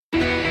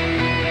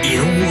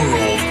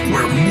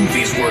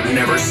movies were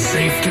never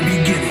safe to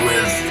begin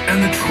with,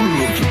 and the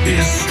truth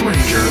is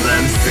stranger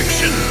than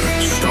fiction.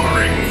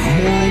 Starring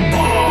Moral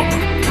Bob,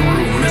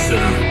 Drew Misson,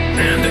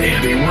 and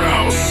Andy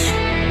Rouse.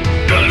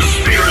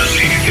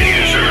 Conspiracy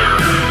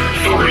Theater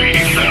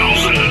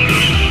 3000.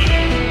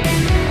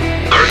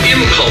 Our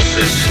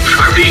impulses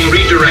are being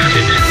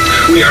redirected.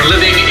 We are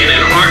living in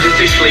an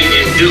artificially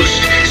induced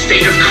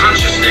state of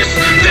consciousness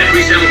that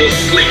resembles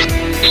sleep.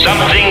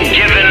 Something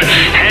given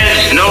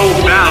has no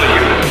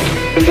value.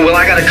 Well,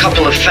 I got a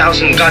couple of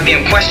thousand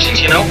goddamn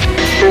questions, you know?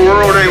 The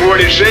world ain't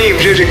what it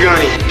seems, is it,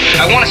 Gunny?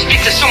 I want to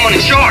speak to someone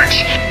in charge.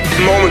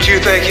 The moment you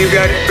think you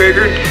got it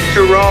figured,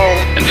 you're wrong.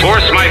 And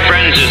force, my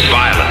friends, is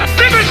violent.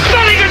 They've been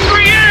studying us for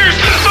years,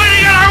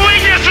 finding out our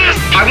weaknesses.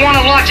 I want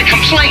to lodge a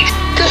complaint.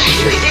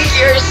 You think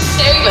you're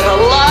safe and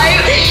alive?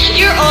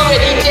 You're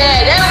already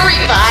dead,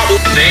 everybody.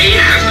 They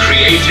have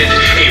created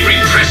a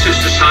repressive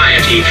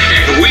society,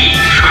 and we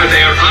are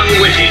their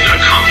unwitting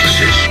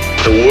accomplices.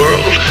 The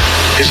world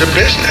is a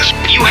business.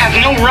 You have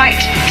no right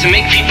to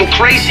make people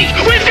crazy.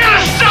 We've got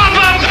to stop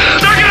them!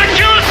 They're gonna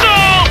kill us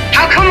all!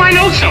 How come I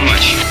know so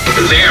much?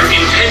 Their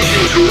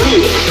intention to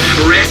rule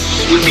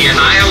rests with the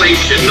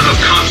annihilation of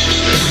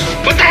consciousness.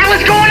 What the hell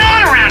is going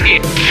on around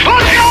here? Who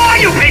are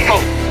you people?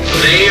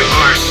 They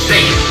are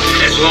safe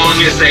as long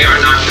as they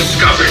are not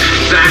discovered.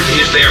 That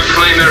is their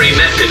primary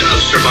method of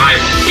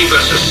survival. Keep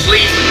us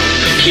asleep,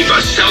 keep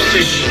us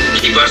selfish,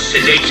 keep us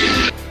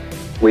sedated.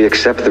 We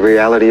accept the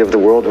reality of the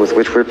world with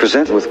which we're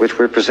presented.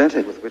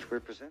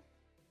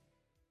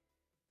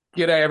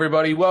 G'day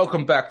everybody,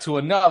 welcome back to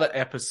another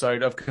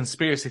episode of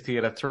Conspiracy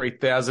Theater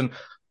 3000.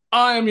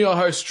 I am your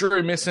host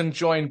Drew Misson,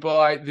 joined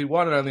by the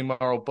one and only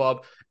Moral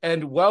Bob,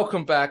 and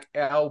welcome back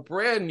our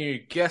brand new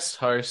guest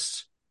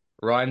host,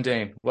 Ryan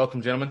Dean.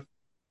 Welcome, gentlemen.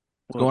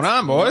 What's going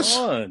on, boys?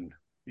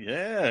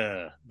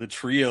 Yeah, the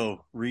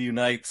trio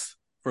reunites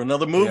for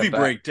another movie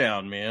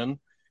breakdown, man.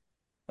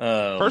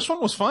 First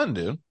one was fun,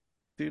 dude.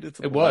 Dude,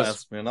 it's a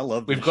blast, man. I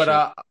love this. We've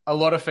got a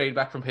lot of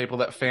feedback from people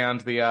that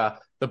found the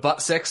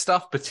butt sex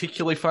stuff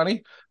particularly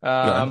funny.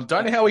 Don't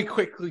know how we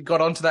quickly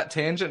got onto that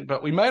tangent,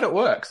 but we made it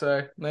work.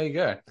 So there you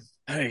go.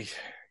 Hey,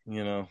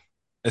 you know,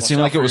 it seemed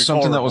like it was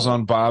something that was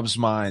on Bob's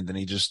mind, and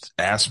he just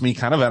asked me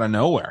kind of out of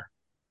nowhere.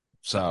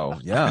 So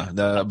yeah,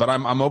 but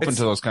I'm open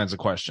to those kinds of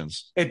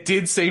questions. It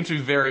did seem to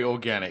be very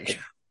organic.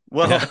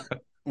 Well,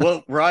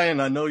 well, Ryan,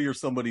 I know you're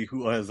somebody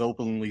who has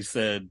openly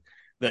said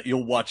that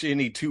you'll watch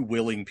any two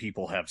willing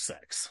people have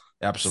sex.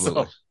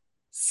 Absolutely.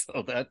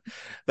 So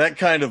that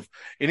kind of,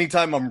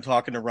 anytime I'm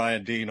talking to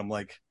Ryan Dean, I'm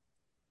like,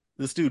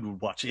 this dude would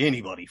watch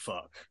anybody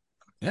fuck.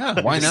 Yeah,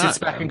 why not? He sits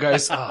back and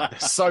goes, they're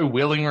so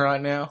willing right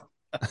now.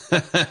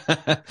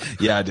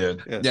 Yeah,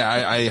 dude. Yeah,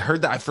 I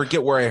heard that. I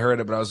forget where I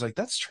heard it, but I was like,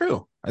 that's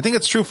true. I think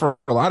it's true for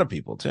a lot of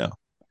people too.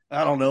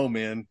 I don't know,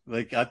 man.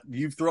 Like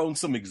you've thrown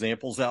some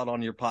examples out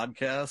on your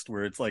podcast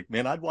where it's like,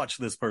 man, I'd watch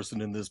this person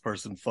and this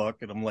person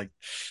fuck. And I'm like,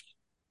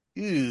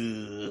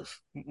 I'd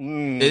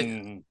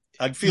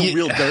feel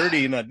real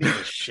dirty and I'd need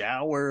a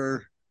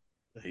shower.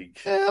 Like,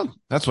 yeah,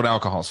 that's what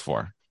alcohol's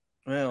for.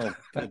 Well,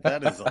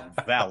 that is a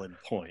valid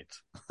point.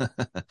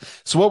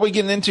 So what are we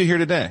getting into here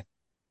today?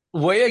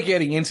 We are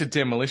getting into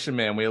Demolition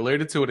Man. We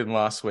alluded to it in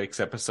last week's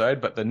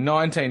episode, but the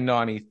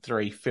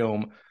 1993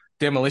 film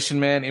Demolition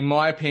Man, in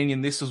my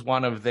opinion, this was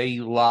one of the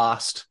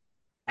last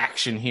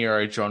action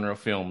hero genre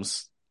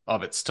films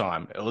of its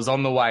time. It was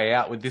on the way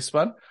out with this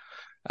one.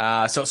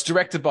 So it's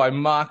directed by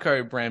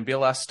Marco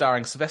Brambilla,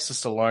 starring Sylvester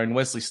Stallone,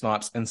 Wesley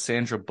Snipes, and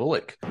Sandra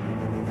Bullock.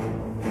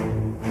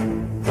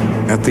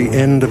 At the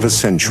end of a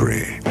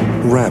century,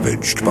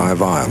 ravaged by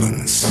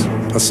violence,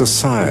 a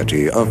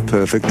society of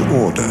perfect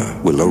order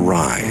will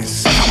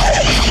arise.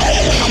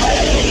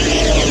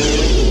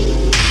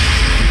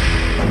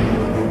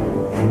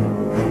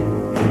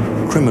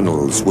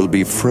 Criminals will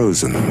be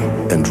frozen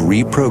and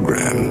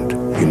reprogrammed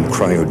in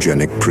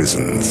cryogenic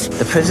prisons.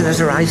 The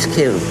prisoners are ice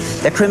cubes.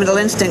 Their criminal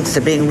instincts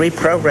are being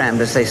reprogrammed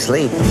as they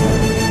sleep.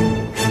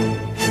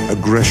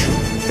 Aggression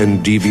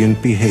and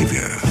deviant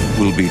behavior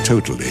will be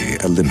totally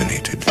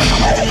eliminated.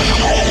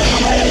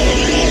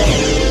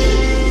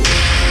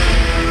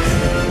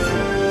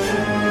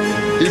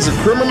 He's a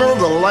criminal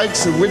the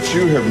likes of which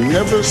you have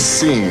never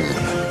seen.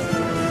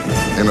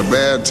 In a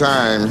bad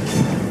time,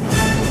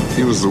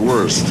 he was the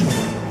worst.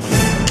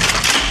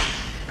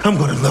 I'm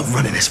gonna love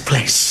running this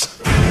place.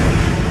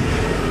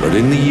 But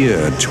in the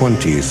year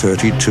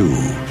 2032...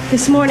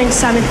 This morning,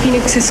 Simon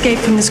Phoenix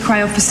escaped from this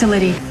cryo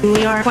facility.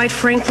 We are, quite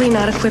frankly,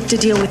 not equipped to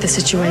deal with the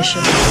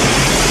situation.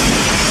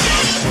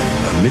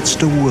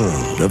 Amidst a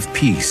world of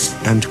peace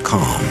and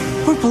calm...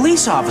 We're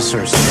police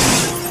officers.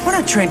 We're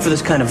not trained for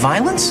this kind of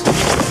violence.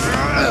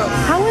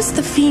 How was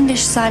the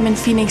fiendish Simon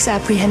Phoenix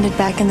apprehended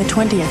back in the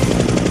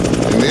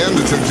 20th? In the end,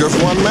 it took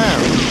just one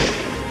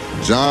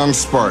man. John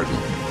Spartan.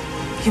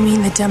 You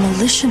mean the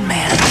Demolition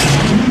Man?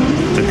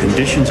 The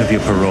conditions of your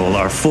parole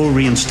are full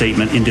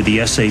reinstatement into the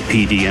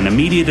SAPD and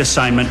immediate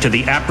assignment to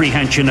the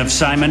apprehension of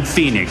Simon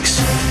Phoenix.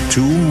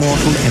 Two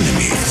mortal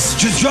enemies.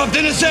 Just dropped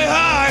in to say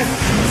hi.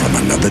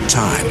 From another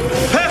time.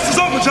 Pass is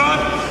over, John.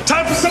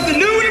 Time for something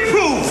new and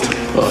improved.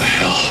 Oh,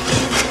 hell.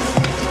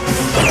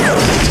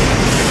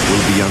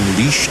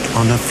 unleashed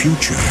on a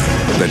future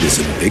that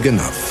isn't big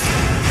enough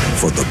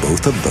for the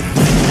both of them.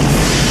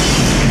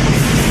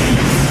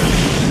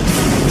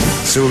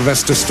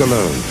 Sylvester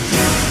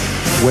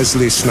Stallone,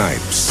 Wesley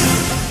Snipes,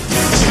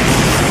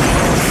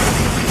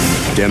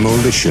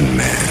 Demolition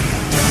Man.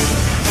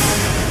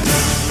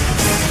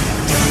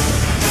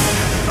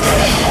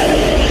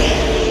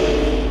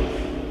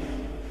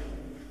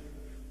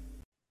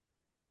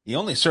 He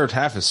only served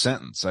half his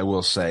sentence, I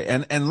will say.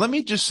 And let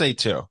me just say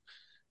too,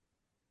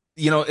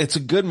 it's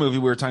a good movie.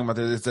 We were talking about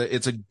this.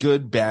 It's a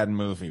good, bad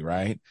movie,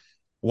 right?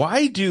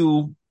 Why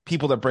do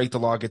people that break the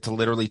law get to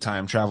literally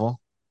time travel?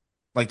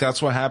 Like,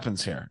 that's what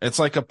happens here. It's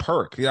like a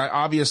perk. Yeah,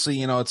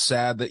 obviously, it's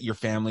sad that your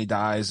family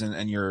dies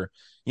and you're,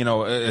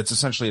 it's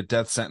essentially a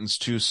death sentence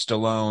to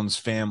Stallone's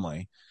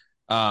family.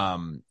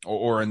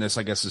 Or in this,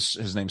 I guess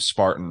his name's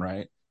Spartan,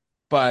 right?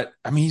 But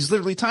I mean, he's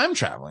literally time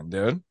traveling,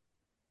 dude.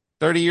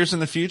 30 years in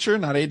the future,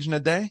 not aging a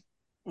day.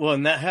 Well,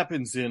 and that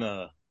happens in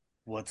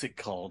what's it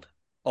called?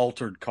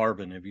 Altered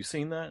Carbon. Have you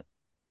seen that?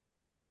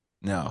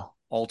 No.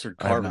 Altered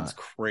Carbon's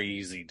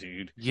crazy,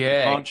 dude.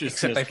 Yeah.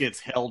 Consciousness gets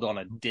held on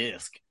a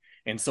disc.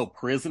 And so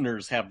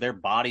prisoners have their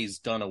bodies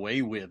done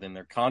away with and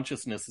their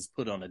consciousness is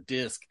put on a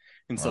disc.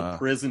 And so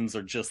prisons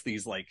are just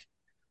these like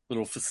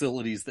little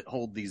facilities that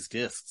hold these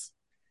discs.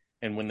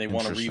 And when they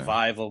want to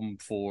revive them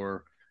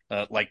for,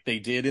 like they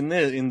did in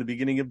the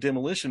beginning of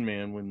Demolition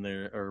Man,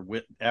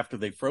 when after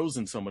they've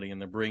frozen somebody and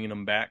they're bringing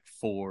them back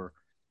for,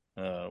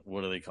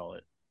 what do they call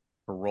it?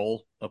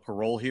 A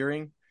parole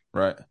hearing.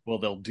 Right. Well,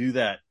 they'll do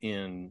that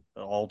in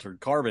Altered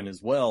Carbon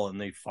as well. And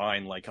they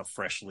find like a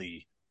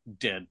freshly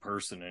dead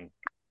person and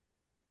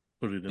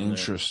put it in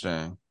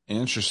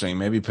Interesting.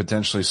 Maybe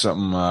potentially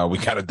something we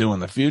got to do in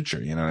the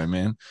future. You know what I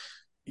mean?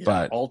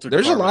 Yeah, but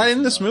there's a lot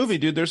in this movie,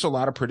 dude. There's a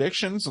lot of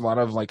predictions, a lot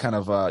of like kind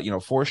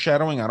of,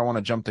 foreshadowing. I don't want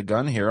to jump the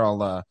gun here.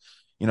 I'll,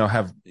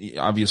 have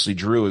obviously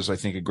Drew is, I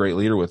think, a great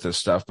leader with this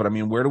stuff. But I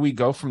mean, where do we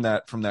go from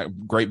that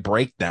great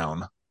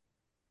breakdown?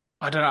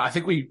 I don't know. I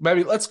think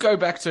let's go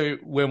back to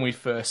when we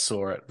first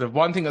saw it. The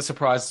one thing that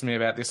surprises me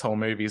about this whole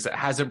movie is it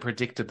hasn't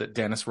predicted that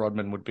Dennis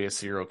Rodman would be a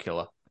serial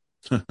killer.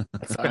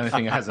 That's the only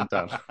thing it hasn't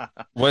done.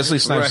 Wesley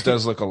Snipes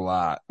does look a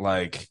lot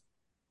like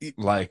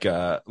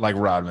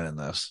Rodman in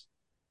this.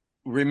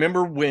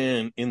 Remember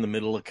when in the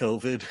middle of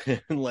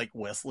COVID, like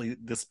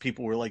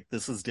people were like,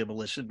 this is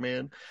Demolition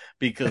Man,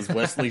 because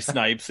Wesley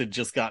Snipes had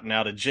just gotten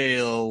out of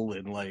jail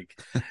and like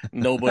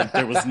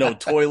there was no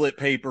toilet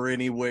paper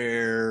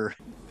anywhere.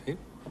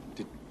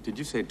 Did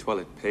you say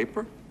toilet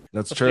paper?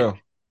 That's true.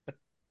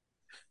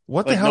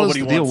 What the hell is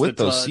the deal with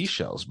those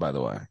seashells, by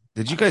the way?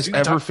 Did you guys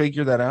ever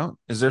figure that out?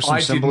 Is there some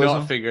symbolism? I did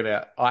not figure it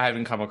out. I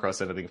haven't come across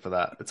anything for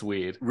that. It's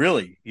weird.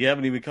 Really? You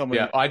haven't even come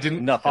Yeah, I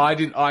didn't.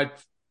 Nothing.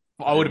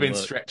 I would have been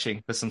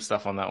stretching for some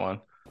stuff on that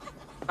one.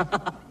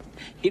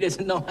 He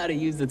doesn't know how to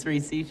use the 3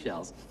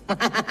 seashells.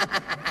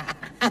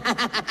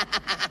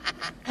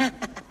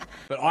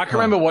 But I can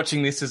remember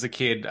watching this as a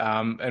kid,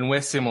 and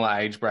we're similar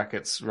age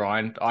brackets,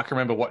 Ryan. I can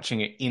remember watching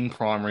it in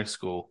primary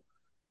school,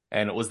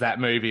 and it was that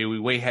movie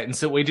we had. And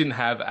so we didn't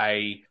have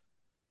a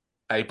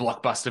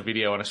Blockbuster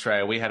video in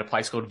Australia. We had a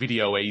place called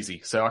Video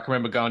Easy. So I can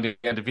remember going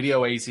down to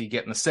Video Easy,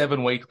 getting the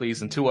 7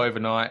 weeklies and 2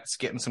 overnights,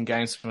 getting some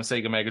games from a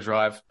Sega Mega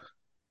Drive,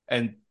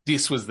 and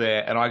this was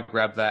there, and I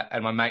grabbed that,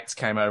 and my mates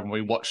came over and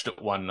we watched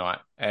it one night.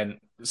 And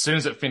as soon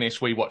as it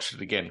finished, we watched it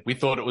again. We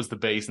thought it was the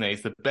bee's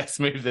knees, the best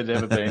movie that'd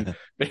ever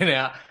been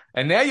out.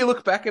 And now you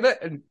look back at it,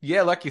 and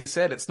yeah, like you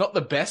said, it's not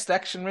the best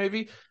action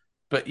movie,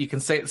 but you can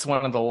see it's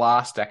one of the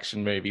last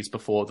action movies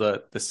before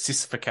the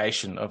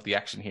sissification of the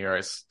action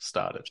heroes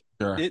started.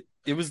 Sure.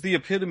 It was the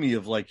epitome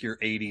of like your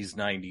 80s,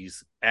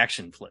 90s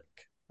action flick,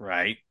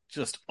 right?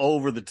 Just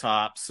over the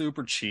top,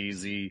 super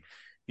cheesy,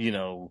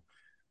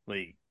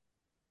 like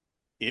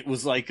it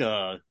was like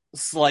a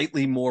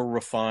slightly more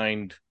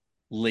refined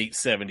late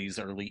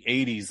 70s, early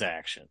 80s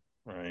action,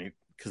 right?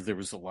 Because there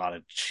was a lot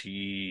of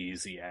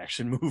cheesy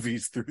action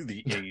movies through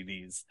the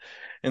 80s,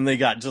 and they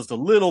got just a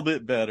little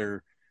bit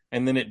better,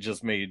 and then it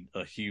just made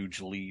a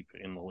huge leap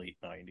in the late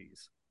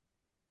 90s.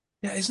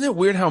 Yeah, isn't it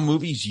weird how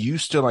movies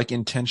used to like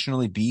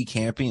intentionally be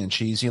campy and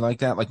cheesy like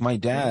that? Like my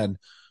dad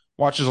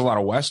watches a lot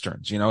of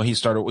Westerns, he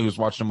was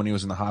watching them when he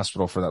was in the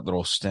hospital for that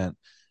little stint.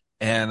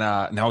 And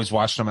now he's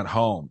watching them at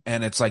home.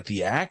 And it's like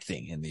the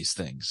acting in these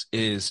things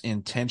is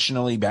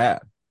intentionally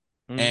bad.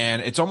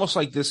 And it's almost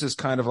like this is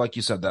kind of like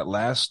you said, that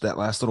last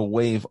little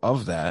wave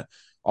of that.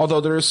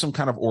 Although there is some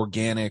kind of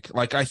organic,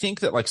 like I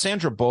think that like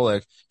Sandra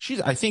Bullock,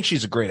 I think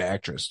she's a great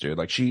actress, dude.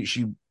 Like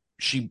she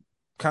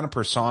kind of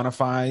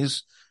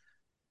personifies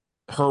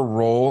her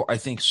role, I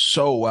think,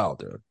 so well,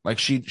 dude. Like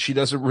she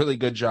does a really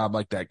good job,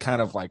 like that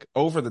kind of like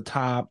over the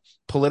top,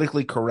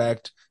 politically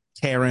correct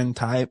Karen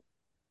type.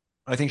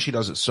 I think she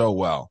does it so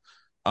well.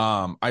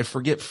 I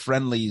forget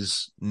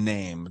Friendly's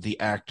name, the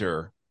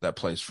actor that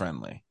plays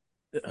Friendly.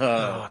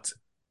 What's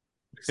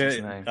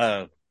his name?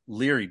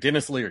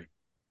 Dennis Leary.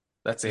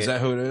 That's it. Is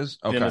that who it is?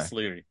 Okay. Dennis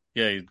Leary.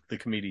 Yeah, the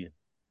comedian.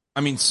 I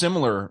mean,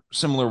 similar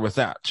with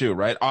that too,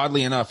 right?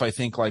 Oddly enough, I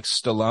think like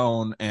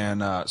Stallone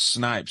and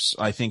Snipes,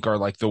 I think are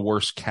like the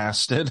worst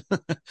casted.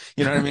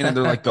 You know what I mean? And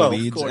they're like the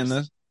leads in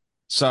this.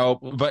 So,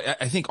 but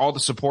I think all the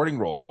supporting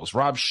roles,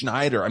 Rob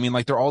Schneider, I mean,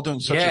 like they're all doing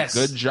such a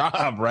good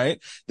job,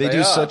 right? They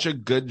do such a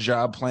good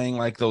job playing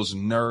like those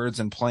nerds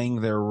and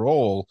playing their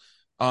role.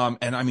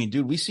 And I mean,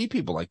 dude, we see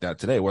people like that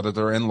today, whether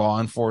they're in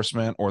law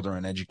enforcement or they're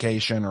in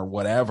education or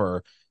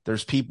whatever.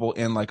 There's people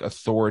in like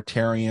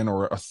authoritarian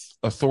or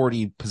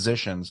authority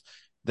positions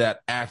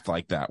that act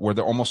like that, where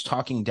they're almost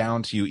talking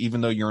down to you,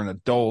 even though you're an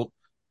adult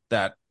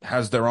that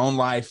has their own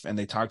life and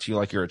they talk to you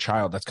like you're a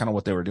child. That's kind of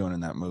what they were doing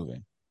in that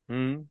movie.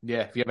 Mm.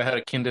 Yeah. Have you ever had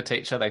a kinder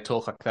teacher? They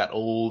talk like that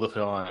all the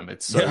time.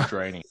 It's so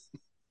draining.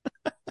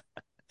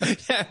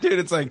 Yeah, dude,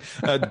 it's like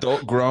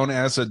grown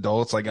ass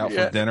adults like out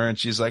for dinner, and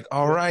she's like,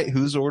 "All right,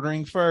 who's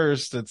ordering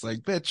first?" It's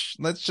like, bitch,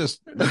 let's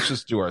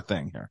just do our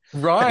thing here.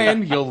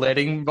 Ryan, you're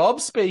letting Bob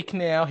speak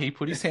now. He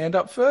put his hand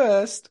up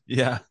first.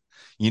 Yeah.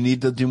 You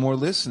need to do more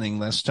listening,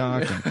 less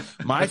talking.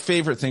 My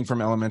favorite thing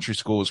from elementary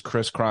school was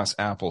crisscross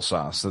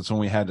applesauce. That's when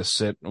we had to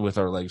sit with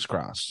our legs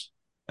crossed,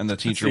 and the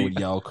teacher would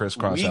yell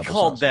crisscross applesauce. We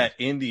called that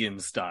Indian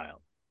style.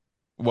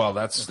 Well,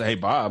 that's, hey,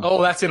 Bob.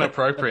 Oh, that's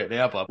inappropriate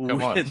now, Bob.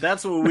 Come on.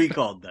 That's what we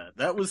called that.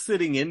 That was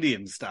sitting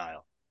Indian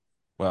style.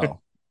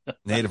 Well,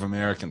 Native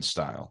American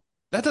style.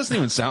 That doesn't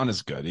even sound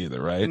as good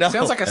either, right? No.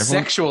 Sounds like a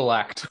sexual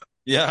act.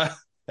 Yeah.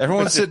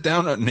 Everyone sit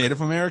down at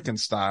Native American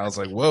style. It's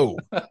like, whoa.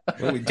 What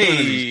are we doing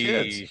to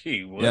these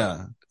kids?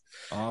 Yeah.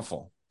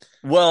 Awful.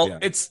 Well,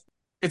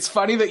 it's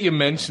funny that you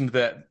mentioned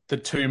that the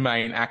two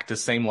main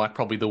actors seem like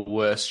probably the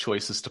worst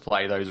choices to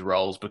play those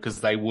roles because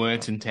they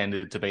weren't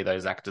intended to be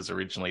those actors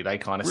originally. They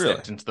kind of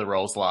stepped into the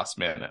roles last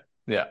minute.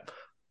 Yeah.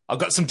 I've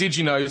got some did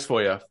you knows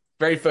for you.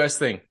 Very first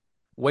thing.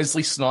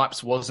 Wesley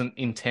Snipes wasn't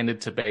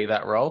intended to be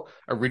that role.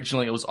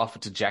 Originally, it was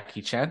offered to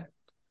Jackie Chan.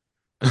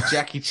 But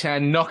Jackie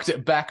Chan knocked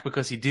it back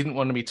because he didn't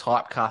want to be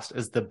typecast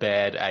as the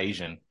bad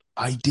Asian.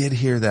 I did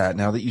hear that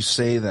now that you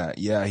say that.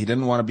 Yeah, he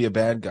didn't want to be a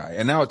bad guy.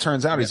 And now it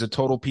turns out he's a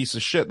total piece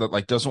of shit that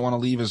like doesn't want to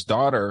leave his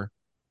daughter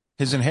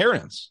his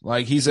inheritance.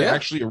 Like he's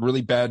actually a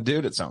really bad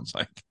dude, it sounds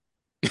like.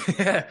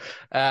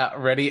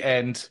 Ready?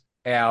 And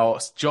our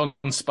John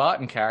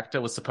Spartan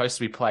character was supposed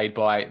to be played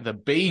by the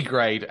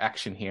B-grade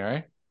action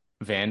hero,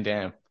 Van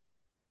Damme.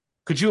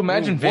 Could you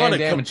imagine Van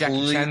Damme and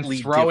Jackie Chan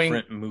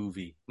throwing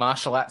movie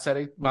martial arts at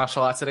each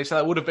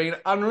other? That would have been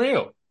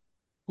unreal.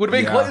 Would have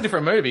been a completely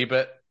different movie,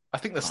 but I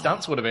think the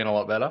stunts would have been a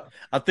lot better.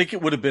 I think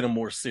it would have been a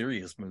more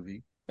serious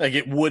movie. Like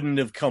it wouldn't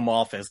have come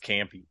off as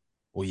campy.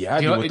 Well,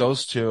 yeah, dude, with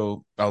those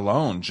two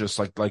alone, just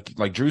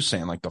like Drew's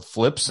saying, like the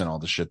flips and all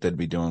the shit they'd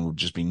be doing would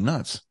just be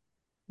nuts.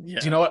 Yeah.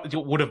 Do you know what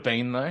it would have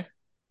been though?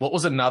 What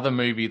was another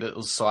movie that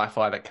was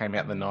sci-fi that came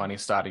out in the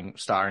 90s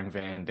starring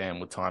Van Damme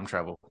with time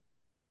travel?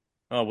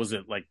 Oh, was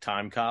it like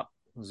Time Cop?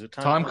 Was it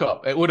Time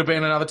Cop? It would have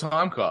been another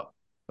Time Cop.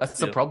 That's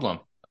the problem.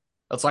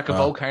 It's like a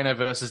Volcano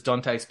versus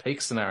Dante's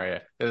Peak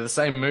scenario. They're the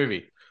same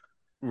movie.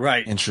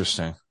 Right.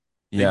 Interesting.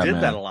 Yeah, they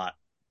did that a lot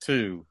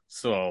too.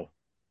 So,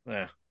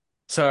 yeah.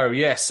 So,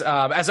 yes,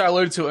 as I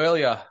alluded to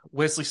earlier,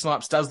 Wesley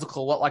Snipes does look a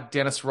lot like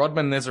Dennis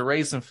Rodman. There's a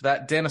reason for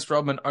that. Dennis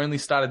Rodman only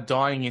started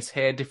dyeing his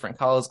hair different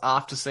colors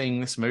after seeing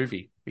this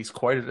movie. He's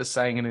quoted as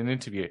saying in an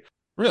interview.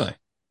 Really?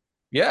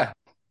 Yeah.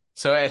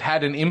 So it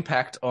had an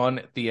impact on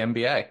the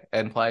NBA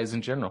and players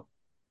in general.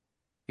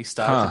 He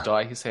started to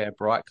dye his hair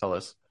bright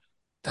colors.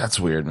 That's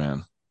weird,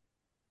 man.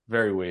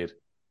 Very weird.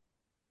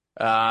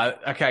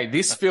 Okay,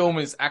 this film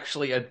is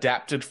actually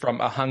adapted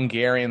from a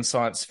Hungarian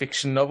science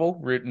fiction novel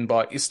written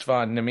by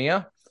István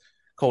Nemir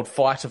called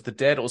Fight of the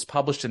Dead. It was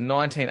published in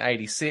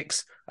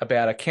 1986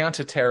 about a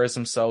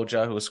counter-terrorism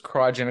soldier who was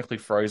cryogenically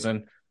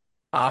frozen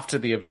after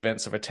the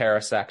events of a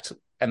terrorist act,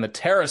 and the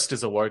terrorist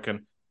is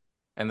awoken,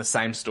 and the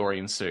same story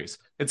ensues.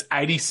 It's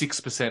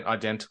 86%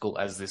 identical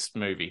as this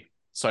movie,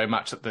 so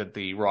much that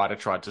the writer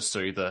tried to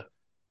sue the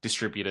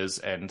distributors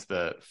and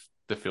the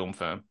film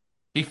firm.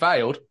 He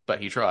failed,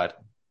 but he tried.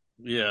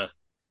 Yeah.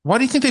 Why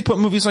do you think they put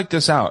movies like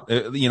this out?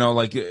 It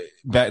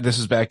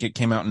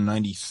came out in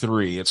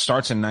 93. It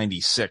starts in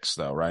 96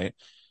 though, right?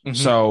 Mm-hmm.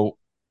 So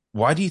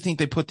why do you think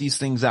they put these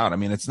things out? I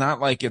mean, it's not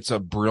like it's a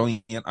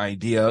brilliant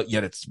idea,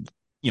 yet it's,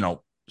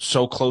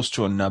 so close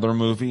to another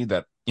movie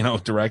that,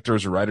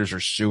 directors or writers are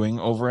suing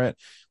over it.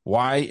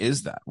 Why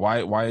is that?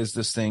 Why is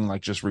this thing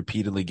like just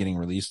repeatedly getting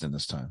released in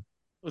this time?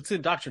 It's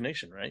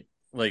indoctrination, right?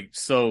 Like,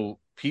 so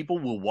people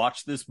will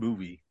watch this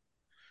movie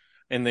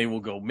and they will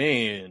go,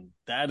 man,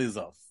 that is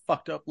a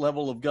fucked up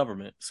level of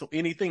government. So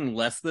anything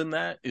less than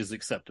that is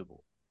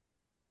acceptable.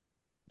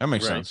 That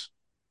makes sense.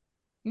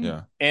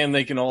 Yeah. And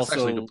they can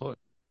also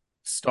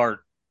start,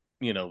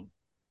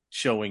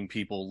 showing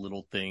people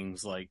little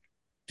things like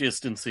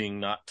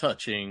distancing, not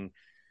touching,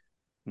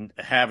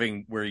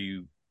 having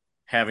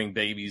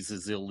babies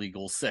is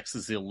illegal, sex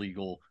is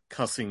illegal,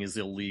 cussing is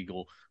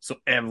illegal. So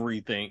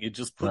everything, it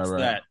just puts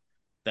that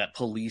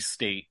police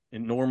state,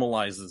 it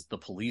normalizes the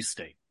police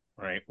state.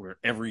 Right, where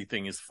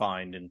everything is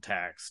fined and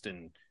taxed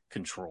and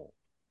controlled.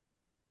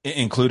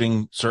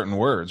 including certain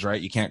words,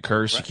 right? You can't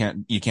curse, Right.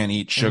 you can't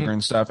eat sugar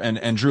and stuff.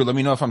 And Drew, let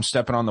me know if I'm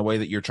stepping on the way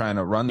that you're trying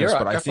to run this, You're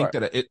right, but I go think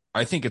for it. that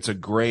I think it's a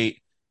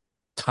great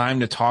time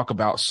to talk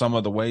about some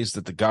of the ways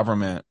that the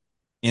government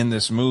in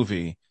this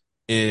movie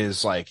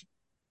is like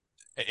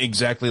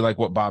exactly like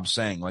what Bob's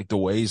saying, like the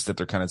ways that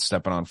they're kind of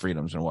stepping on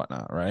freedoms and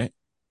whatnot, right?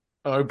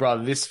 Oh,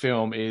 brother, this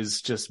film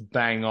is just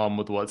bang on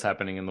with what's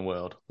happening in the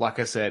world. Like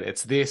I said,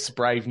 it's this,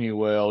 Brave New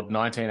World,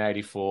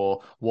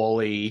 1984,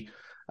 Wall-E,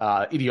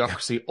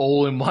 Idiocracy,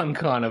 all in one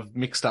kind of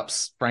mixed up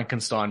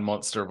Frankenstein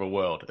monster of a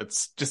world.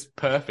 It's just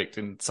perfect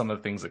in some of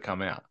the things that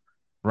come out.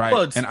 Right.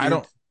 Well, And I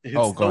don't. It's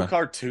Oh, go so ahead.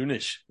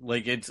 cartoonish.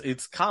 Like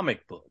it's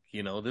comic book.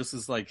 This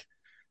is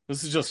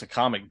just a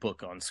comic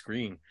book on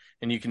screen,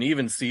 and you can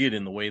even see it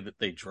in the way that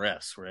they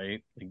dress.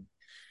 Right. Like,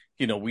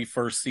 we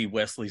first see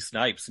Wesley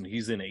Snipes, and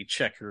he's in a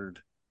checkered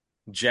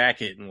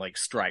jacket and like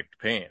striped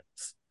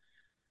pants.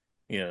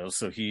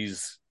 So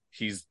he's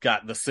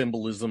got the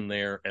symbolism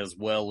there as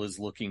well as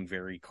looking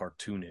very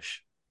cartoonish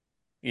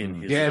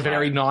in his attire.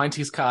 Very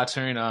 90s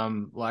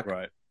cartoon, like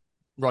right.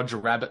 Roger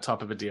Rabbit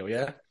type of a deal.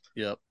 Yeah.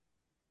 Yep.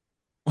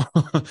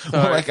 Well,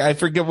 like I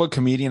forget what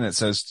comedian it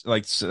says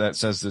like that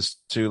says this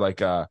too.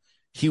 Like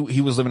he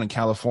was living in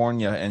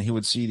California and he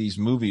would see these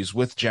movies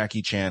with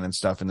Jackie Chan and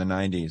stuff in the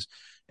 90s.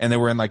 And they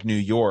were in like New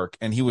York,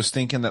 and he was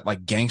thinking that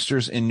like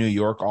gangsters in New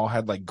York all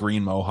had like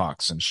green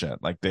mohawks and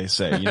shit, like they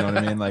say, you know what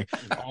I mean? Like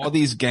all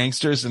these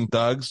gangsters and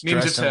thugs,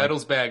 Ninja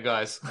Turtles, bad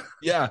guys.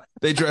 Yeah,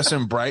 they dress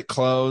in bright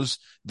clothes.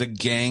 The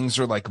gangs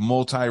are like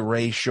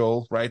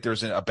multiracial, right?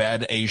 There's a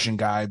bad Asian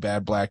guy,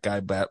 bad black guy,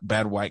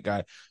 bad white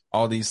guy,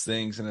 all these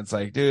things, and it's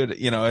like, dude,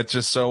 it's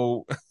just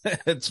so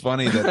it's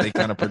funny that they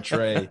kind of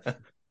portray.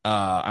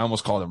 I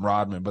almost called him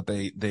Rodman, but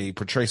they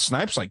portray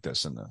Snipes like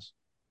this in this.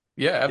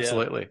 Yeah,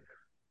 absolutely. Yeah.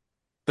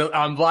 The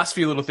last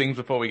few little things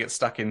before we get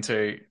stuck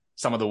into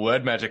some of the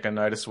word magic I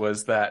noticed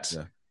was that,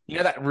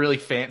 that really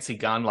fancy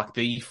gun, like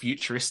the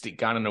futuristic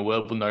gun in a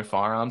world with no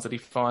firearms that he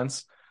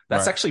finds,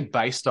 that's actually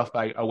based off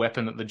a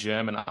weapon that the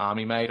German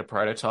army made, a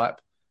prototype,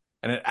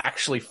 and it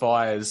actually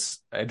fires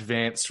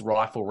advanced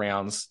rifle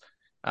rounds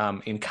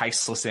in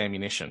caseless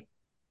ammunition.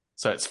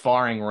 So it's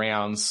firing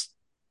rounds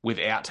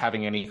without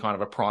having any kind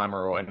of a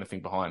primer or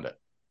anything behind it.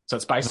 So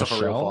it's based off a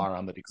real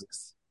firearm that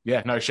exists.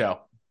 Yeah, no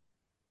shell.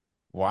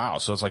 Wow,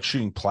 so it's like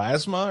shooting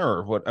plasma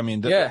or what? I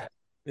mean, yeah,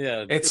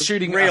 it's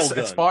shooting railgun.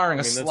 It's firing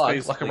a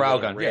slug like a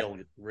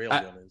railgun.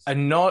 Railgun is a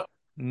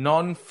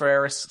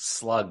non-ferrous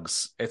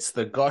slugs. It's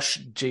the Gosh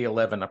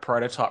G11, a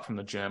prototype from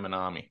the German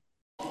army.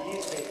 Wait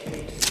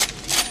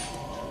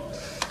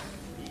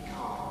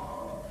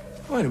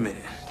a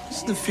minute, this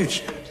is the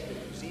future.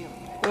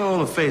 Where are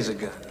all the phaser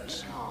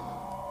guns?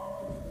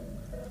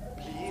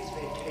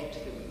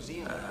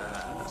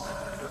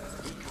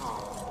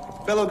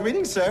 Fellow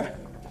greetings, sir.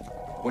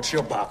 What's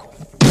your buckle?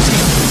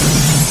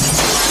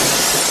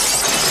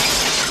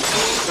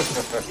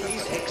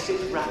 Please exit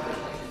rapidly.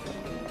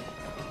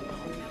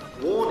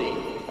 Warning,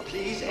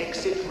 please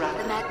exit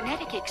rapidly. The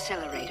magnetic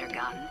accelerator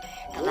gun,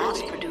 the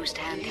last produced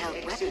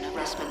handheld weapon of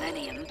this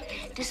millennium,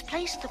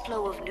 displaced the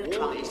flow of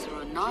neutrons through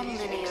a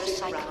non-linear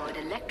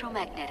cycloid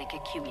electromagnetic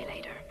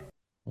accumulator.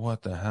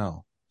 What the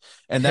hell?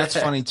 And that's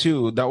funny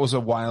too. That was a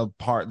wild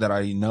part that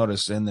I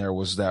noticed in there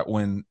was that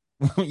when,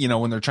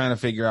 when they're trying to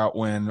figure out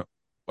when,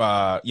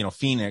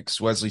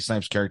 Phoenix, Wesley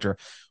Snipes' character,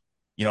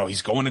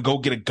 he's going to go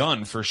get a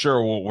gun for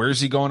sure. Well,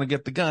 where's he going to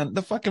get the gun?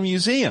 The fucking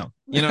museum.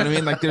 You know what I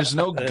mean? Like there's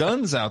no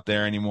guns out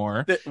there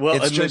anymore. Well,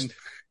 it's just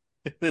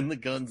then the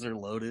guns are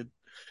loaded.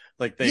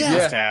 Like they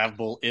just have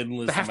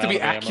endless. They have to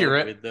be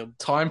accurate. With them.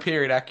 Time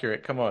period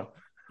accurate. Come on.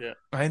 Yeah,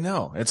 I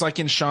know. It's like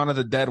in Shaun of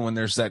the Dead when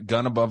there's that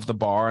gun above the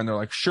bar and they're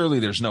like, surely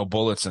there's no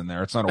bullets in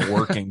there. It's not a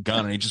working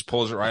gun. And he just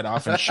pulls it right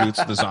off and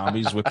shoots the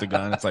zombies with the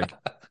gun. It's like,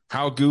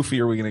 how goofy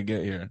are we going to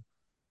get here?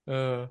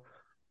 The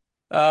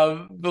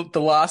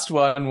last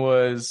one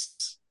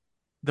was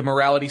the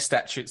morality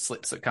statute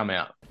slips that come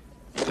out.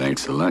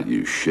 Thanks a lot,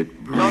 you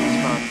shit bird.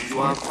 You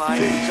are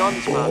flying.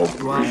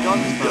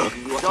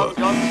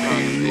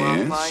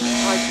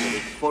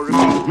 For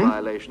repeated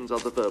violations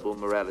of the verbal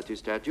morality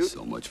statute.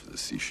 So much for the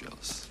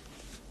seashells.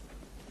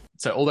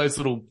 So all those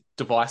little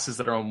devices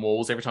that are on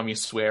walls, every time you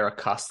swear or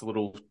cuss, the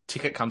little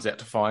ticket comes out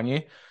to fine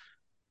you.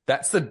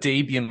 That's the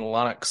Debian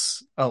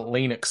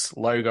Linux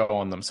logo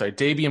on them. So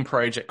Debian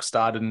project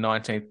started in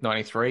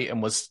 1993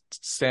 and was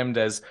stemmed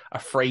as a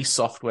free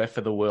software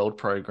for the world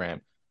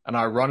program. And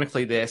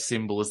ironically, their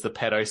symbol is the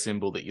pedo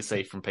symbol that you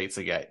see from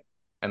Pizzagate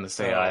and the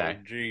CIA.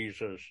 Oh,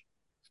 Jesus.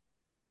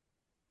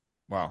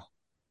 Wow.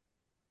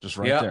 Just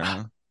right there,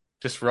 huh?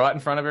 Just right in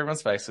front of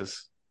everyone's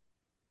faces.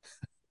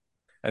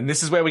 And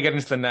this is where we get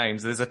into the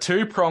names. There's a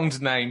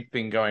two-pronged name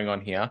thing going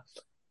on here.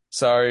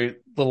 So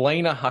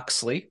Lelina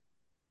Huxley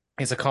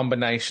is a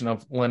combination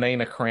of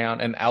Lenina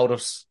Crown and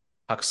Aldous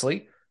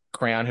Huxley.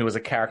 Crown, who was a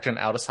character in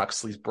Aldous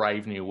Huxley's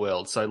Brave New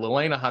World. So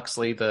Lelina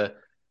Huxley, the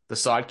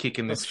sidekick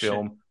in this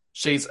film,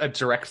 she's a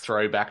direct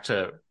throwback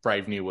to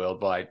Brave New World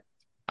by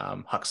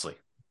Huxley.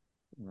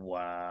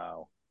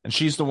 Wow. And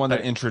she's the one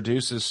that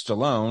introduces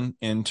Stallone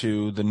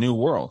into the New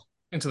World.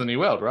 into the new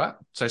world, right?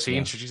 So she Yeah.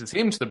 introduces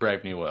him to the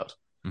Brave New World.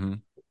 Mm-hmm.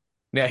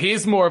 Now,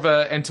 here's more of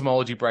an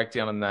entomology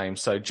breakdown of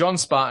names. So John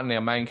Spartan,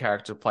 our main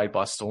character, played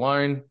by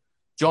Stallone.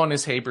 John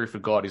is Hebrew for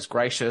God is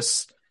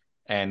gracious,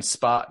 and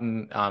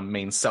Spartan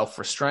means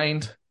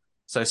self-restrained.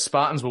 So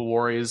Spartans were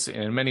warriors,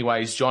 and in many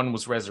ways, John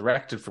was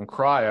resurrected from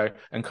cryo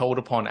and called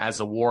upon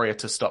as a warrior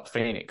to stop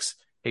Phoenix.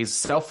 He's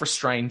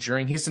self-restrained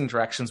during his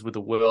interactions with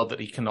the world that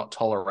he cannot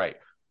tolerate,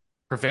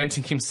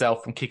 preventing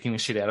himself from kicking the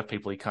shit out of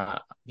people he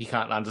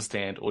can't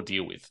understand or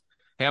deal with.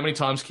 How many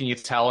times can you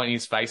tell in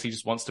his face he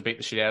just wants to beat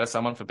the shit out of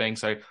someone for being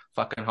so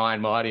fucking high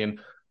and mighty and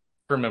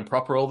prim and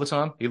proper all the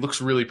time? He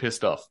looks really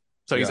pissed off.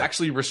 So he's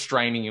actually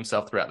restraining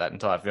himself throughout that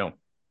entire film.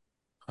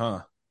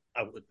 Huh.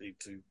 I would be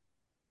too.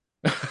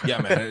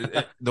 Yeah,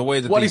 man. The way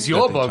that what is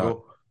your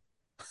boggle?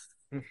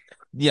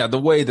 Yeah, the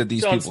way that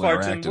these John people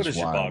Spartan, interact what is is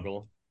your wild.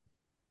 boggle?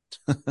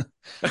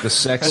 The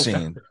sex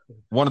scene.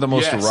 One of the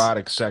most Yes.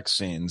 erotic sex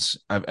scenes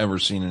I've ever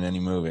seen in any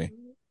movie.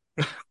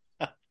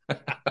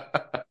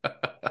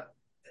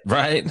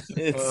 Right?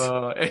 It's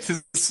so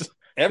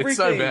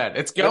Everything- bad.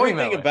 It's going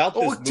that everything way. about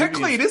this Well, movie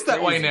technically, is it is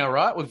that way crazy. now,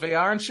 right? With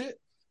VR and shit.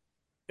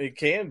 It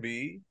can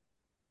be.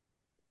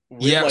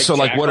 With, Yeah, so,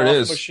 like, what it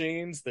jack-off is-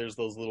 machines. There's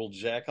those little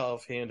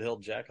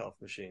handheld jack-off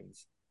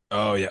machines.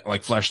 Oh, yeah.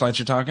 Like flashlights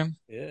you're talking?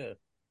 Yeah.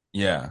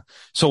 Yeah.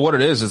 So what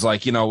it is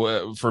like,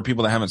 for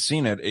people that haven't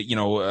seen it,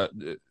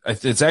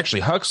 it's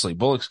actually Huxley,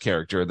 Bullock's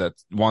character, that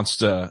wants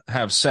to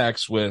have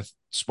sex with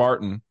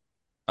Spartan,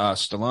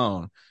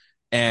 Stallone.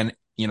 And,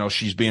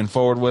 she's being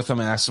forward with him,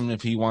 asks him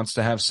if he wants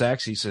to have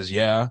sex. He says,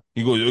 yeah.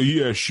 He goes, oh,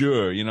 yeah,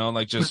 sure.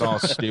 Like just all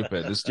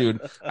stupid. This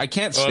dude, I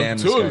can't stand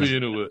this guy.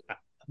 into it.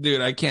 Dude,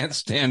 I can't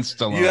stand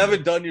Stallone. You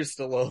haven't done your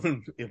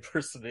Stallone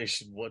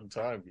impersonation one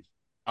time.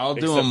 I'll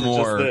do Except him for just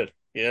more. then.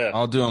 Yeah.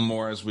 I'll do him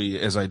more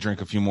as I drink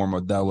a few more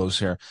Modelo's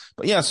here.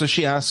 But yeah, so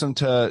she asks him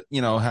to,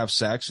 have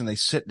sex, and they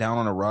sit down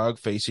on a rug,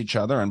 face each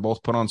other, and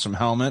both put on some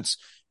helmets,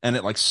 and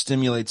it like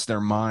stimulates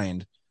their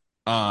mind.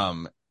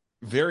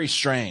 Very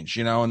strange,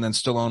 and then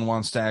Stallone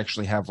wants to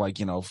actually have like,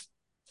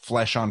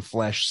 flesh on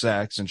flesh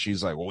sex. And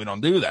she's like, well, we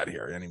don't do that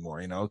here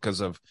anymore,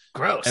 because of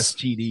gross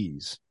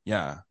STDs.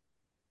 Yeah.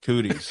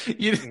 Cooties.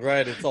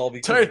 Right. It's all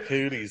because of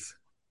cooties.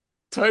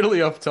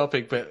 Totally off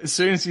topic, but as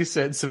soon as you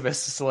said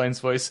Sylvester Stallone's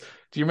voice,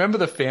 do you remember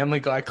the Family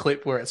Guy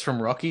clip where it's from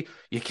Rocky?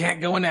 You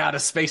can't go into outer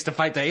space to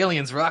fight the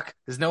aliens, Rock.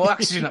 There's no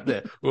oxygen up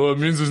there. Well, it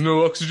means there's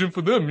no oxygen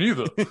for them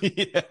either.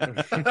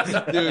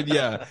 Yeah. Dude,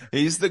 yeah.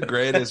 He's the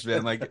greatest,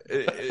 man. Like,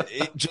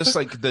 just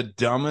like the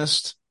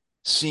dumbest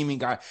seeming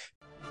guy.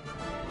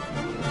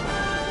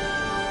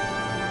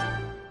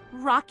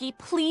 Rocky,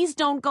 please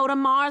don't go to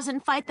Mars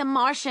and fight the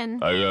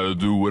Martian. I gotta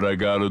do what I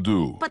gotta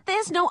do. But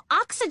there's no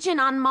oxygen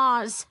on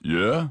Mars.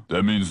 Yeah?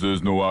 That means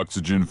there's no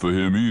oxygen for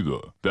him either.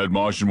 That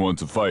Martian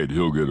wants a fight,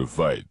 he'll get a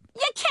fight.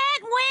 You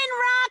can't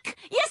win, Rock!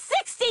 You're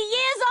 60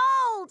 years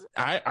old!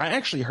 I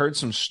actually heard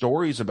some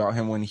stories about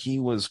him when he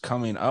was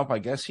coming up. I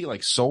guess he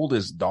like sold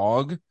his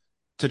dog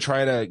to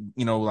try to,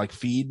 like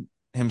feed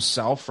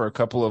himself for a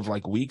couple of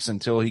like weeks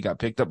until he got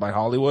picked up by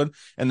Hollywood,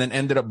 and then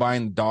ended up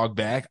buying the dog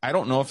back. I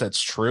don't know if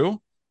that's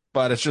true,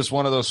 but it's just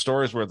one of those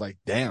stories where it's like,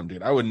 damn,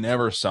 dude, I would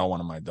never sell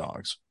one of my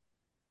dogs.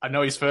 I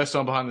know his first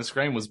time behind the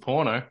screen was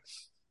porno.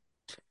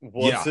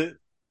 Was it?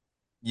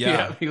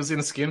 Yeah. He was in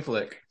a skin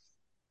flick.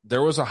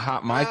 There was a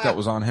hot mic that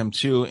was on him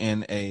too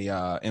in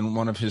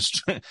one of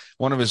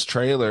his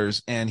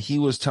trailers, and he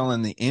was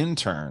telling the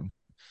intern,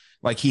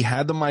 like, he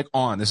had the mic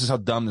on. This is how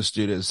dumb this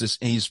dude is.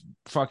 He's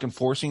fucking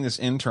forcing this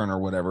intern or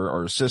whatever,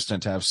 or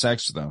assistant, to have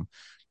sex with him.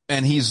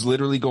 And he's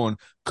literally going,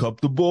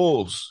 cup the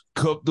balls.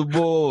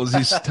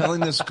 He's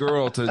telling this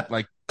girl to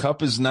like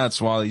cup his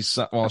nuts while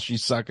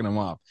she's sucking him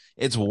off.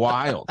 It's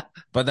wild,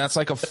 but that's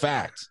like a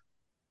fact.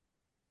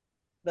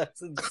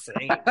 That's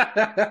insane.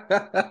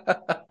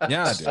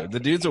 Yeah, dude. The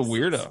dude's a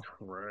weirdo.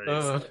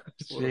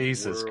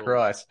 Jesus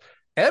Christ.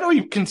 How do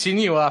we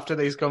continue after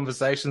these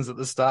conversations at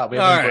the start? All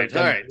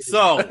right.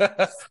 So,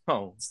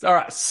 all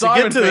right.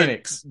 Simon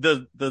Phoenix.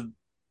 The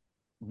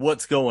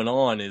what's going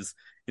on is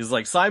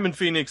like Simon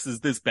Phoenix is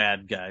this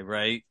bad guy,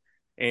 right?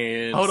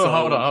 And hold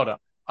on.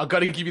 I've got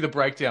to give you the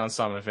breakdown on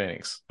Simon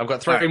Phoenix. I've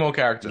got three more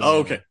characters. Oh,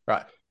 okay.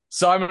 Right.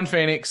 Simon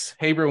Phoenix,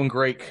 Hebrew and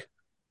Greek.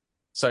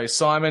 So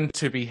Simon,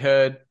 to be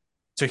heard,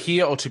 to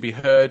hear or to be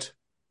heard,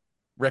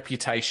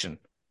 reputation.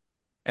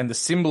 And the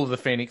symbol of the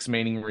Phoenix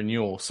meaning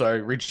renewal, so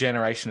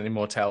regeneration and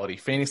immortality.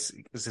 Phoenix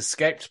has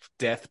escaped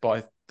death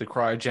by the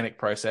cryogenic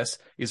process,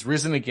 is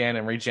risen again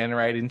and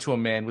regenerated into a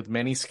man with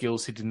many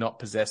skills he did not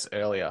possess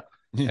earlier.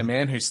 A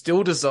man who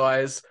still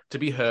desires to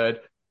be heard.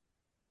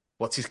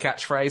 What's his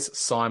catchphrase?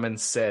 Simon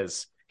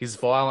says. His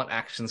violent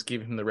actions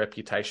give him the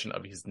reputation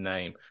of his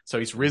name. So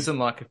he's risen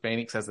like a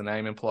phoenix, as the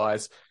name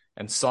implies,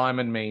 and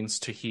Simon means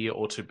to hear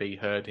or to be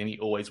heard, and he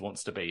always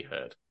wants to be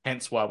heard.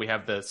 Hence why we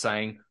have the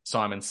saying,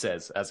 Simon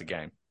says, as a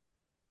game.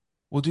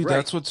 Well, dude,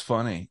 that's what's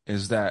funny,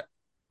 is that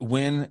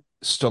when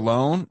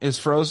Stallone is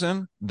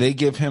frozen, they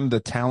give him the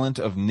talent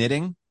of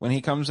knitting when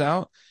he comes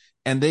out.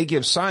 And they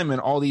give Simon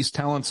all these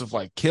talents of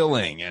like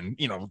killing and,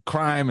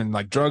 crime and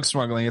like drug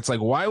smuggling. It's like,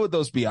 why would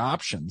those be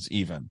options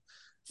even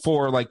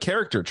for like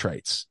character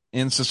traits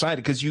in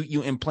society, because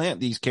you implant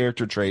these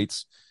character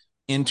traits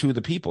into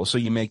the people, so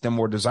you make them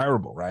more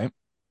desirable, right?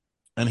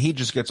 And he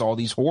just gets all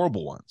these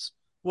horrible ones.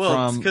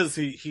 Well, it's because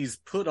he's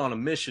put on a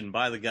mission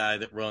by the guy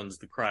that runs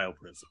the cryo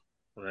prison,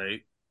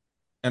 right?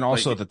 And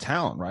also the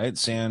town, right?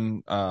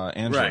 San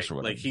Andreas, right? Or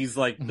whatever. Like he's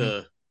like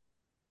the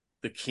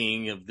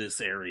king of this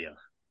area.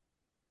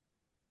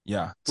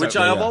 Yeah. Which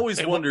I've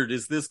always wondered: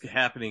 is this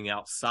happening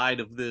outside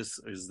of this?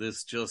 Is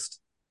this just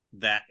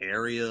that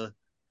area?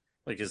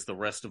 Like, is the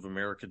rest of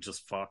America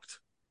just fucked?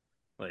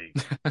 Like,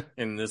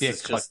 and this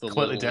is just the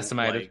completely little,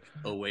 decimated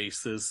like,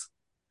 oasis.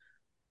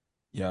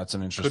 Yeah, it's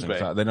an interesting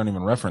fact. They don't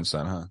even reference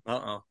that,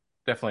 huh?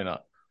 Definitely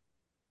not.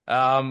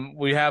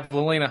 We have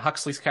Lena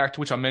Huxley's character,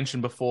 which I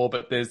mentioned before,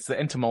 but there's the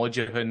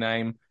etymology of her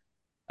name.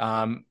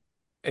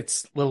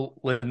 It's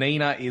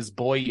Lenina is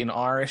boy in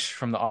Irish,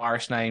 from the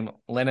Irish name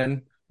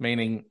Lennon,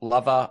 meaning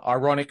lover.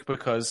 Ironic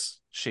because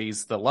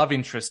she's the love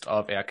interest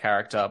of our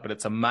character, but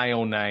it's a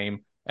male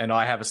name, and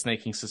I have a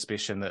sneaking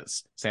suspicion that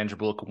Sandra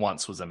Bullock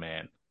once was a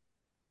man.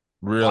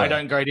 Really? I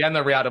don't go down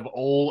the route of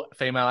all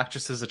female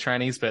actresses are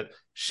trannies, but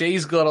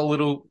she's got a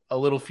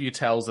little few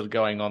tells that are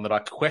going on that I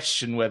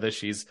question whether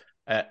she's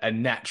a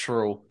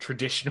natural,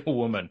 traditional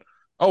woman.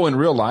 Oh, in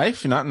real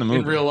life? Not in the movie?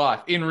 In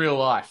real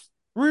life.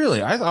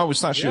 Really? I always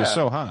thought she was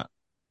so hot.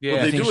 Yeah,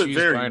 well, they do it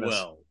very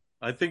well.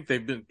 I think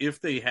if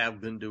they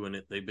have been doing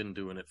it, they've been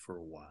doing it for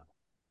a while.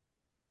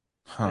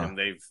 Huh. And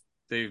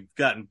they've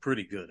gotten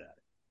pretty good at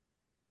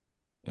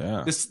it.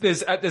 Yeah.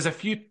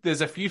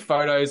 There's a few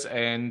photos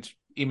and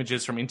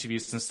images from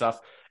interviews and stuff,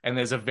 and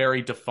there's a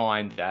very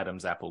defined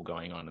Adam's apple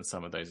going on in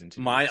some of those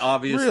interviews. My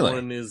obvious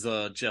one is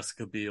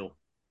Jessica Biel.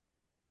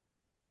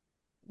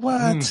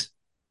 What?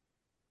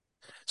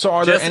 So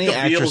are there any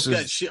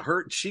actresses?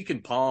 She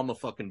can palm a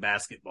fucking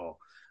basketball.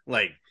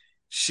 Like,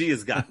 she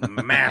has got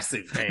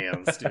massive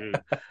hands,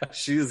 dude.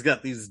 She has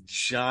got these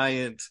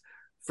giant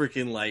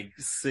freaking like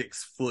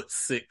 6'6"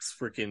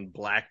 freaking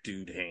black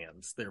dude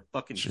hands. They're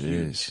fucking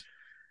huge.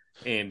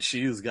 And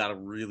she has got a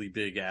really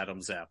big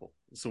Adam's apple.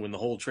 So when the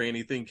whole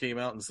tranny thing came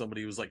out and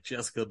somebody was like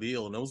Jessica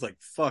Biel, and I was like,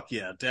 fuck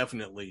yeah,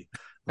 definitely.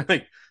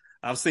 Like,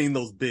 I've seen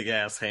those big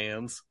ass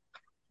hands.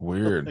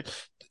 Weird.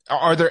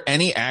 Are there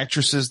any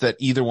actresses that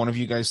either one of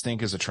you guys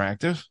think is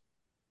attractive?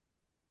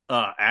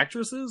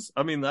 Actresses?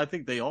 I mean, I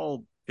think they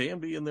all can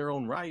be in their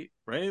own right?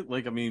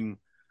 Like, I mean,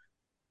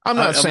 I'm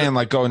not saying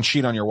like go and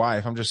cheat on your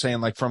wife. I'm just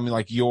saying like from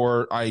like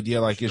your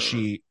idea, like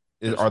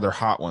are there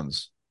hot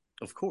ones?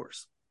 Of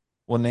course.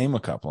 Well, name a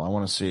couple. I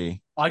want to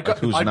see. I'd go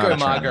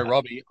Margot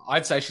Robbie.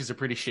 I'd say she's a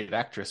pretty shit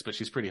actress, but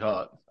she's pretty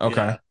hot.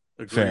 Okay,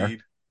 yeah, fair.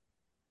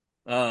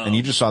 And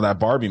you just saw that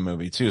Barbie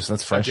movie too, so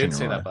that's fresh. I did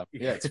see that.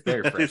 Yeah, it's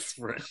very fresh. It's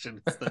fresh,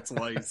 and that's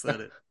why you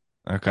said it.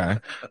 Okay,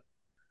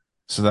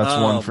 so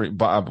that's one for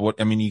Bob. What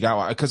I mean, you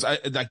got because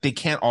like they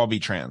can't all be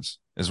trans,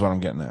 is what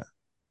I'm getting at.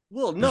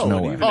 Well, no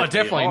way.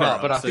 Definitely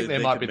not. But I think they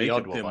might be the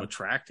odd one.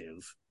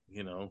 Attractive,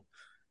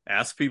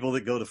 ask people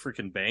that go to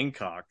freaking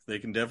Bangkok. They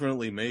can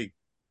definitely make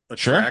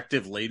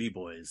attractive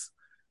ladyboys.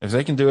 If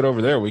they can do it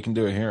over there, we can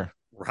do it here.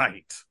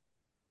 Right.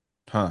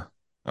 Huh.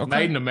 Okay.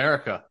 Made in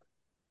America.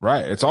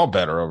 Right. It's all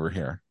better over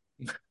here.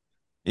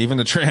 Even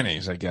the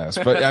trannies, I guess.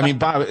 But I mean,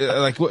 Bob,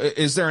 like,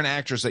 is there an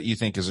actress that you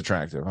think is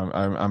attractive?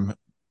 I'm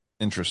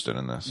interested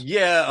in this.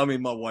 Yeah. I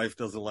mean, my wife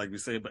doesn't like me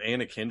saying, but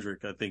Anna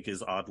Kendrick, I think,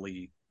 is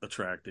oddly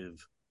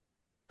attractive.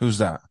 Who's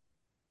that?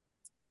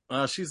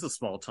 She's a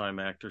small time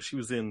actor. She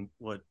was in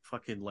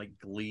fucking like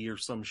Glee or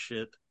some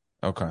shit.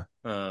 Okay.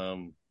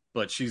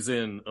 But she's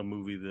in a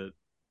movie that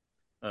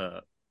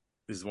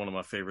is one of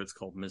my favorites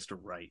called Mr.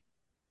 Right.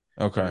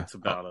 Okay. It's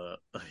about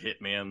a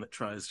hitman that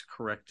tries to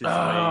correct his ways.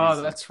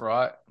 Oh, that's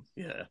right.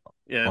 Yeah.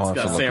 Yeah, it's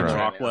got Sam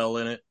Rockwell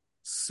in it.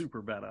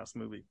 Super badass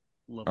movie.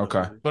 Love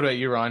that movie. What about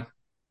you, Ryan?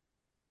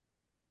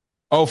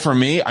 Oh, for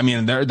me, I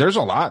mean, there's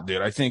a lot,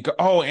 dude. I think,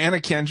 Anna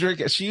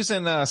Kendrick, she's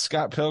in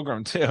Scott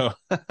Pilgrim too.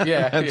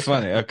 Yeah. That's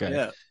funny. Okay.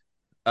 Yeah.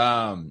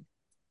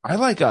 I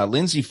like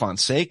Lindsay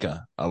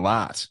Fonseca a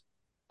lot.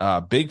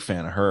 Big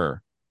fan of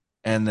her.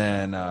 And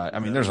then, I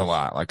mean, there's a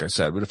lot, like I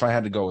said, but if I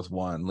had to go with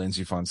one,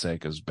 Lindsay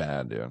Fonseca's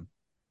bad, dude.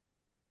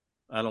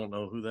 I don't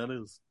know who that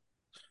is.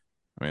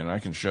 I mean, I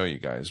can show you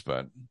guys,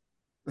 but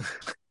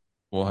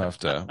we'll have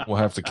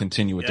to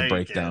continue with the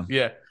breakdown.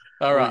 Yeah.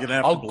 All right.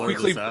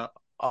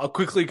 I'll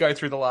quickly go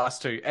through the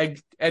last two.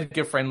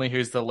 Edgar Friendly,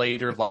 who's the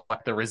leader of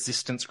like the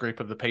resistance group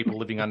of the people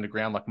living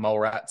underground, like mole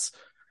rats.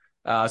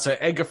 So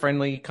Edgar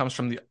Friendly comes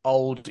from the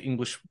Old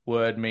English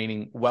word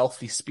meaning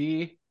wealthy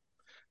spear.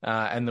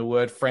 And the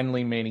word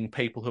friendly meaning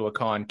people who are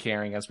kind,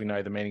 caring, as we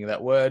know the meaning of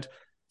that word.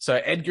 So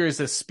Edgar is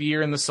a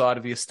spear in the side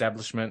of the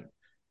establishment.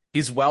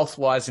 His wealth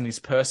lies in his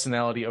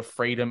personality of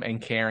freedom and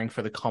caring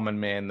for the common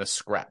man, the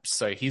scraps.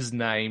 So his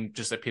name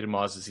just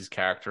epitomizes his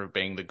character of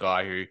being the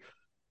guy who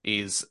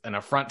is an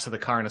affront to the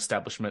current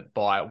establishment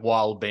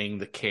while being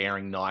the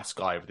caring, nice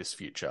guy of this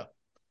future.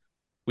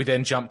 We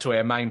then jump to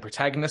our main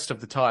protagonist of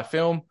the entire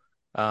film,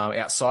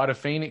 outside of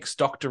Phoenix,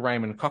 Dr.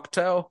 Raymond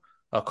Cocteau.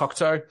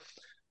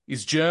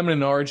 Is German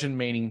in origin,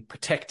 meaning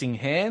protecting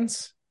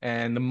hands.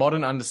 And the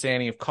modern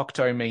understanding of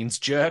Cocteau means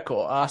jerk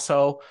or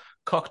asshole.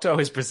 Cocteau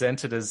is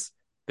presented as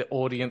the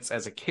audience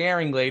as a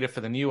caring leader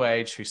for the new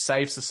age who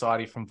saves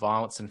society from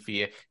violence and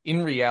fear.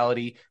 In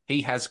reality,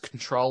 he has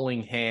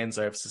controlling hands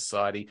over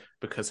society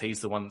because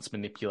he's the one that's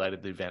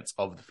manipulated the events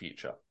of the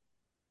future.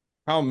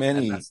 How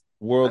many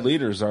world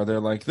leaders are there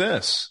like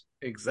this?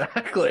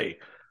 Exactly.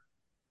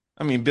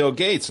 I mean, Bill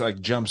Gates like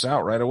jumps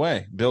out right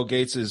away. Bill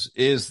Gates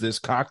is this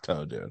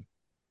Cocteau dude.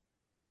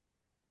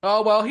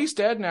 Oh, well, he's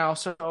dead now,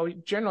 so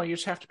generally you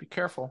just have to be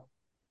careful.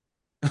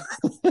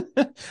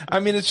 I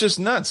mean, it's just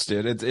nuts,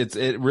 dude.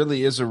 It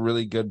really is a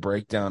really good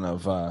breakdown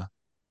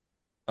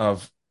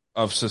of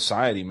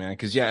society, man.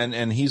 Because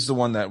and he's the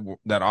one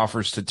that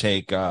offers to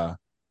take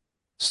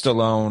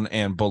Stallone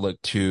and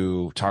Bullock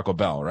to Taco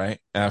Bell, right?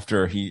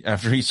 After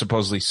he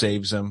supposedly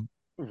saves him,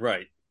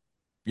 right?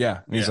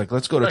 Yeah, and he's like,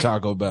 "Let's go to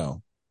Taco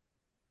Bell."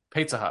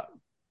 Pizza Hut.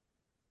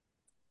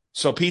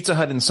 So Pizza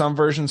Hut in some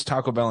versions,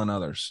 Taco Bell in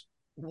others.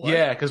 What?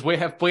 Yeah, because we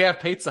have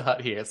Pizza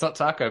Hut here. It's not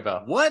Taco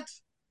Bell. What?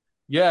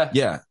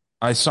 Yeah.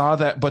 I saw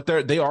that, but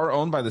they are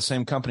owned by the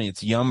same company.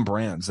 It's Yum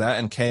Brands. That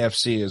and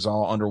KFC is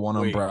all under one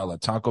umbrella.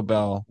 Taco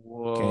Bell,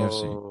 Whoa.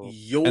 KFC.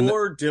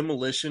 Your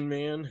Demolition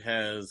Man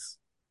has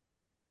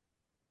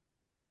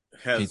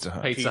Pizza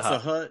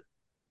Hut.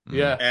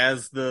 Yeah,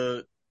 as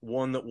the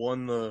one that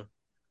won the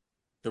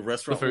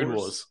restaurant the food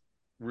wars.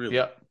 Really?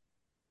 Yep.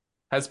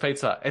 Has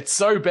Pizza Hut. It's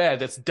so bad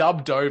that's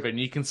dubbed over, and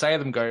you can say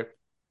them go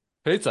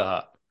Pizza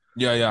Hut.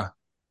 Yeah.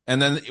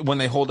 And then when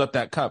they hold up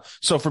that cup.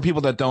 So for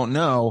people that don't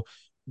know,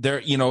 there,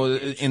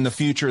 in the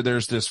future,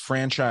 there's this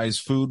franchise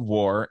food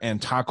war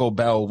and Taco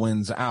Bell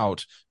wins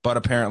out. But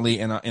apparently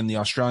in the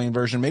Australian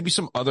version, maybe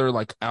some other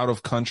like out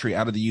of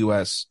the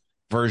US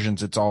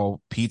versions, it's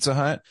all Pizza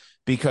Hut,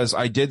 because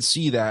I did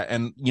see that.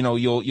 And,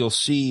 you'll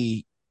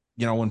see,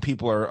 when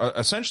people are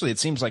essentially, it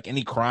seems like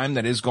any crime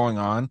that is going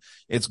on,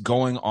 it's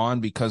going on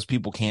because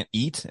people can't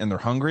eat and they're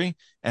hungry.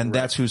 And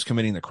that's who's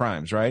committing the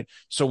crimes, right?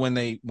 So when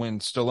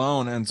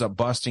Stallone ends up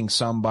busting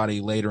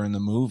somebody later in the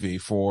movie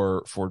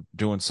for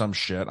doing some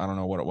shit, I don't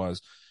know what it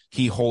was,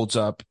 he holds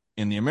up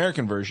in the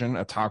American version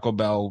a Taco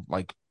Bell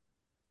like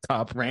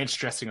cup, ranch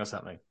dressing or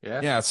something.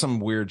 Yeah,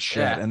 some weird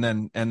shit. Yeah. And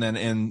then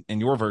in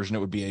your version, it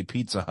would be a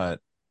Pizza Hut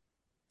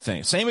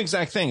thing. Same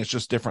exact thing. It's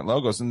just different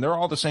logos, and they're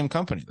all the same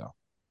company though.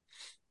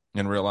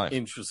 In real life.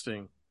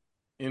 Interesting.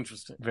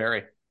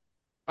 Very.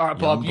 All right,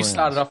 Bob, you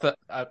started off the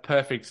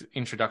perfect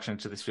introduction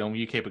to this film.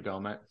 You keep it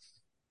going, mate.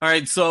 All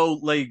right, so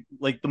like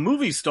the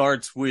movie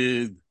starts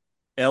with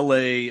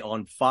LA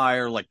on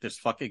fire, like there's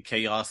fucking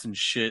chaos and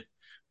shit,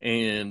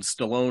 and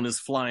Stallone is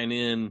flying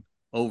in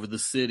over the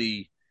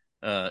city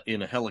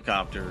in a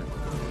helicopter.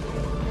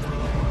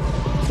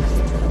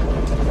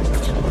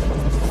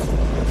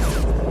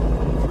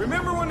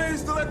 Remember when they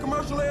used to let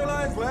commercial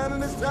airlines land in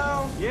this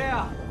town?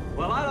 Yeah.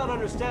 Well, I don't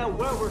understand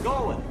where we're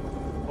going,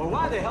 or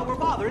why the hell we're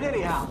bothering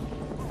anyhow.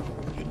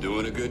 You're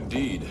doing a good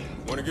deed.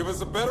 Want to give us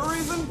a better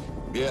reason?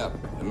 Yeah,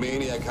 a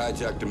maniac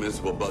hijacked a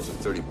municipal bus with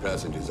 30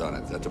 passengers on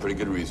it. That's a pretty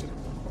good reason.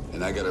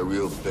 And I got a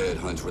real bad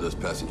hunch where those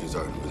passengers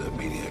are and who that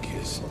maniac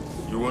is.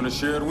 You want to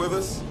share it with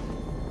us?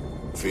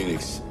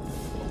 Phoenix.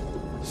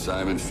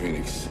 Simon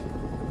Phoenix.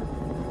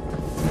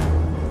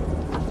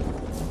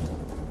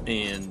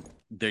 And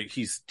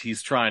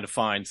he's trying to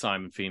find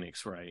Simon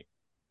Phoenix, right?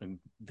 And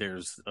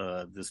there's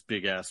this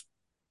big ass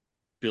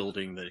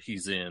building that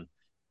he's in.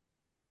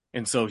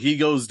 And so he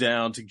goes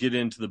down to get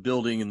into the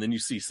building, and then you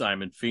see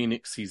Simon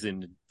Phoenix. He's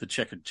in the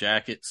checkered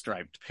jacket,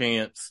 striped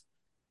pants.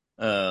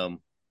 And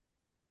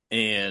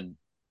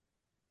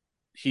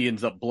he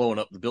ends up blowing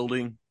up the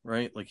building,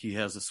 right? Like he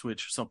has a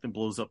switch or something,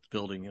 blows up the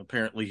building.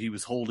 Apparently he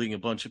was holding a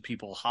bunch of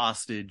people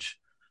hostage.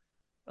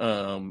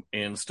 And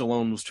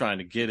Stallone was trying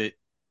to get it.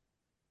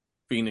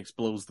 Phoenix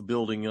blows the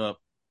building up.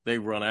 They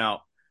run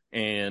out.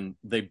 And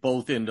they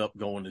both end up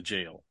going to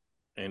jail.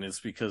 And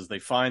it's because they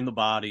find the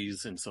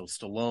bodies. And so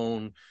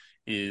Stallone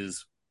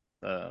is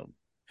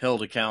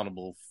held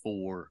accountable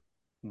for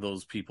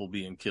those people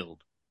being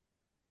killed.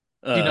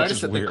 You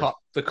notice that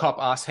the cop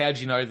asked, "How do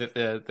you know that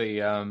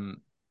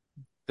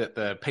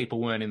the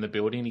people weren't in the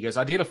building?" He goes,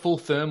 "I did a full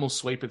thermal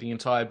sweep of the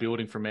entire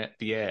building from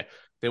the air.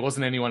 There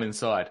wasn't anyone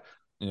inside."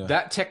 Yeah.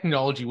 That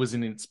technology was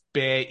in its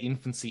bare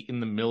infancy in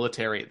the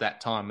military at that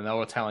time, and they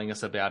were telling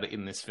us about it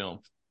in this film.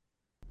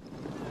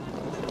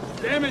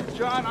 Damn it,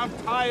 John, I'm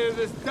tired of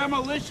this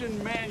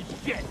Demolition Man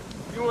shit.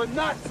 You are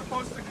not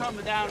supposed to come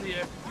down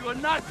here. You are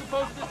not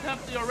supposed to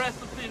attempt the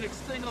arrest of Phoenix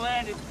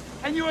single-handed.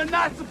 And you are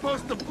not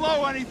supposed to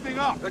blow anything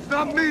up. That's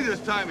not me this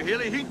time,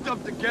 Healy. He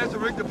dumped the gas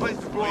and rigged the place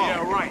to blow.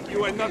 Yeah, right.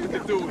 You had nothing to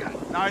do with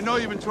it. Now, I know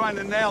you've been trying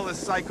to nail this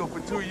psycho for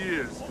 2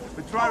 years,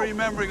 but try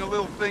remembering a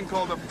little thing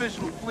called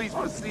official police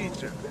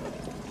procedure.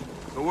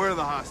 So where are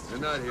the hostages? They're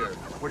not here.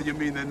 What do you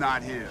mean they're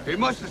not here? He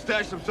must have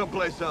stashed them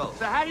someplace else.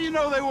 So how do you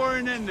know they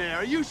weren't in there?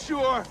 Are you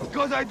sure?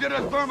 Because I did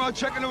a thermal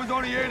check and there was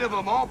only 8 of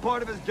them, all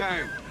part of his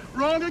gang.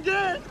 Wrong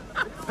again.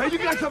 Hey, you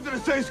got something to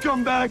say,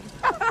 scumbag?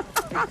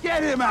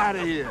 Get him out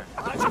of here.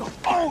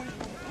 Oh,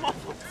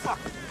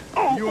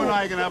 motherfucker. You and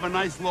I are going to have a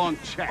nice long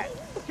chat.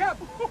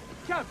 Captain.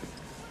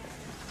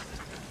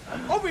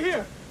 Over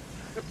here!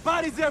 The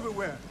bodies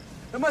everywhere.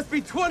 There must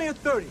be 20 or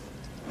 30.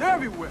 They're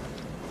everywhere.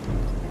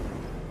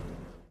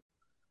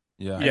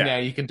 Yeah. And now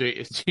you can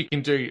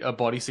do a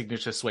body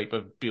signature sweep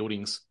of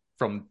buildings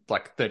from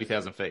like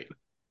 30,000 feet.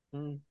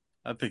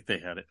 I think they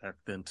had it back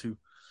then too.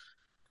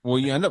 Well,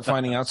 you end up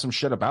finding out some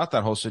shit about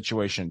that whole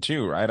situation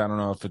too, right? I don't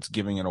know if it's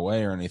giving it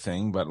away or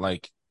anything, but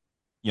like,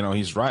 you know,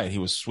 he's right. He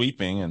was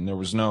sweeping, and there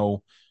was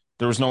no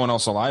one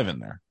else alive in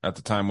there at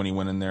the time when he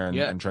went in there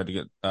and tried to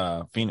get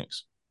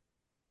Phoenix.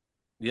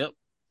 Yep.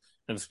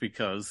 And it's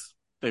because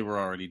they were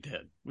already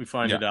dead. We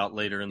find it out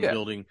later in the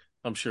building.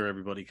 I'm sure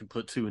everybody can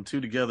put 2 and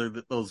 2 together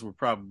that those were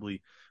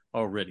probably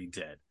already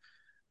dead.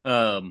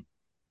 And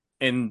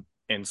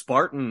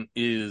Spartan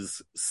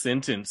is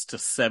sentenced to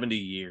 70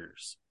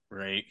 years,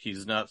 right?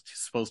 He's not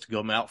supposed to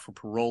come out for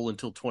parole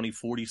until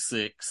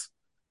 2046.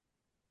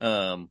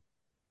 And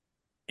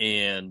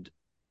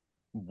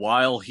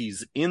while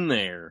he's in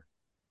there,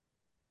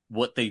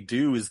 what they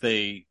do is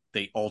they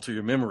alter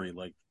your memory,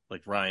 like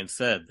Ryan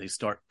said. They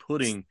start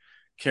putting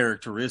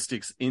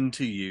characteristics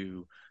into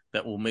you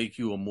that will make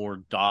you a more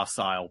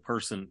docile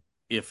person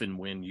if and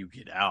when you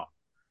get out.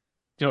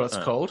 You know what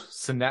it's called?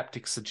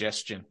 Synaptic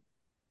suggestion.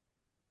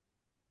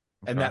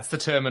 And that's the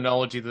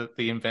terminology that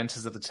the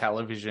inventors of the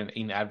television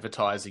in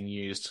advertising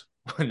used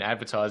when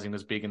advertising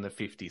was big in the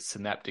 50s.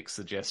 Synaptic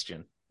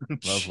suggestion.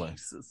 Lovely.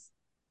 Jesus.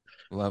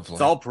 Lovely.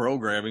 It's all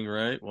programming,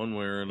 right? One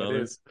way or another.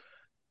 It is.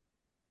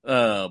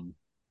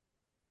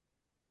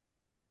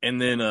 And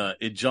then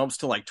it jumps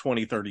to like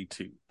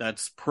 2032.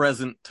 That's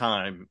present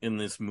time in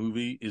this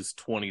movie is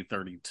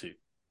 2032.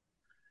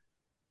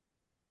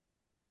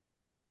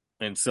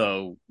 And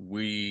so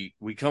we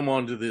come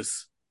onto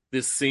this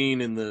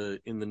scene in the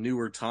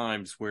newer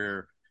times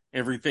where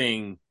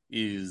everything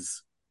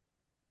is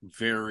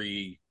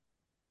very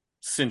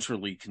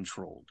centrally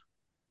controlled.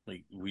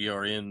 Like we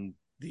are in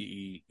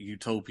the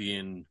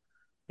utopian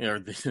or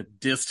the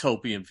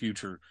dystopian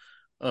future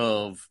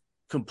of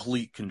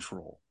complete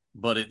control,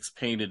 but it's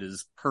painted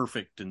as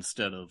perfect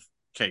instead of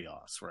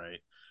chaos, right?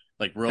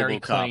 Like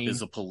RoboCop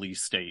is a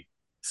police state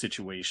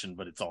situation,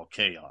 but it's all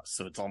chaos.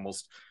 So it's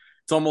almost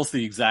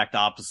the exact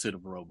opposite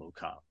of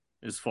RoboCop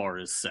as far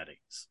as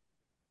settings.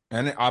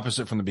 And the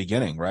opposite from the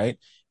beginning, right?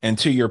 And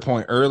to your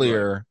point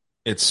earlier,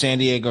 it's San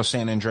Diego,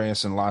 San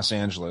Andreas, and Los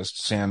Angeles.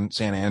 San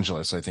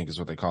Angeles, I think is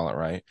what they call it,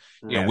 right?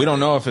 Yeah. And we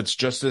don't know if it's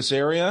just this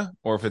area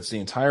or if it's the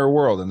entire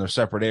world and they're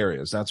separate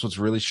areas. That's what's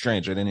really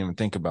strange. I didn't even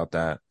think about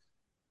that.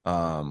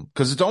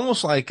 Because it's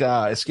almost like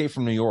Escape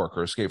from New York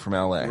or Escape from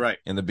LA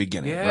in the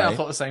beginning. Yeah, right? I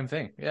thought the same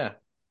thing. Yeah.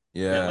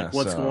 Like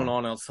what's going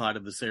on outside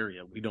of this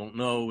area? We don't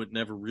know. It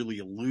never really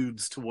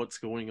alludes to what's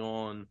going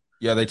on.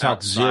 Yeah, they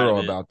talk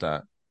zero about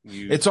that.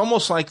 It's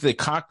almost like the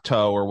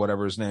Cocteau or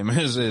whatever his name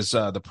is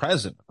the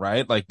president,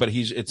 right? Like, but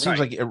it seems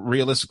like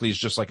realistically he's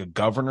just like a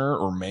governor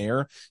or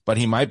mayor, but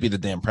he might be the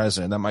damn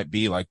president. That might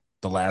be like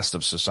the last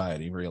of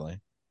society, really.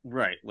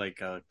 Right,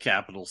 like a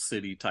capital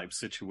city type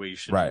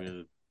situation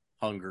with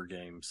Hunger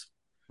Games.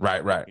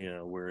 Right. You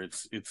know, where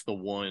it's the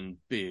one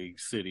big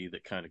city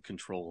that kind of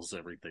controls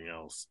everything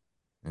else.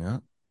 Yeah.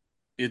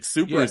 It's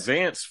super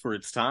advanced for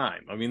its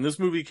time. I mean, this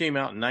movie came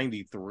out in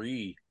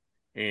 93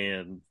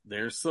 and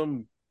there's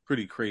some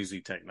pretty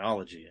crazy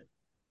technology in.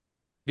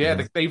 Yeah,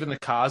 even the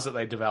cars that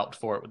they developed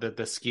for it,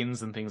 the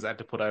skins and things they had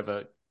to put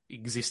over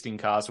existing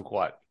cars were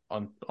quite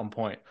on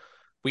point.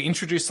 We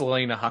introduced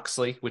Selena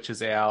Huxley, which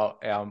is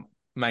our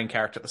main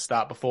character at the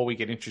start, before we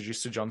get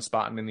introduced to John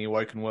Spartan in the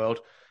Awoken world.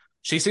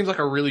 She seems like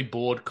a really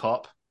bored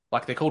cop.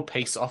 Like, they're called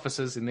peace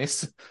officers in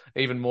this,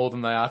 even more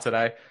than they are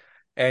today.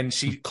 And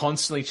she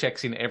constantly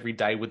checks in every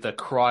day with the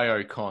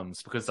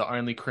cryocons because the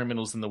only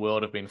criminals in the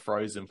world have been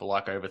frozen for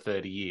like over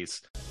 30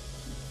 years.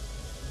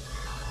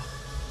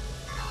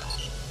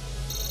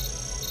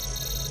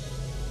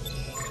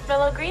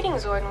 Fellow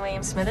greetings, Warden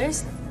William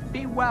Smithers.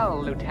 Be well,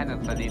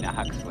 Lieutenant Lenina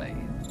Huxley.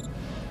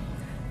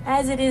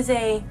 As it is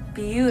a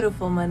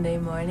beautiful Monday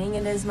morning,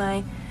 and as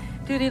my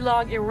duty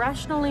log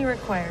irrationally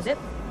requires it,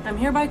 I'm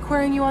hereby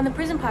querying you on the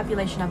prison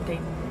population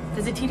update.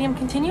 Does the tedium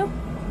continue?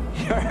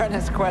 Your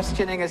earnest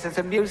questioning is as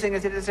amusing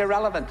as it is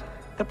irrelevant.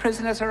 The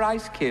prisoners are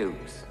ice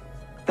cubes.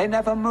 They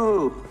never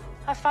move.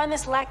 I find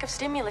this lack of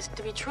stimulus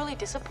to be truly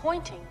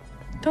disappointing.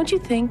 Don't you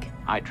think?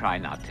 I try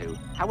not to.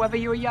 However,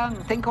 you're young.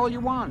 Think all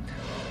you want.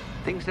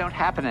 Things don't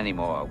happen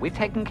anymore. We've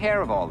taken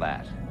care of all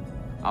that.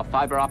 I'll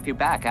fiber off you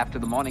back after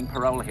the morning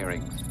parole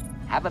hearings.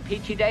 Have a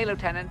peachy day,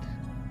 Lieutenant.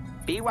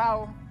 Be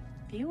well.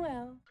 Be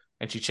well.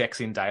 And she checks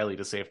in daily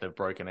to see if they've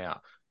broken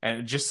out. And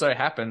it just so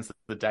happens that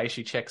the day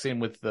she checks in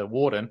with the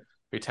warden,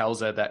 who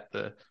tells her that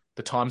the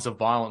times of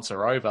violence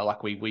are over,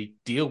 like we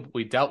dealt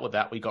with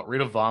that, we got rid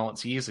of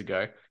violence years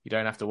ago, you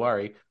don't have to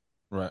worry.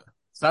 Right.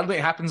 Suddenly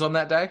it happens on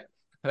that day.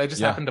 They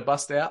just happen to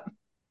bust out.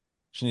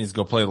 She needs to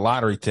go play the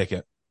lottery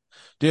ticket.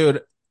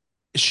 Dude,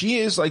 she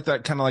is like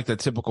that, kind of like the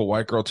typical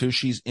white girl too.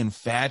 She's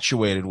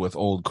infatuated with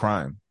old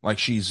crime. Like,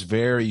 she's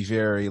very,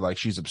 very, like,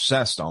 she's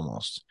obsessed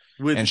almost.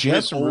 And she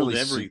has some really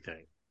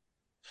everything.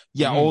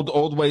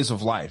 Old ways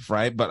of life,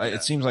 right? But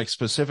it seems like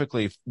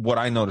specifically what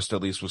I noticed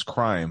at least was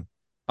crime.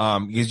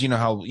 Because you know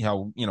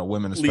how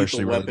women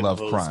especially really love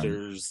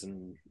crime.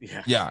 And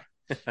Yeah.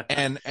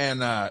 And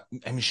I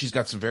mean, she's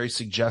got some very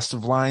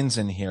suggestive lines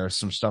in here,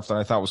 some stuff that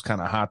I thought was kind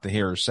of hot to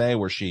hear her say,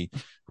 where she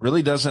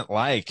really doesn't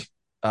like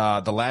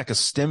the lack of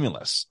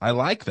stimulus. I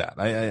like that.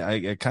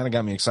 It kind of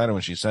got me excited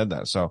when she said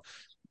that. So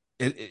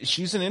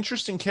she's an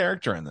interesting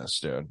character in this,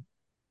 dude.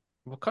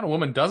 What kind of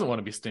woman doesn't want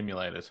to be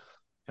stimulated?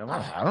 Come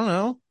on. I don't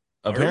know.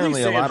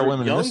 Apparently, a lot of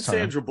women in this time.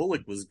 Sandra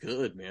Bullock was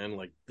good, man.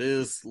 Like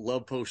this,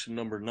 Love Potion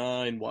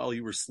 #9, While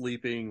You Were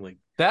Sleeping. Like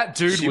that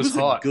dude she was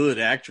hot. A good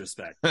actress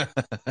back then.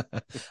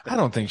 I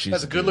don't think she's.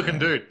 That's a good-looking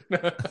dude.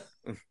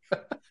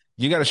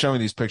 You got to show me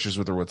these pictures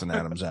with her with an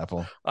Adam's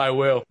apple. I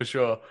will for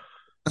sure.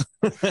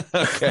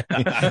 Okay,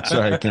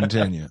 sorry.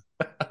 Continue.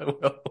 I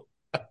will.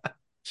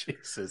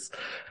 Jesus.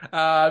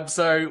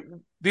 So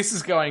this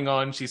is going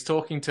on. She's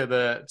talking to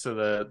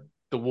the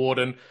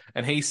warden,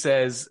 and he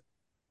says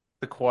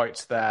the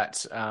quote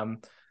that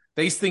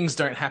these things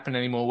don't happen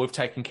anymore. We've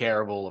taken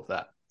care of all of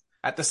that.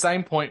 At the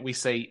same point, we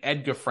see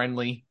Edgar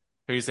Friendly,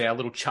 who's our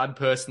little chud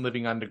person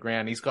living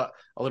underground. He's got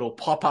a little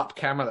pop-up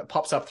camera that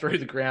pops up through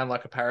the ground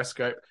like a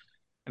periscope,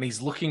 and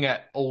he's looking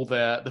at all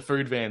the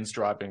food vans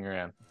driving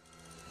around.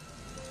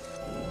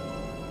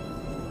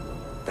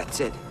 That's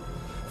it.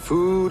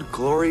 Food,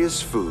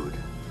 glorious food.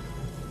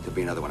 There'll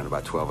be another one in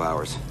about 12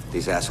 hours.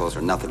 These assholes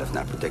are nothing if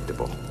not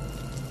predictable.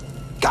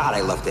 God,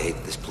 I love to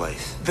hate this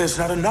place. There's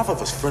not enough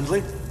of us, Friendly.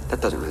 That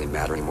doesn't really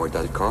matter anymore,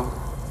 does it, Carl?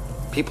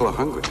 People are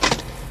hungry.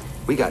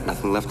 We got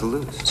nothing left to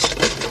lose.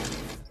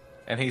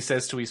 And he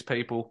says to his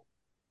people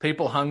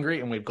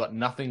hungry and we've got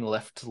nothing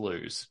left to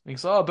lose. And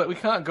he's, but we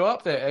can't go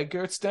up there,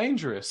 Edgar. It's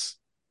dangerous.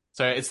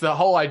 So it's the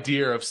whole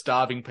idea of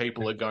starving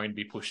people are going to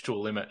be pushed to a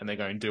limit and they're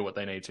going to do what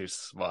they need to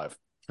survive.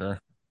 Sure.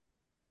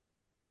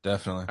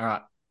 Definitely. All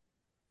right.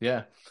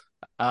 Yeah.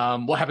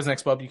 What happens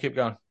next, Bob? You keep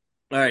going.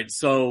 All right.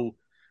 So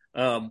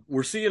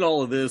we're seeing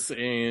all of this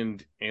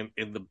and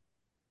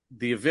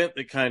the event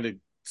that kind of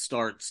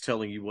starts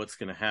telling you what's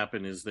going to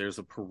happen is there's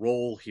a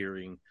parole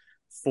hearing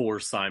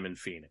for Simon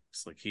Phoenix.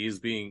 Like he's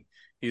been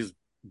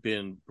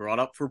brought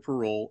up for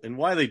parole, and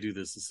why they do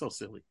this is so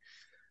silly.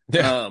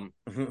 Yeah.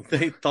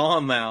 They thaw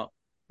him out,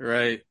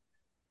 right?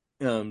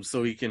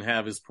 So he can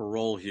have his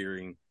parole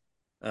hearing.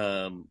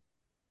 And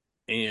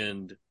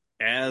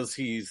as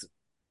he's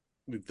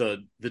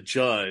the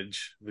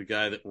judge, the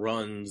guy that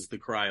runs the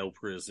cryo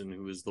prison,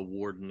 who is the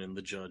warden and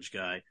the judge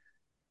guy,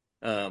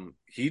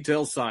 he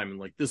tells Simon,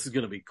 like, this is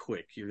going to be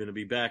quick. You're going to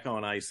be back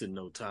on ice in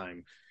no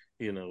time,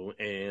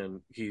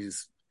 and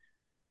he's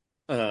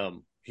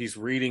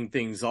reading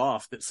things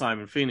off that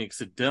Simon Phoenix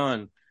had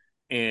done,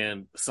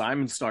 and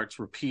Simon starts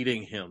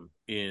repeating him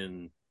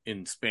in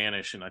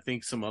Spanish and I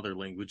think some other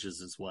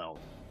languages as well.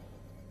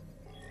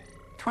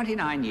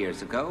 29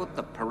 years ago,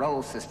 the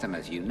parole system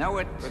as you know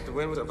it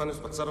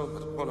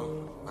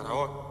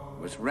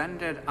was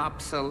rendered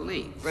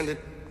obsolete.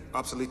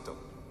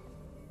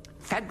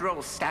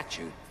 Federal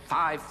Statute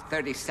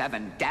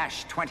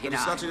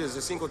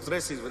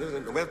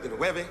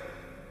 537-29.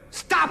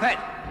 Stop it!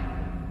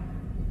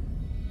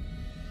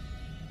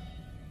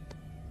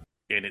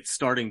 And it's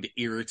starting to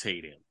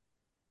irritate him.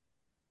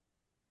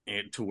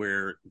 And to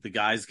where the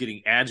guy's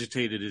getting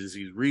agitated as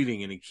he's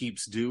reading and he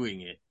keeps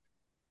doing it.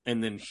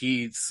 And then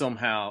he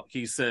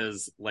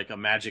says like a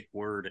magic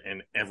word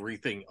and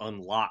everything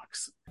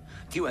unlocks.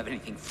 Do you have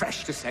anything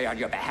fresh to say on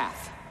your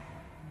behalf?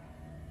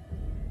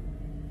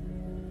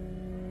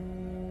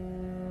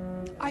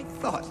 I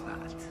thought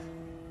not.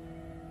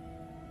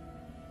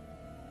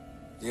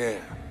 Yeah,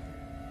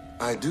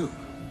 I do.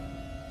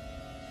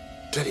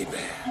 Teddy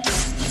bear.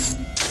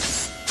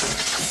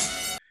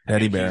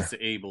 Teddy bear.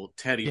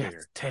 Teddy bear.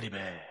 Yes, teddy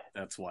bear.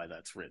 That's why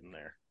that's written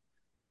there.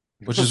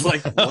 Which is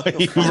like, what the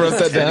you fuck wrote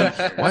that is down.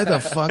 teddy bear? Why the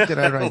fuck did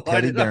I write Why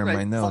teddy did bear I in my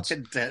write notes?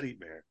 fucking teddy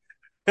bear.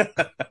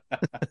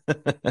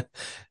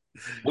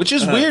 Which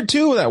is weird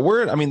too, that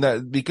word. I mean,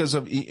 that because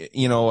of,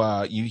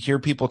 you hear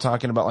people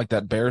talking about like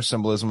that bear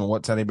symbolism and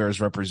what teddy bears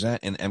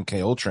represent in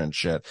MK Ultra and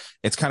shit.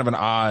 It's kind of an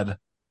odd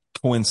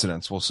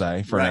coincidence, we'll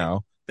say, for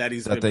now. That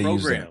he's that been they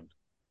use it. programmed.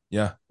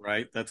 Yeah.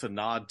 Right? That's a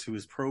nod to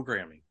his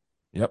programming.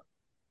 Yep.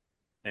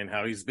 And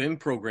how he's been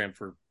programmed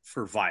for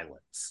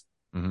violence.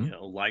 Mhm.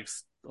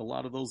 Likes a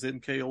lot of those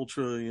MK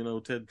Ultra,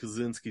 Ted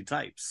Kaczynski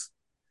types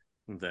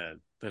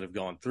that have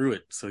gone through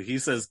it. So he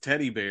says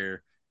teddy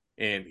bear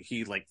and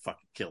he like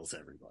fucking kills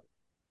everybody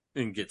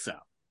and gets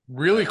out.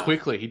 Really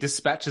quickly. He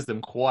dispatches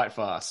them quite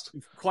fast.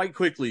 Quite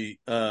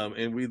quickly.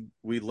 And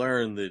we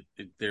learn that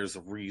there's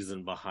a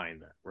reason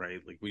behind that,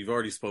 right? Like we've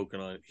already spoken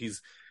on it.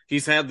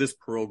 He's had this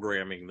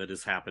programming that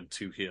has happened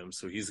to him.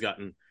 So he's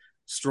gotten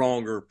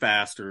stronger,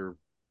 faster,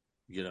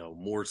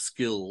 more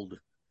skilled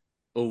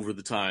over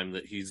the time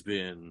that he's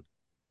been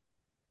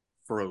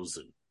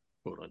frozen,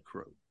 quote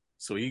unquote.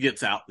 So he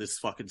gets out this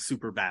fucking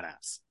super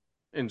badass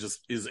and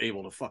just is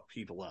able to fuck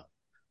people up.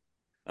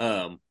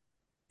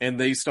 And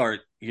they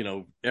start,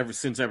 ever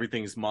since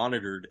everything's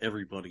monitored,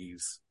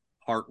 everybody's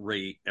heart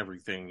rate,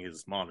 everything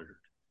is monitored.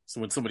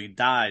 So when somebody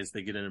dies,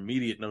 they get an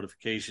immediate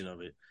notification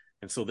of it.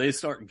 And so they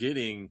start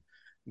getting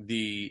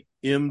the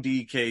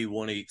MDK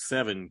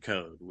 187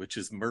 code, which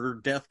is murder,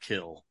 death,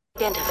 kill.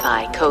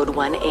 Identify code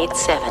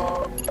 187.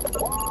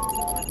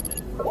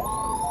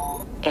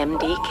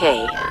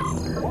 MDK.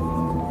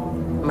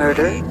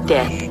 Murder,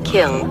 death,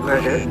 kill,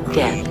 murder,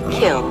 death,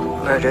 kill,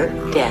 murder,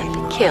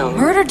 death, kill.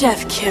 Murder,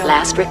 death, kill.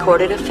 Last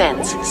recorded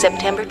offense,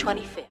 September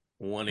 25th.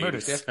 187. Murder,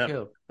 death,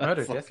 kill.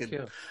 Murder, death,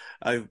 kill.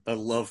 I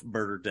love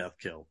murder, death,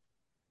 kill.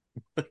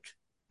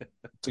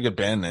 It's a good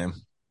band name.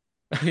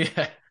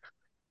 Yeah.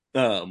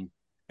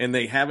 And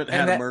they haven't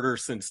had a murder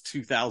since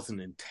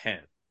 2010.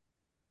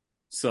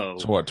 So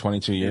what,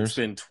 22 years? It's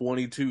been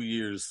 22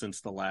 years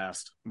since the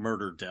last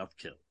murder, death,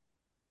 kill.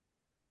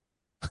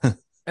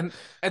 And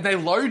they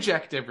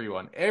low-jacked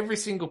everyone. Every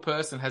single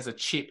person has a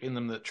chip in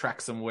them that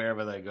tracks them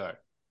wherever they go.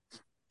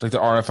 Like the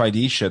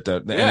RFID shit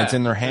and it's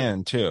in their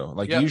hand too.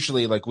 Like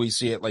usually like we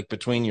see it like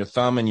between your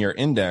thumb and your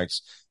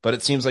index, but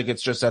it seems like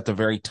it's just at the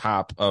very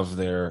top of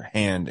their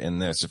hand in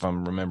this, if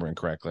I'm remembering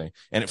correctly.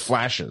 And it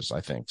flashes,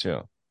 I think,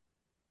 too.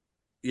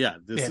 Yeah,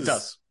 it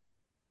does.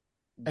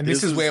 And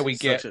this is where we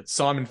get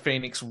Simon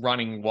Phoenix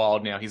running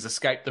wild now. He's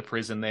escaped the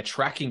prison. They're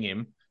tracking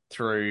him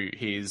through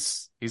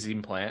his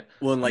implant.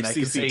 Well, and like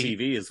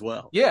CCTV as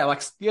well. Yeah, like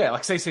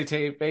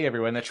CCTV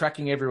everywhere. And they're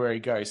tracking everywhere he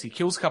goes. He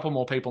kills a couple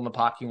more people in the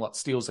parking lot,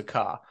 steals a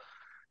car.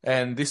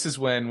 And this is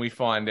when we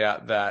find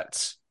out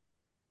that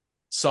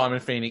Simon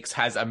Phoenix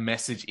has a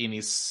message in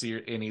his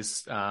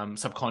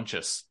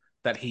subconscious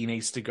that he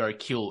needs to go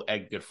kill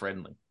Edgar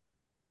Friendly.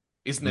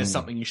 Isn't there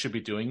something you should be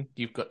doing?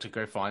 You've got to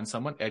go find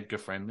someone, Edgar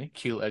Friendly,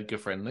 kill Edgar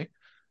Friendly.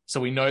 So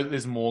we know that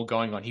there's more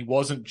going on. He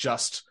wasn't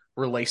just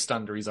released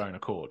under his own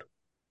accord.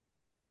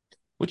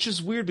 Which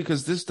is weird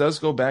because this does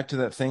go back to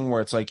that thing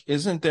where it's like,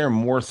 isn't there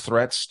more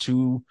threats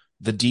to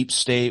the deep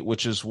state,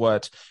 which is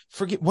what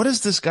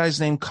is this guy's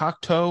name?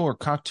 Cocteau or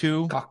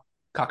Cocteau?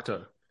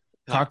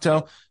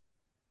 Cocteau.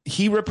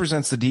 He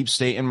represents the deep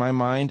state in my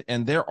mind.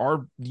 And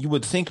you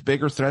would think,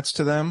 bigger threats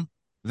to them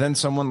than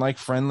someone like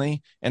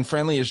Friendly. And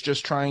Friendly is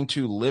just trying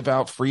to live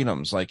out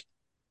freedoms. Like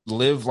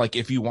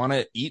if you want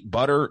to eat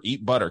butter,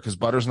 because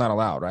butter's not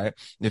allowed, right?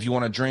 If you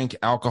want to drink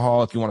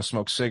alcohol, if you want to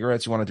smoke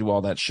cigarettes, you want to do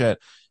all that shit,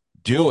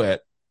 do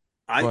it.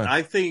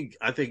 I think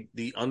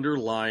the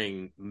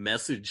underlying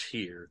message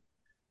here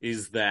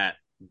is that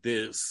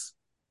this,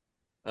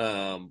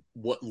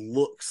 what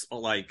looks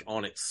like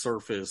on its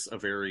surface a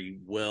very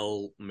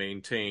well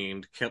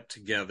maintained, kept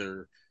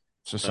together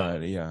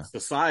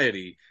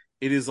society,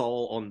 it is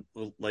all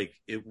on like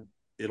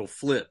it'll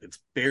flip. It's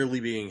barely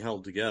being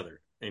held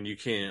together, and you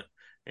can't.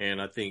 And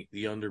I think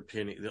the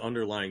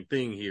underlying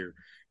thing here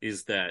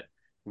is that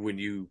when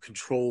you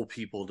control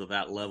people to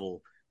that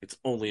level, it's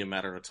only a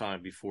matter of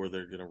time before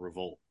they're going to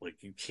revolt. Like,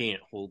 you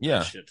can't hold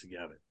that shit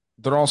together.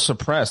 They're all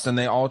suppressed, and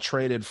they all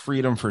traded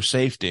freedom for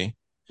safety.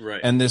 Right.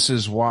 And this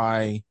is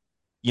why,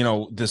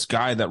 this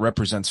guy that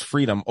represents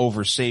freedom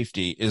over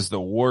safety is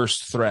the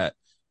worst threat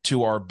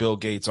to our Bill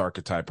Gates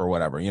archetype or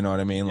whatever. You know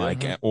what I mean? Yeah.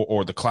 Like,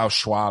 or the Klaus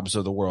Schwabs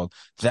of the world.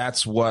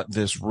 That's what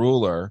this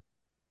ruler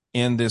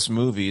in this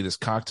movie, this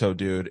Cocteau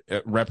dude,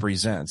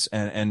 represents.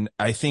 And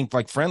I think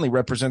like Friendly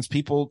represents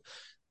people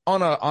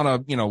on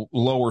a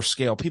lower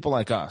scale, people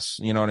like us,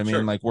 you know what I mean?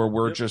 Sure. Like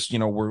we're just,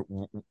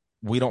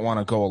 we don't want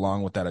to go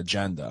along with that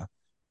agenda.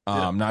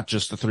 Not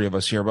just the three of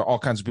us here, but all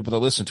kinds of people that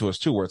listen to us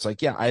too, where it's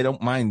like, yeah, I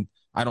don't mind.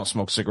 I don't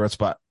smoke cigarettes,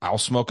 but I'll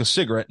smoke a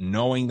cigarette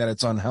knowing that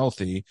it's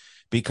unhealthy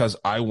because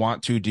I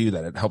want to do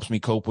that. It helps me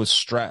cope with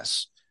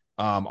stress.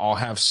 I'll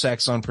have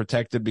sex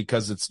unprotected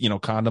because it's,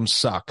 condoms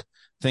suck,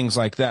 things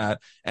like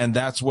that. And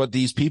that's what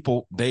these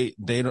people, they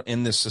don't,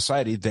 in this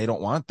society, they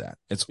don't want that.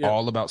 It's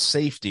all about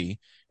safety.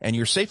 And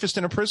you're safest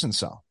in a prison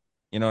cell.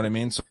 You know what I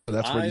mean? So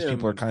that's where these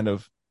people are kind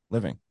of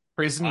living.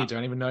 Prison you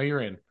don't even know you're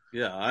in.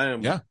 Yeah, I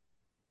am. Yeah.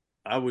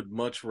 I would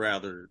much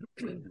rather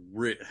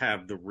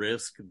have the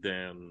risk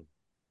than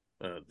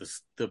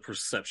the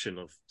perception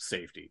of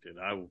safety. Dude,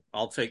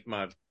 I'll take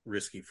my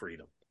risky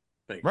freedom.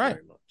 Thank you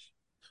very much.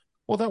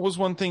 Well, that was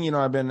one thing,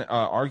 I've been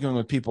arguing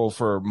with people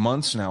for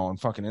months now on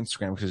fucking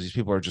Instagram because these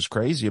people are just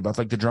crazy about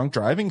like the drunk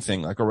driving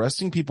thing, like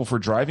arresting people for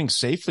driving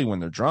safely when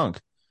they're drunk.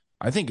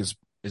 I think is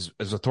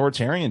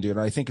authoritarian, dude.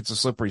 I think it's a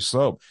slippery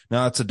slope.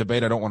 Now, that's a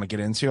debate I don't want to get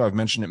into. I've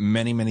mentioned it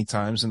many, many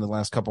times in the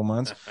last couple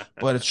months,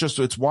 but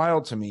it's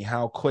wild to me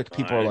how quick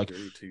people are like,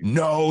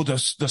 no, the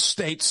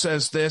state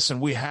says this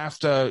and we have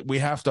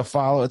to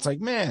follow. It's like,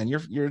 man,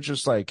 you're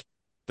just like,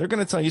 they're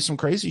going to tell you some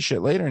crazy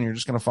shit later and you're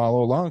just going to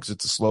follow along because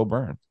it's a slow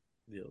burn.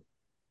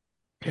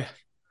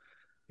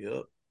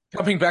 Yeah.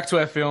 Coming back to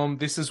our film,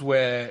 this is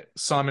where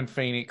Simon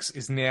Phoenix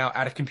is now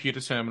at a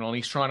computer terminal and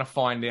he's trying to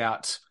find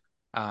out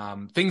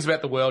things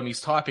about the world, and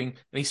he's typing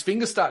and his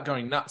fingers start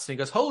going nuts and he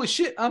goes, holy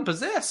shit, I'm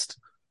possessed.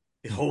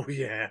 Oh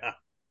yeah.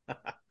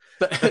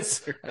 But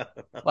it's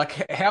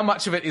like, how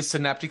much of it is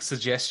synaptic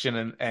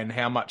suggestion and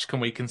how much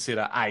can we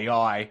consider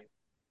AI?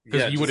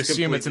 Because you would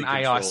assume it's an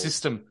AI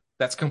system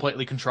that's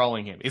completely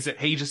controlling him. Is it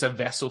he just a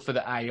vessel for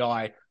the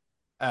AI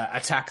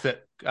attack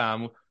that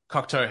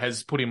Cocteau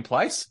has put in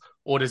place,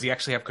 or does he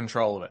actually have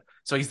control of it?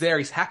 So he's there,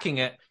 he's hacking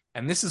it,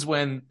 and this is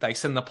when they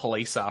send the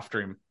police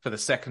after him for the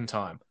second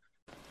time.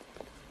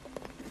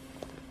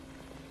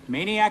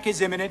 Maniac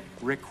is imminent.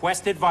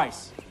 Request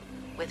advice.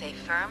 With a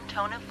firm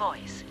tone of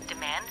voice,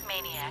 demand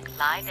Maniac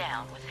lie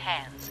down with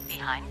hands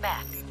behind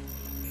back.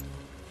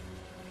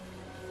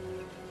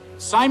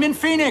 Simon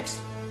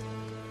Phoenix!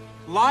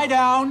 Lie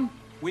down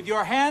with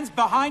your hands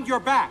behind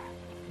your back.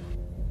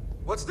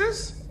 What's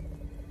this?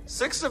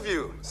 6 of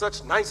you.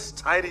 Such nice,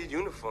 tidy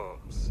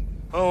uniforms.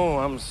 Oh,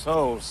 I'm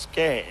so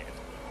scared.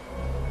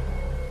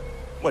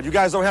 What, you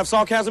guys don't have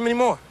sarcasm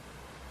anymore?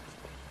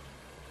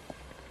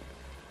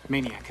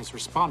 Maniac has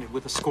responded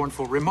with a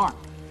scornful remark.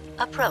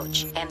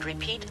 Approach and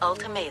repeat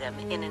ultimatum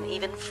in an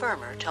even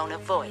firmer tone of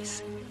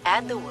voice.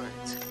 Add the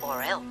words,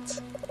 or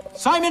else.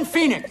 Simon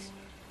Phoenix!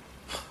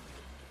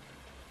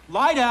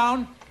 Lie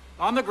down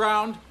on the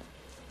ground,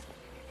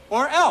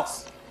 or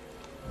else.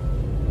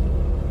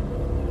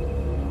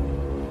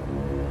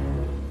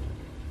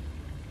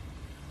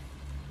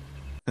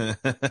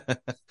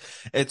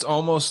 It's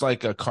almost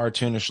like a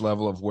cartoonish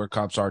level of where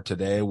cops are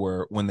today,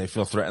 where when they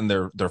feel threatened,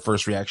 their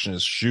first reaction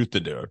is shoot the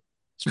dude,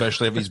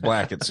 especially if he's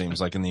black. It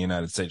seems like in the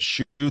United States,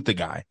 shoot the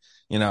guy,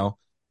 you know?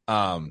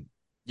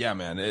 Yeah,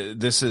 man,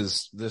 this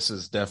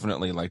is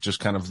definitely like just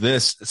kind of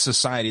this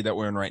society that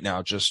we're in right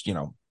now, just,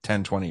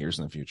 10, 20 years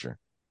in the future.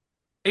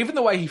 Even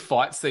the way he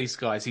fights these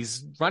guys,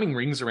 he's running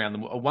rings around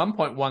them. At one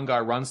point, one guy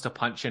runs to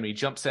punch him. He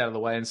jumps out of the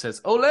way and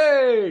says, "Ole!"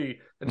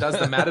 and does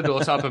the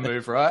matador type of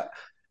move, right?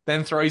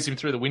 Then throws him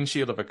through the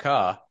windshield of a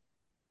car.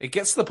 It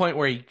gets to the point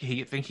where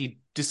he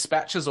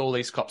dispatches all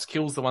these cops,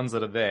 kills the ones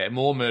that are there,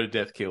 more murder,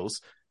 death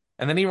kills.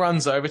 And then he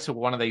runs over to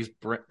one of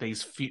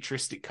these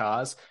futuristic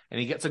cars and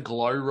he gets a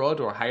glow rod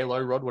or a halo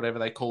rod, whatever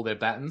they call their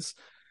batons.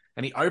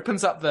 And he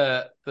opens up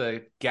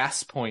the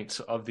gas point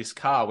of this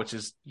car, which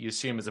is, you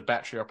assume, is a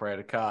battery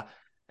operated car.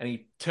 And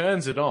he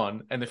turns it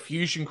on and the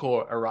fusion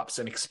core erupts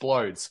and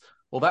explodes.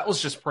 Well, that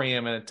was just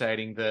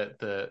pre-emanating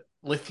the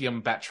lithium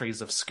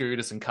batteries of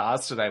scooters and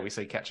cars today we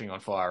see catching on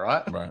fire,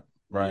 right?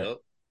 Right. Yep.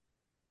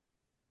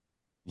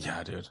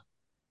 Yeah, dude.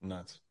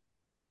 Nuts.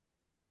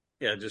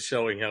 Yeah, just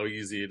showing how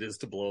easy it is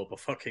to blow up a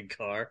fucking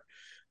car.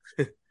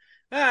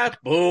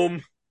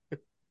 Boom.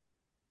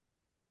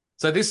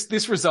 So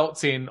this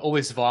results in all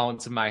this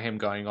violence and mayhem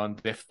going on.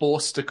 They're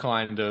forced to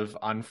kind of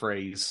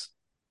unfreeze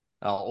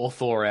or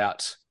thaw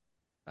out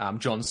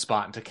John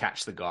Spartan to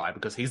catch the guy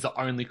because he's the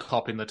only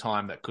cop in the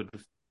time that could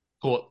have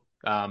caught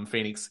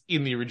Phoenix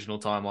in the original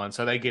timeline.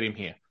 So they get him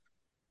here.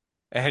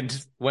 And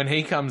when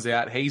he comes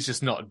out, he's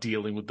just not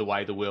dealing with the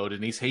way the world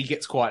is. He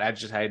gets quite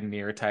agitated and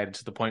irritated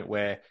to the point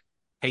where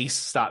he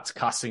starts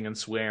cussing and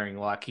swearing.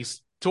 Like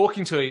he's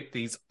talking to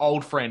his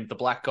old friend, the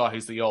black guy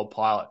who's the old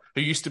pilot,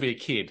 who used to be a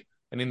kid.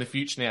 And in the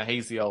future now,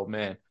 he's the old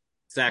man.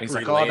 Zachary he's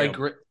like, Lamb.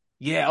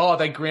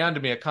 they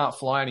grounded me. I can't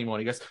fly anymore.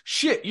 And he goes,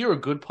 shit, you're a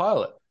good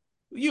pilot.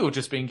 You were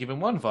just being given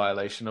one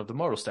violation of the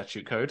moral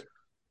statute code.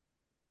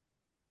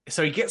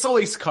 So he gets all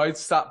these codes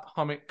start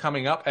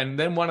coming up. And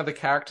then one of the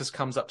characters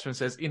comes up to him and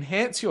says,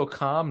 enhance your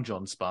calm,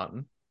 John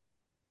Spartan.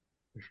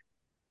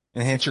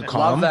 Enhance your calm?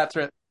 Love that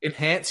threat.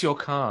 Enhance your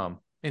calm.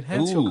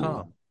 Enhance your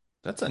calm.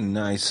 That's a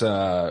nice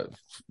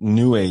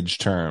new age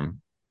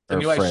term. The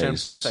new age term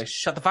say,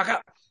 shut the fuck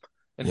up.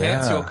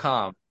 Enhance your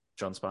calm,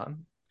 John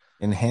Spartan.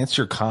 Enhance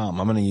your calm.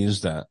 I'm going to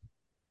use that.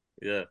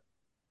 Yeah.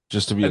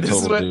 Just to be a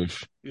total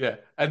douche. Yeah.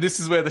 And this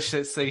is where the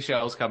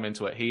seashells come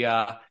into it. He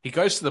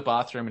goes to the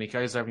bathroom and he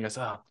goes over and he goes,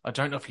 I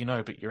don't know if you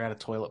know, but you're out of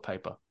toilet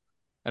paper.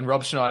 And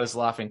Rob Schneider's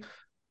laughing.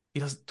 He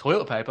does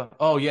toilet paper?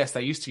 Oh, yes.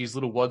 They used to use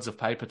little wads of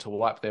paper to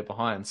wipe their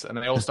behinds. And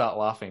they all start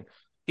laughing.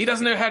 He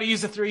doesn't know how to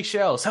use the 3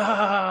 shells. Ha ha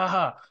ha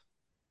ha.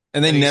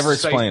 And they never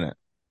explain it.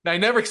 They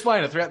never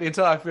explain it throughout the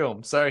entire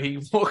film. So he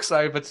walks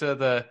over to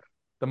the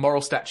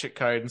moral statute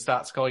code and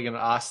starts calling it an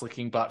ass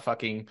licking, butt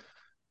fucking,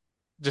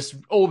 just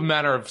all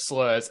manner of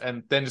slurs,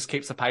 and then just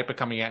keeps the paper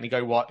coming out. And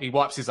he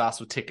wipes his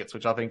ass with tickets,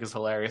 which I think is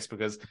hilarious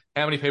because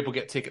how many people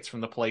get tickets from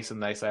the police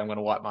and they say, I'm going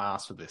to wipe my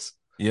ass with this?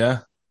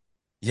 Yeah.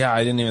 Yeah,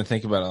 I didn't even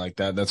think about it like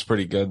that. That's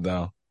pretty good,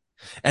 though.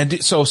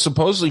 And so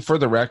supposedly, for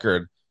the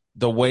record,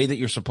 the way that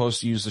you're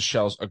supposed to use the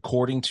shells,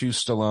 according to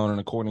Stallone and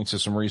according to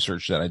some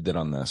research that I did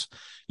on this,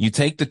 you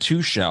take the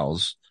 2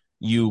 shells,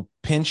 you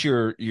pinch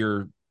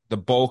the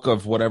bulk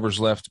of whatever's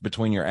left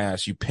between your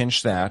ass, you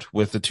pinch that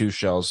with the 2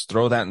 shells,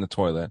 throw that in the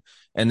toilet,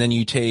 and then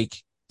you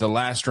take the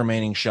last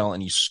remaining shell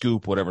and you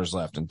scoop whatever's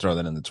left and throw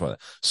that in the toilet.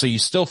 So you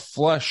still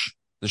flush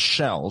the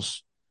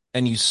shells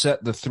and you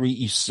set the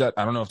 3,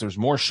 I don't know if there's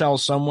more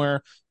shells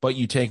somewhere, but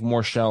you take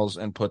more shells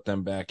and put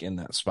them back in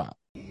that spot.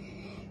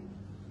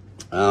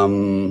 How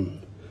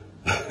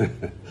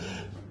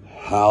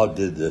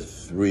did the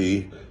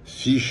 3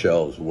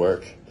 seashells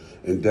work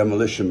in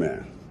Demolition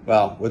Man?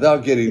 Well,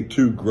 without getting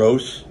too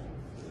gross,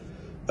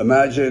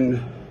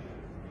 imagine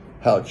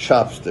how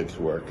chopsticks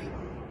work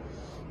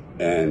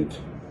and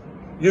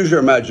use your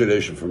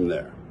imagination from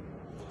there.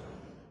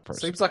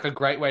 Seems like a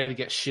great way to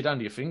get shit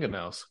under your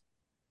fingernails.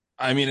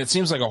 I mean, it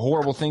seems like a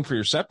horrible thing for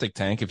your septic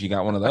tank if you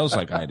got one of those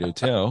like I do,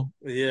 too.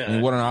 Yeah. I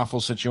mean, what an awful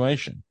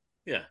situation.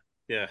 Yeah.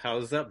 Yeah. How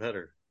is that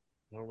better?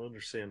 I don't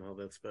understand how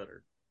that's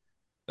better.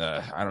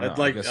 I don't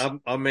know.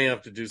 I may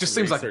have to do just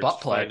some seems like research butt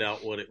to play. find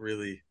out what it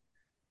really,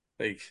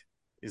 like,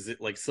 Is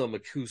it like some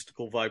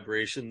acoustical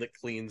vibration that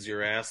cleans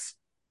your ass?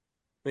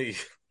 Well,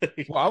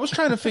 I was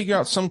trying to figure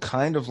out some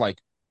kind of like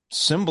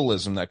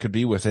symbolism that could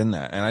be within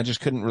that, and I just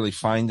couldn't really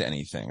find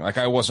anything. Like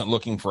I wasn't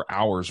looking for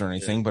hours or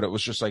anything, but it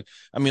was just like,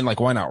 I mean, like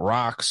why not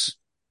rocks?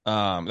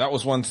 That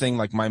was one thing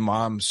like my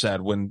mom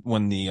said when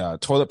the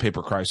toilet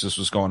paper crisis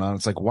was going on.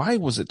 It's like, why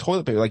was it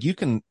toilet paper? Like you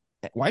can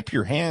wipe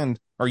your hand,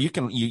 or you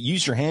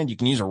use your hand, you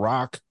can use a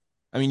rock.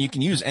 I mean, you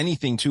can use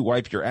anything to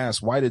wipe your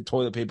ass. Why did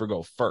toilet paper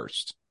go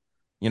first?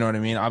 You know what I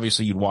mean?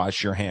 Obviously you'd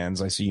wash your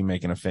hands. I see you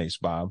making a face,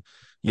 Bob.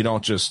 You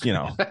don't just, you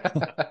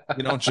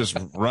don't just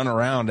run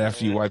around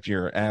after you wipe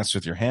your ass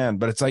with your hand.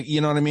 But it's like, you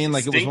know what I mean?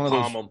 Like it was one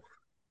of those.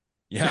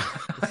 Yeah.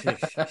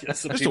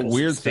 Just a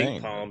weird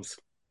thing. Palms.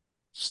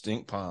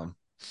 Stink palm.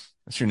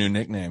 That's your new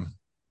nickname.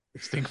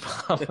 Stink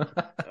palm.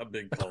 I've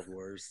been called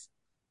worse.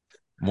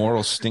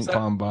 Moral stink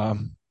palm, Bob.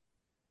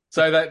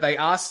 So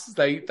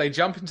they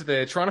jump into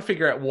there trying to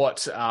figure out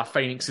what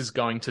Phoenix is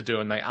going to do,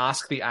 and they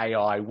ask the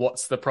AI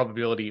what's the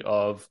probability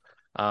of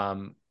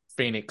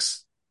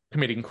Phoenix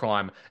committing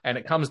crime, and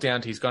it comes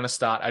down to he's going to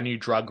start a new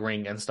drug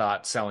ring and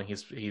start selling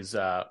his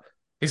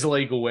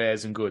illegal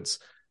wares and goods.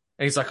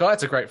 And he's like, oh,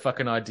 that's a great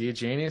fucking idea,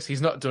 genius.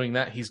 He's not doing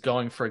that. He's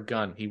going for a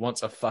gun. He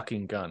wants a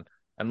fucking gun.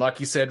 And like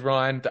you said,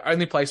 Ryan, the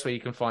only place where you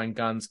can find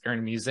guns are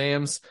in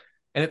museums,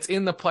 and it's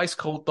in the place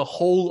called the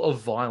Hall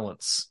of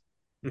Violence.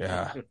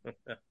 Yeah.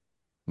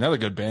 Another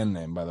good band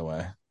name, by the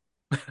way.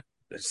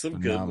 There's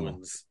some good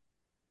ones.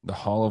 The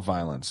Hall of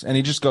Violence. And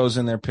he just goes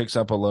in there, picks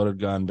up a loaded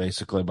gun,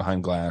 basically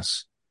behind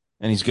glass,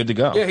 and he's good to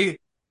go. Yeah,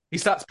 he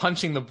starts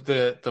punching the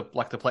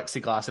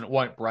plexiglass, and it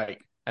won't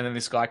break. And then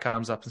this guy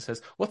comes up and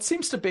says, "What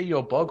seems to be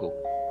your boggle?"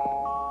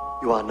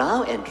 You are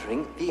now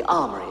entering the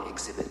armory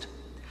exhibit.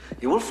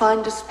 You will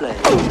find displayed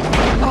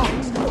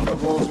on the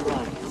walls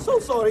around you. So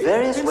sorry.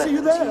 Various Didn't see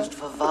you weapons there. used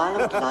for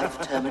violent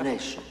life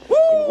termination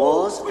in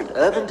wars and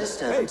urban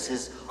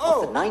disturbances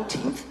of the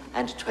 19th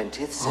and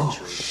 20th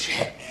centuries. Oh,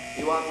 shit.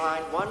 You are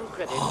fined 1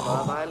 credit for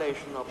a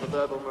violation of the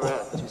verbal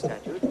morality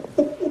statute.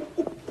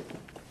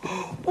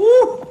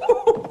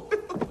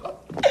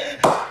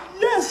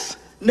 Yes.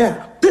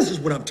 Now, this is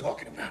what I'm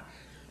talking about.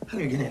 How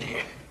do you get in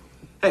here?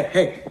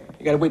 Hey,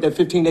 you gotta wait that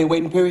 15-day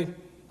waiting period?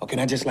 Or can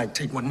I just,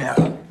 take one now?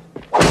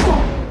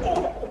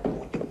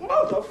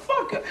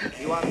 Motherfucker!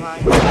 You are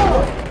fined 1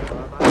 credit for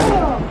a violation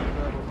of the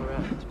verbal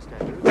morality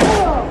statute.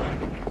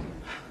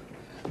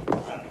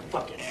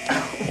 Fuck it.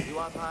 You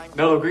are fined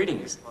Mellow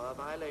greetings. for a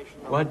violation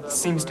of the What verbal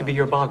seems to be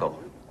your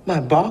boggle? My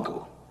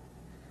boggle?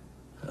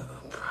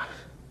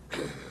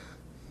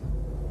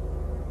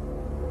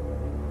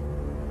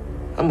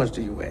 How much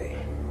do you weigh?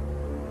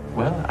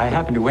 Well, I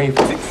happen to weigh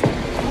 6.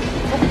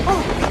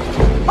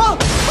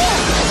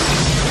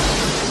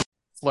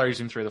 Flurries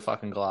him through the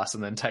fucking glass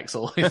and then takes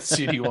all his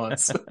shit he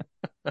wants.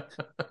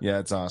 Yeah,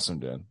 it's awesome,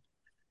 dude.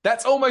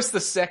 That's almost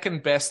the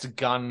second best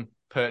gun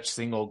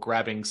purchasing or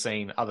grabbing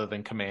scene other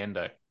than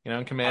Commando. You know,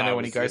 in Commando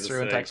when he goes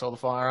through and takes all the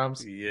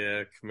firearms?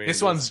 Yeah, Commando.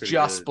 This one's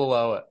just good.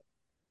 Below it.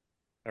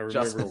 I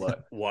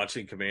remember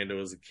watching Commando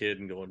as a kid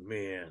and going,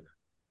 man,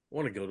 I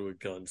want to go to a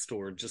gun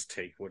store and just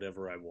take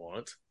whatever I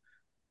want.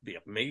 It'd be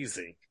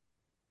amazing.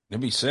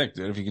 It'd be sick,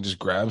 dude, if you could just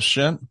grab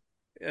shit.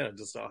 Yeah,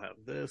 just I'll have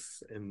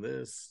this and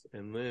this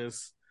and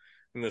this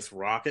and this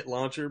rocket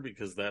launcher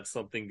because that's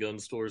something gun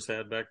stores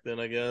had back then,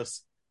 I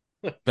guess.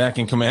 Back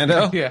in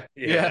Commando?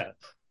 Yeah.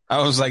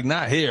 I was like,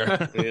 not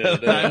here. Yeah,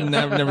 I've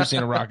never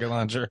seen a rocket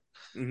launcher.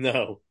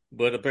 No,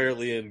 but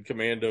apparently in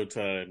Commando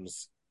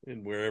times,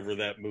 in wherever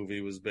that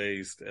movie was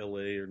based,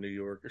 LA or New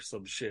York or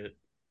some shit.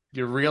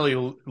 You're really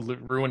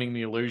ruining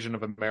the illusion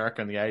of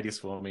America in the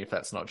 80s for me if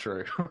that's not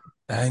true.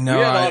 I know.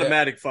 We had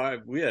automatic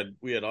fire. We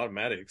had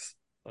automatics.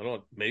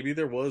 Maybe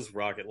there was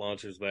rocket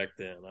launchers back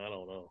then. I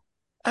don't know.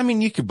 I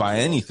mean, you could buy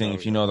anything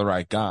if you know the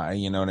right guy.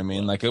 You know what I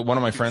mean? Like one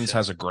of my friends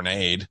has a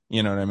grenade.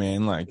 You know what I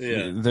mean? Like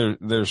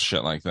there's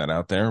shit like that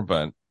out there,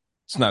 but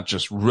it's not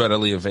just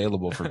readily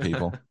available for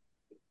people.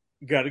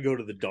 Got to go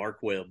to the dark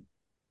web.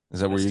 Is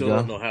that where you go? I still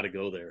don't know how to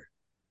go there.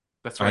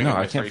 That's where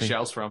I get free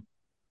shells from.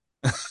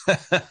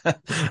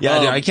 Yeah,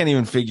 dude, I can't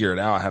even figure it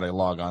out how to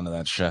log on to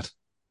that shit.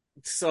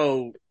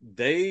 So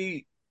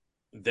they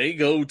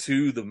go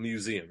to the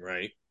museum,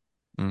 right?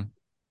 Mm.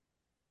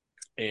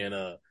 And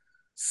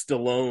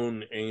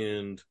Stallone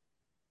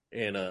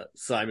and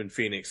Simon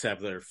Phoenix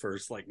have their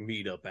first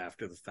meet up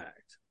after the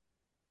fact,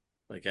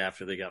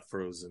 after they got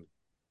frozen.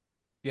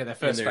 Yeah, their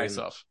first face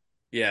off.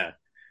 Yeah,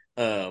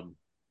 and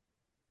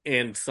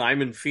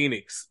Simon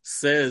Phoenix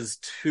says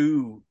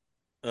to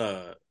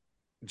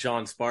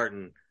John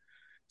Spartan,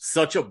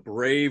 "Such a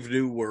brave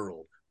new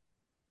world,"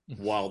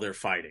 while they're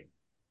fighting.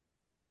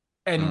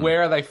 And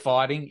where are they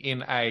fighting?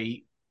 In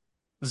a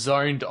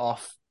zoned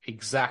off,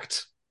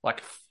 exact,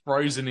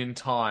 frozen in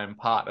time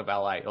part of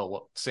LA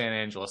or San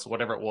Angeles or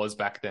whatever it was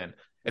back then.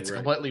 It's a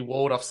completely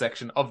walled off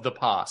section of the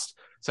past.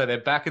 So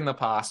they're back in the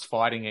past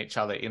fighting each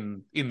other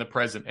in the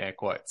present, air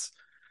quotes.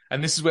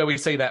 And this is where we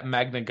see that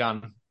Magna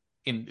gun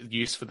in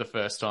use for the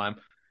first time.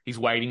 He's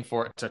waiting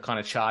for it to kind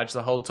of charge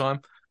the whole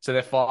time. So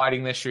they're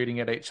fighting, they're shooting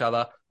at each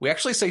other. We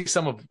actually see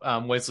some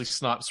of Wesley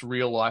Snipes'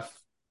 real life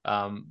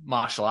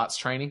martial arts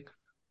training.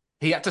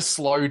 He had to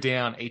slow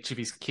down each of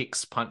his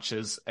kicks,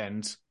 punches,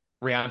 and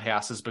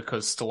roundhouses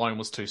because Stallone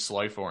was too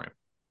slow for him.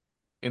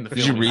 In the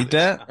Did you read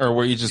that, or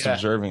were you just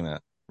observing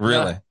that?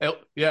 Really?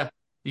 Yeah.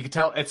 You can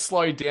tell it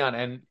slowed down,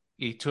 and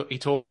he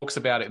talks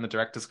about it in the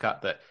director's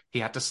cut that he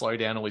had to slow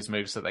down all his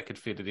moves so they could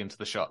fit it into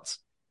the shots.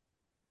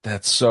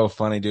 That's so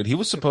funny, dude. He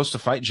was supposed to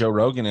fight Joe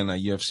Rogan in a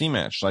UFC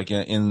match, like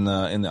in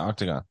the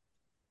octagon.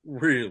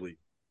 Really?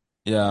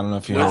 Yeah, I don't know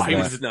if you heard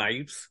that.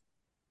 Snipes.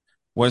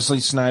 Wesley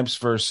Snipes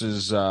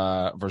versus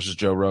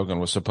Joe Rogan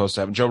was supposed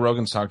to happen. Joe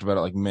Rogan's talked about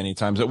it like many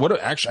times. It would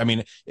actually, I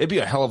mean, it'd be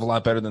a hell of a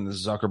lot better than the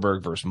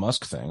Zuckerberg versus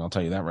Musk thing. I'll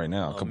tell you that right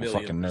now. A couple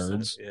fucking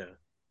nerds.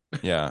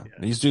 Yeah.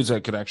 These dudes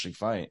that could actually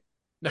fight.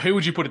 Now, who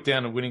would you put it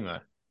down to winning though?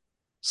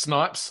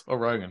 Snipes or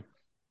Rogan?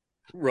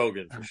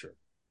 Rogan for sure.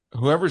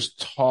 Whoever's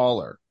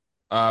taller.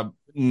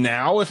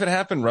 Now, if it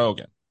happened,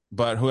 Rogan,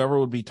 but whoever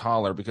would be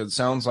taller, because it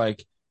sounds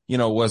like, you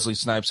know, Wesley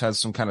Snipes has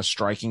some kind of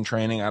striking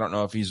training. I don't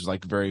know if he's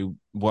like very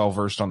well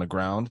versed on the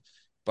ground,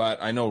 but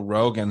I know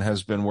Rogan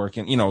has been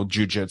working, you know,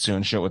 jujitsu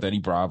and shit with Eddie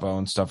Bravo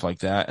and stuff like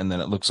that. And then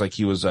it looks like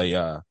he was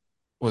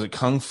was it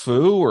Kung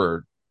Fu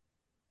or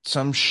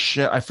some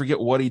shit? I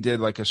forget what he did,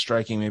 like a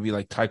striking, maybe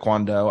like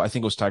Taekwondo. I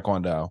think it was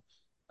Taekwondo,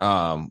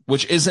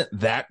 which isn't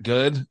that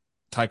good,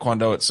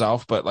 Taekwondo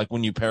itself, but like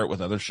when you pair it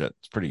with other shit,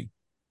 it's pretty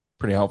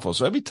helpful.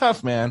 So it'd be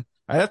tough, man.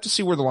 I'd have to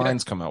see where the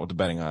lines come out with the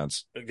betting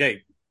odds.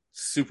 Okay,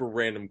 super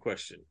random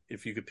question.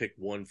 If you could pick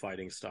one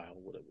fighting style,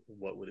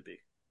 what would it be?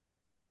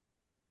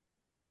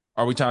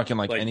 Are we talking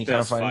like any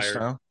kind of fighting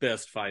style?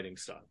 Best fighting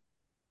style.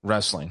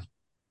 Wrestling.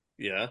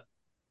 Yeah.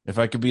 If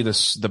I could be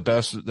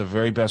the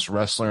very best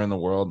wrestler in the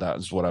world, that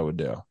is what I would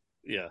do.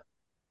 Yeah.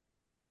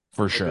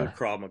 For sure.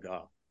 Krav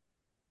Maga.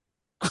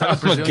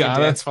 Krav Maga.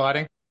 Dance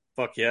fighting.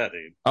 Fuck yeah,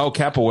 dude. Oh,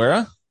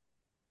 capoeira?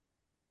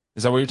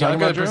 Is that what you're talking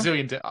about, Drew?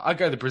 I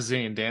go the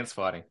Brazilian dance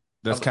fighting.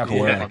 That's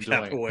capoeira.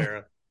 Yeah,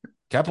 capoeira.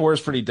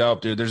 Capoeira's pretty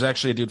dope, dude. There's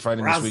actually a dude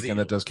fighting Brazil. this weekend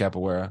that does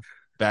capoeira.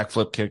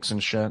 Backflip kicks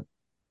and shit.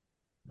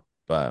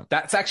 But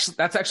that's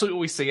actually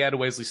what we see out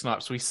of Wesley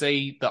Snipes. We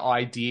see the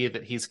idea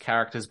that his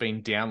character's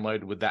been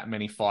downloaded with that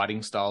many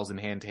fighting styles in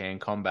hand-to-hand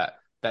combat,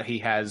 that he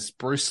has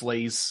Bruce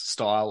Lee's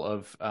style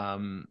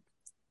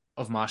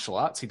of martial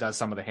arts. He does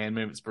some of the hand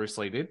movements Bruce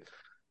Lee did.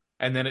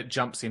 And then it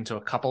jumps into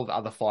a couple of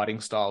other fighting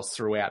styles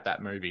throughout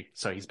that movie.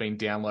 So he's been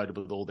downloaded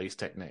with all these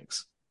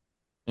techniques.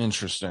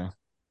 Interesting.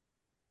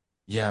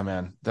 Yeah,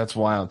 man, that's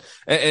wild.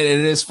 It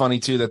is funny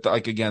too that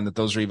like again that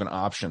those are even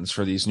options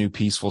for these new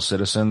peaceful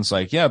citizens.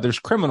 Like, yeah, there's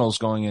criminals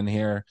going in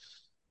here.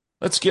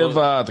 Let's give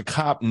the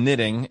cop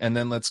knitting, and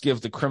then let's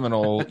give the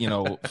criminal, you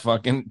know,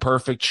 fucking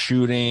perfect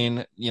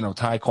shooting, you know,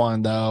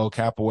 taekwondo,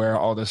 capoeira,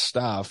 all this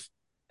stuff,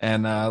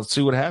 and let's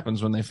see what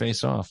happens when they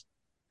face off.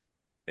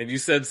 And you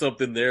said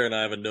something there, and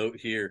I have a note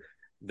here.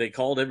 They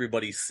called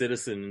everybody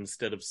citizen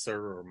instead of sir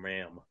or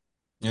ma'am.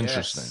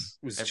 Interesting. Yes.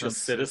 It was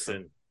just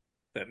citizen.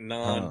 That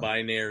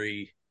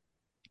non-binary,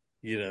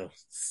 you know,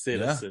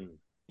 citizen. Yeah.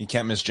 You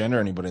can't misgender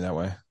anybody that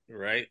way.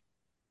 Right?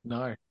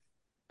 No.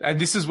 And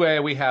this is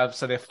where we have,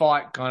 so their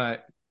fight kind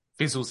of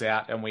fizzles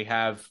out, and we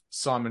have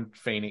Simon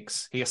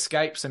Phoenix. He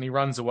escapes and he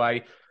runs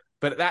away.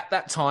 But at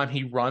that time,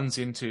 he runs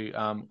into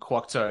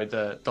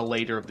Kwokto, the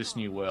leader of this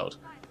new world.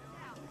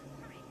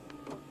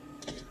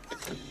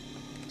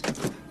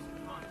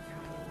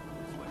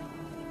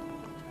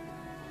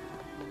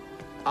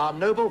 Our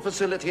noble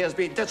facility has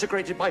been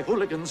desecrated by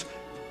hooligans.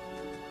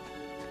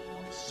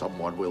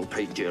 Someone will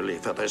pay dearly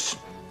for this.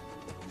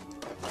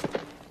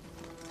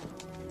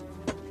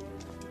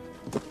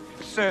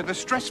 Sir, the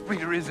stress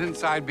breeder is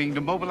inside being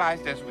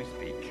demobilized as we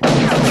speak.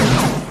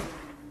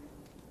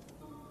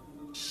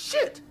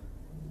 Shit!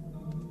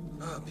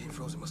 Being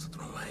frozen must have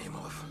thrown my aim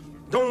off.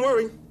 Don't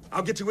worry.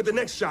 I'll get you with the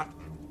next shot.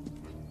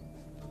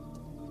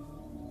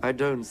 I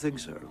don't think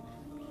so.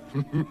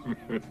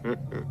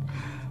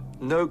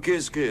 No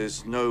kiss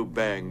kiss, no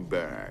bang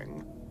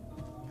bang.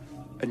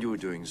 And you were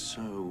doing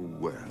so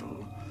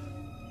well.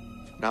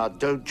 Now,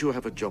 don't you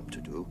have a job to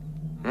do?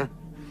 Huh?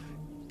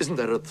 Isn't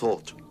there a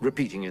thought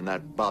repeating in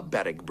that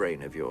barbaric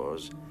brain of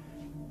yours?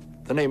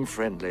 The name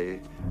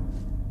Friendly,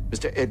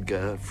 Mr.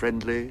 Edgar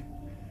Friendly.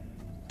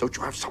 Don't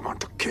you have someone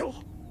to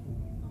kill?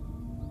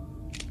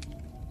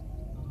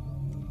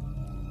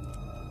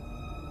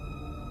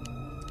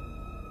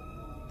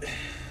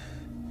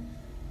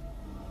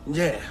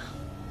 Yeah,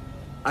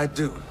 I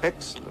do.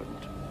 Excellent.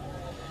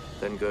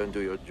 Then go and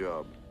do your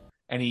job.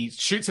 And he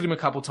shoots at him a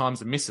couple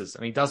times and misses,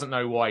 and he doesn't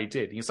know why he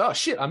did. He goes, oh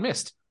shit, I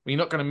missed. Well, you're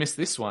not going to miss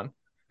this one.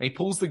 And he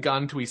pulls the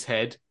gun to his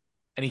head,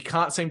 and he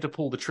can't seem to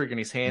pull the trigger, and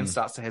his hand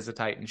starts to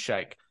hesitate and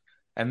shake.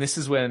 And this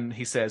is when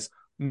he says,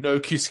 no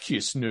kiss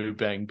kiss, no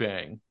bang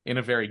bang, in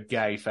a very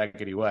gay,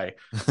 faggoty way,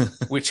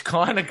 which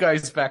kind of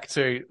goes back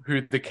to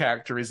who the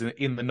character is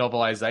in the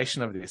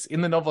novelization of this.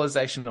 In the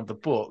novelization of the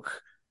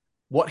book,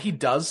 what he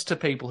does to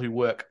people who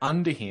work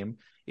under him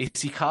is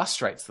he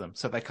castrates them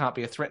so they can't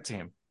be a threat to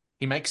him.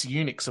 He makes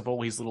eunuchs of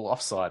all his little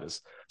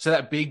offsiders. So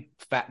that big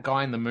fat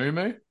guy in the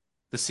muumuu,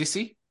 the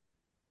sissy,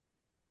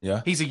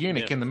 Yeah. He's a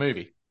eunuch in the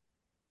movie.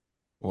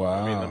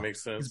 Wow. I mean, that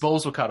makes sense. His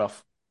balls were cut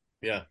off.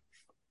 Yeah.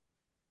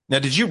 Now,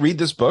 did you read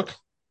this book?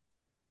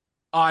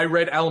 I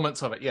read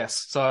elements of it,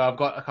 yes. So I've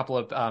got a couple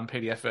of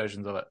PDF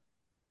versions of it.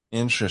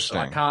 Interesting.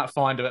 So I can't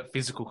find a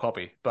physical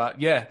copy.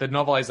 But yeah, the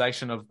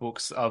novelization of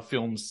books, of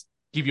films,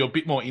 give you a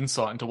bit more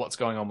insight into what's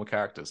going on with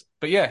characters.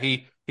 But yeah,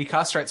 he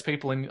castrates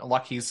people in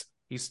like his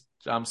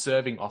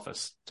serving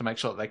office to make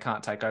sure that they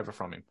can't take over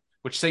from him,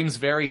 which seems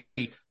very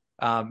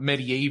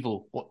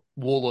medieval, what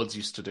warlords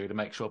used to do to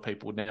make sure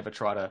people would never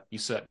try to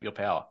usurp your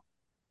power.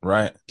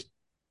 Right.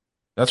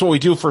 That's what we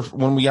do for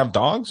when we have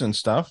dogs and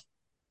stuff.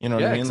 You know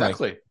what I mean?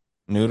 Exactly. Like,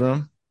 neuter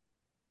them.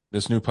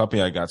 This new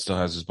puppy I got still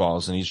has his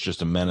balls, and he's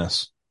just a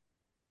menace.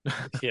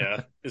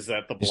 Yeah. Is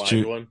that the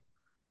blind one?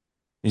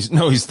 He's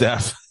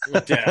deaf.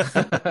 Deaf.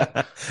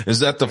 Is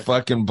that the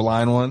fucking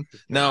blind one?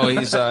 No,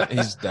 he's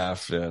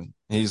deaf, dude.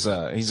 He's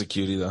a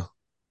cutie though.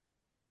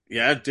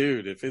 Yeah,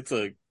 dude. If it's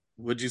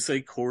would you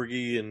say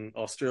corgi and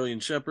Australian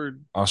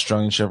Shepherd?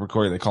 Australian Shepherd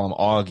Corey, they call him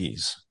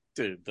Augies.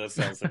 Dude, that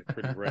sounds like a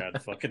pretty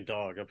rad fucking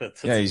dog. I bet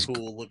that's a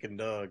cool looking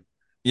dog.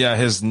 Yeah,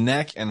 his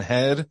neck and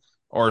head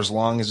are as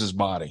long as his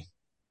body.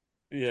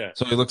 Yeah.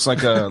 So he looks like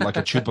a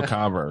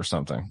chupacabra or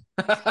something.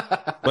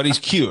 But he's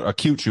cute, a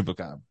cute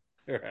chupacabra.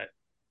 All right.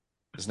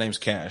 His name's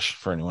Cash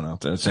for anyone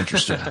out there that's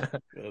interested.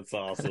 That's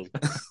awesome.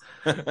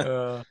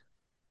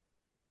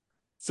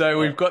 So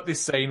we've got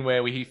this scene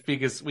where we're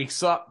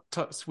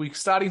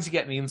starting to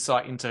get an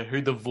insight into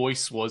who the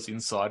voice was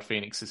inside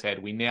Phoenix's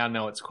head. We now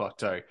know it's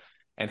Cocteau,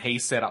 and he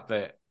set up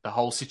the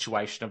whole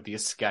situation of the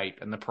escape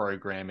and the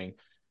programming.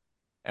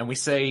 And we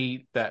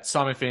see that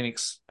Simon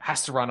Phoenix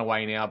has to run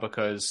away now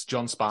because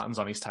John Spartan's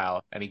on his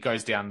tail, and he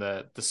goes down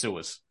the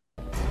sewers.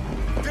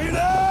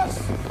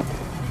 Venus!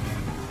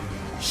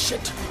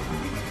 Shit.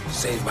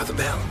 Saved by the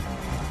bell.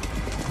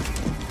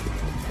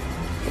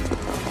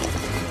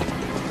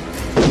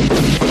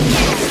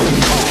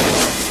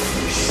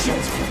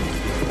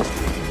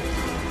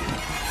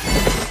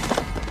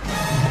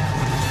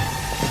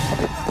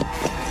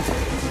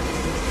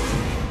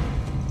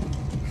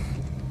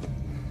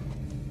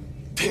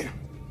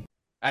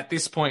 At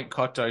this point,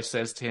 Cocteau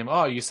says to him,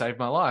 "Oh, you saved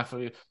my life.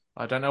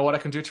 I don't know what I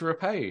can do to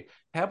repay you.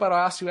 How about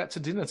I ask you out to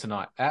dinner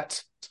tonight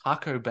at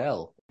Taco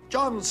Bell?"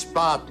 John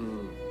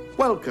Spartan,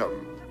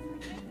 welcome.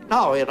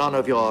 Now, in honor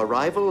of your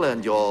arrival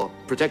and your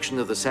protection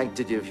of the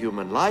sanctity of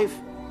human life,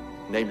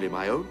 namely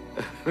my own,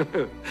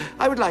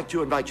 I would like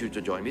to invite you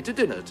to join me to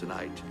dinner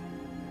tonight.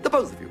 The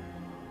both of you.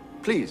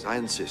 Please, I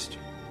insist.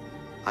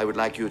 I would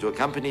like you to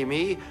accompany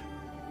me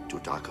to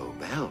Taco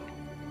Bell.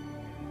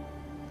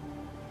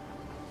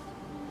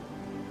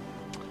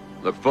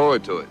 Look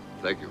forward to it.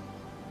 Thank you.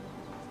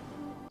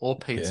 Or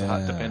Pizza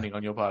Hut, depending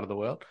on your part of the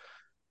world.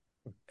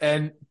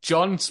 And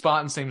John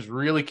Spartan seems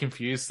really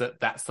confused that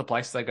that's the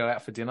place they go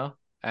out for dinner.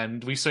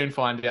 And we soon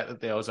find out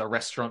that there was a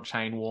restaurant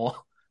chain war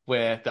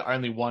where the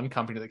only one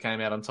company that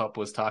came out on top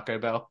was Taco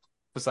Bell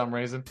for some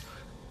reason.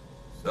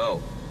 So,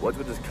 what's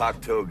with this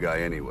Cocteau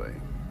guy anyway?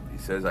 He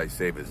says I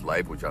saved his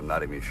life, which I'm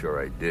not even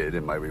sure I did,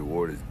 and my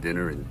reward is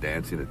dinner and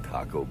dancing at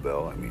Taco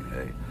Bell. I mean,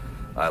 hey,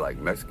 I like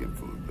Mexican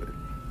food, but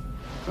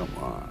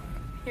come on.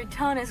 Your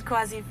tone is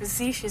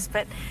quasi-facetious,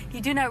 but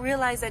you do not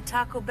realize that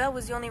Taco Bell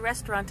was the only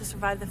restaurant to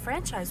survive the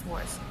franchise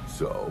wars.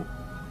 So?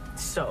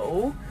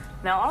 So?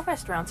 Now all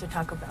restaurants are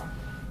Taco Bell.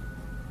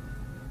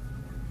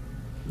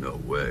 No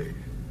way.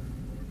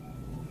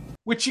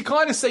 Which you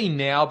kind of see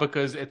now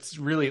because it's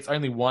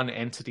only one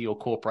entity or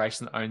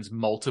corporation that owns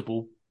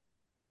multiple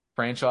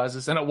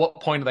franchises. And at what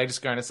point are they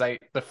just going to say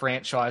the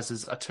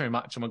franchises are too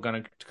much and we're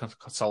going to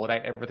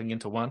consolidate everything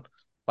into one?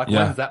 Like,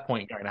 when's that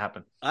point going to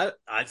happen? I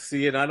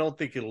see it. I don't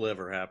think it'll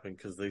ever happen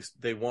because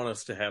they want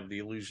us to have the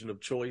illusion of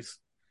choice.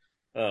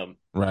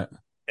 Right.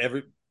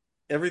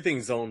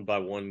 Everything's owned by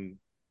one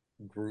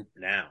group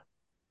now,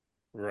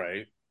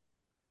 right?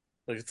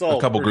 Like it's all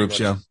a couple groups,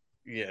 much,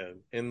 yeah.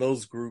 And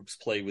those groups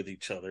play with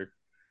each other,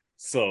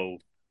 so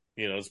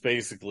it's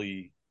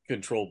basically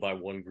controlled by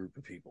one group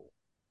of people.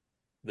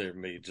 There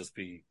may just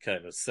be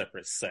kind of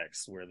separate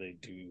sects where they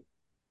do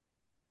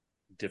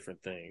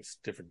different things,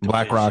 different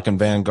BlackRock and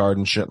Vanguard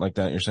and shit like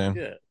that. You're saying?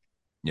 Yeah.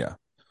 Yeah.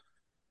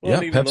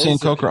 Well, yeah. Pepsi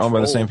and Coke are owned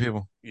by the same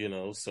people.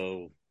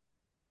 So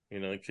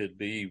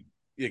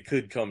it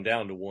could come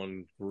down to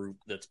one group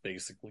that's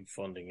basically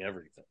funding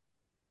everything.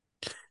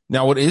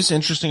 Now, what is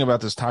interesting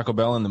about this Taco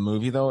Bell in the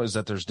movie, though, is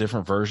that there's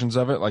different versions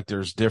of it. Like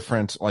there's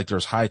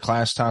high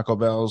class Taco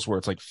Bells where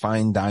it's like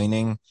fine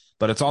dining,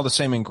 but it's all the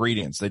same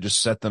ingredients. They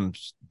just set them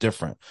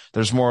different.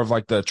 There's more of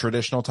like the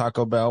traditional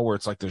Taco Bell where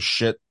it's like the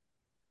shit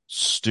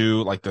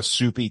stew, like the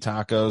soupy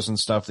tacos and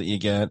stuff that you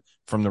get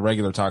from the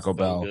regular Taco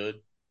Bell.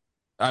 Good.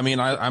 I mean,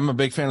 I'm a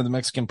big fan of the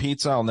Mexican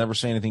pizza. I'll never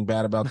say anything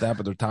bad about that,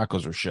 but their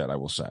tacos are shit, I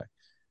will say.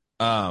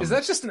 Is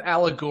that just an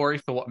allegory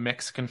for what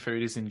Mexican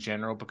food is in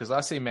general? Because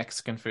I see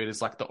Mexican food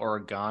as like the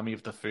origami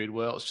of the food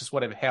world. It's just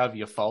however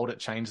you fold it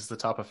changes the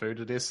type of food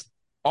it is.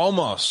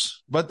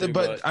 Almost.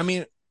 But I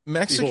mean,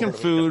 Mexican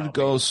food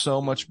goes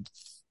so much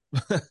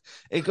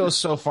it goes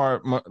so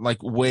far,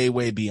 like way,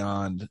 way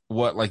beyond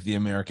what like the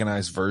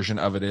Americanized version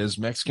of it is.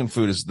 Mexican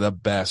food is the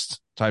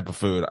best type of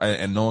food,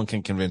 and no one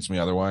can convince me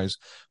otherwise.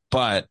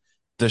 But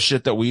the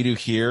shit that we do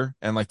here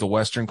and like the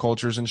Western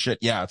cultures and shit,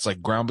 yeah, it's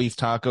like ground beef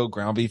taco,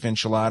 ground beef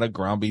enchilada,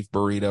 ground beef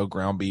burrito,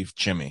 ground beef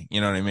chimney. You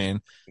know what I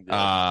mean?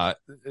 Yeah.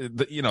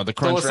 The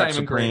Crunch Wrap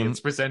Supreme. It's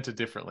presented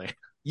differently.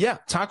 Yeah,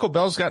 Taco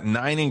Bell's got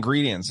 9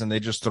 ingredients and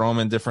they just throw them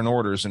in different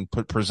orders and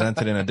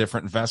present it in a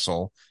different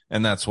vessel,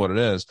 and that's what it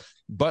is.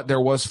 But there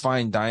was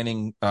fine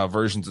dining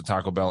versions of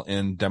Taco Bell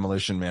in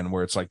Demolition Man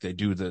where it's like they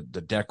do the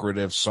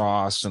decorative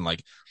sauce and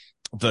like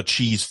the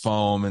cheese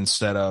foam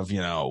instead of,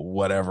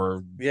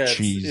 whatever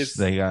cheese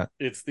they got.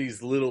 It's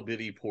these little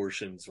bitty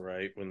portions,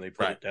 right? When they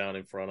put it down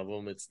in front of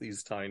them, it's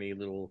these tiny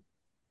little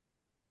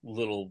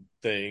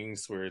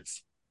things where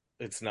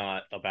it's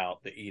not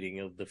about the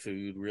eating of the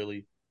food,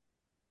 really.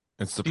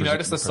 Do you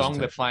notice the song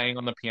they're playing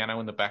on the piano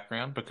in the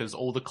background? Because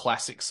all the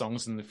classic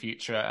songs in the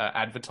future are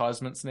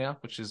advertisements now,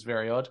 which is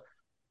very odd.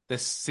 They're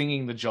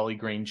singing the Jolly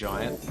Green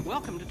Giant.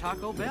 Welcome to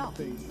Taco Bell.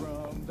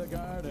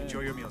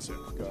 Enjoy your meal, sir.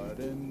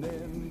 Garden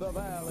in the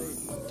valley.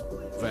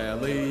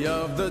 Valley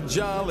of the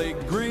Jolly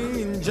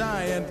Green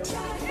Giant.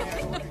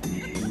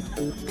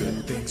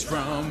 Good things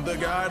from the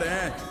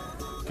garden.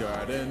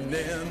 Garden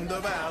in the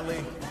valley.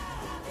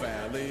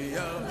 Valley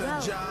of the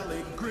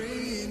Jolly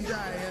Green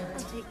Giant.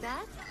 Take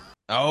that?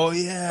 Oh,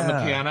 yeah. On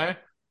the piano.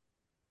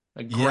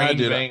 A green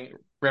being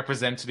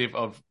representative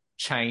of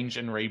change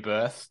and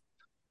rebirth.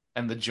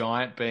 And the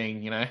giant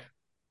being, it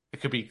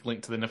could be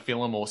linked to the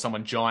Nephilim or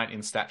someone giant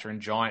in stature and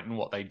giant in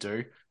what they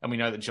do. And we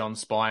know that John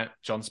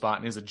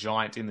Spartan is a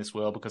giant in this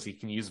world because he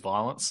can use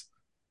violence.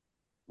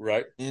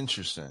 Right.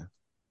 Interesting.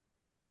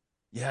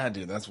 Yeah,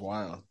 dude, that's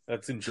wild.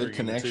 That's intriguing. Good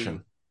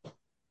connection.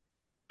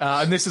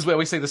 And this is where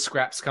we see the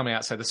Scraps come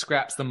out. So the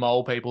Scraps, the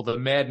mole people, the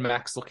Mad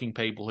Max looking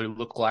people who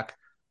look like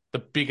the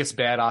biggest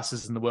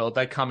badasses in the world,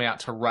 they come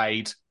out to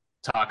raid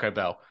Taco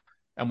Bell.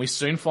 And we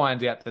soon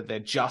find out that they're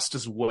just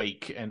as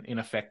weak and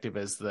ineffective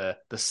as the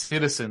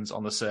citizens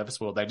on the surface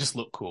world. They just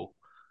look cool.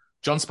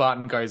 John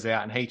Spartan goes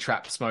out and he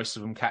traps most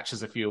of them,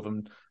 catches a few of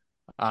them,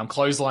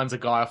 clotheslines a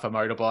guy off a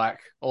motorbike,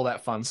 all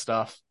that fun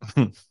stuff.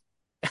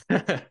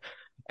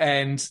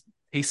 And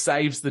he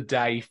saves the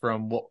day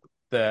from what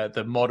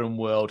the modern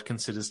world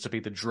considers to be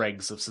the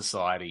dregs of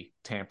society,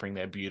 tampering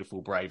their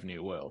beautiful, brave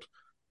new world.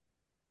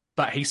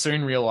 But he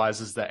soon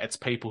realizes that it's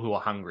people who are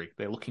hungry.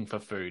 They're looking for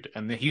food.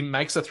 And he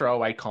makes a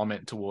throwaway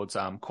comment towards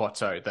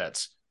Quato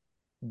that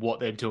what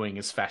they're doing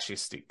is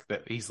fascistic,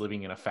 that he's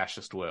living in a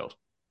fascist world.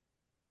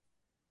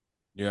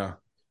 Yeah.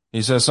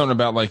 He says something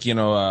about he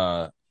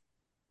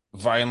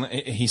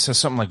says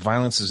something like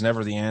violence is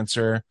never the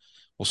answer.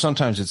 Well,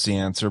 sometimes it's the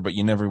answer, but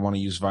you never want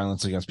to use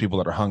violence against people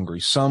that are hungry.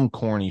 Some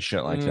corny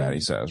shit like that,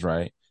 he says,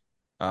 right?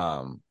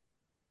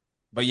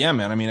 But yeah,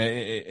 man, I mean,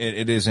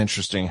 it is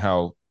interesting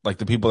how like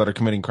the people that are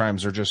committing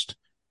crimes are just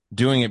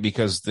doing it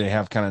because they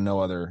have kind of no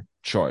other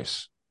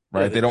choice,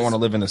 right? Yeah, they don't want to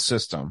live in the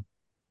system.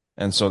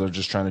 And so they're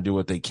just trying to do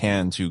what they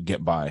can to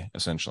get by,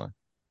 essentially.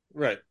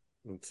 Right.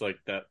 It's like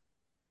that.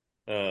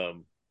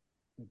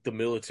 The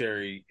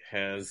military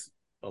has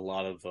a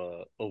lot of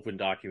open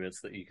documents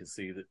that you can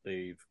see that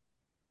they've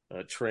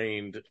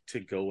trained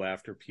to go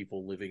after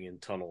people living in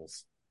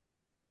tunnels.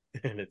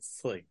 And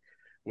it's like,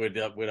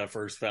 when I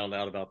first found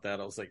out about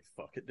that, I was like,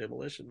 fuck it,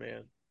 Demolition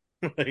Man.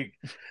 Like,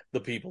 the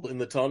people in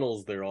the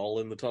tunnels, they're all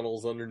in the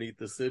tunnels underneath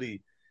the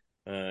city.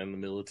 And the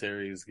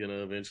military is going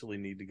to eventually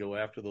need to go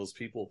after those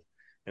people.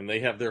 And they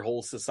have their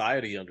whole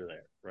society under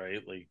there, right?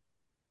 Like,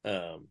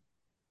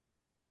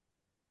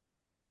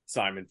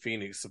 Simon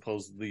Phoenix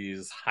supposedly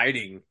is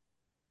hiding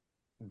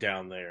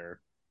down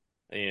there.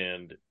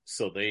 And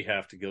so they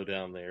have to go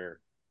down there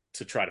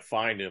to try to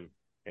find him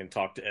and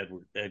talk to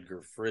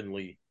Edgar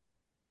Friendly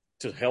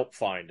to help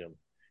find him.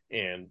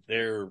 And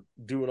they're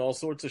doing all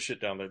sorts of shit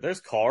down there. There's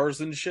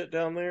cars and shit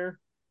down there.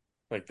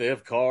 Like, they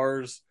have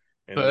cars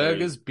and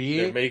burgers,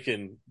 beer.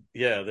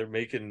 They're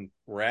making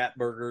rat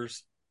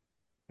burgers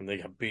and they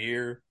got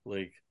beer.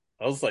 Like,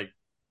 I was like,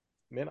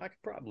 man, I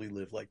could probably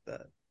live like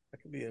that. I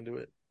could be into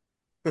it.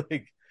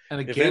 Like, and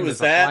again, there's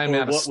a high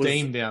amount of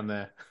steam down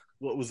there.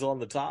 What was on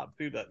the top,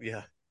 dude?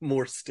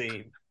 More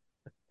steam.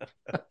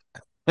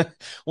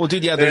 Well,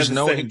 dude, yeah, there's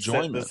no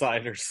enjoyment. The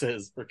designer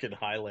says freaking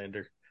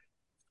Highlander.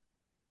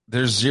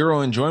 There's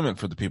zero enjoyment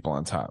for the people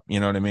on top. You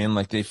know what I mean?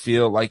 Like, they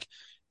feel like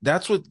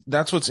that's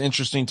what's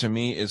interesting to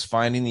me is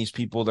finding these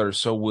people that are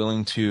so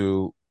willing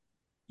to,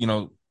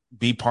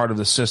 be part of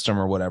the system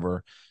or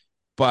whatever,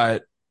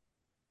 but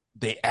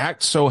they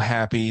act so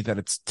happy that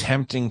it's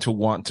tempting to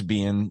want to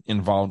be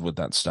involved with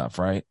that stuff,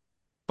 right?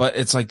 But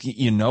it's like,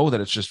 that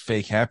it's just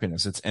fake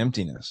happiness. It's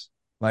emptiness.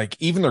 Like,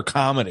 even their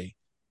comedy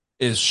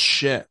is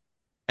shit.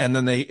 And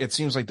then it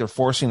seems like they're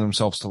forcing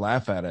themselves to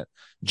laugh at it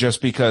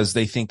just because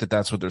they think that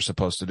that's what they're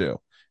supposed to do,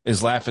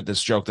 is laugh at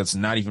this joke that's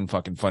not even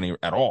fucking funny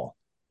at all.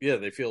 Yeah,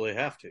 they feel they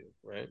have to,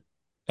 right?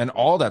 And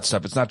all that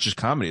stuff. It's not just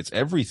comedy. It's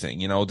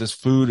everything. This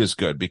food is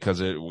good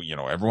because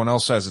everyone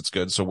else says it's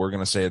good. So we're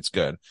going to say it's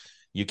good.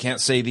 you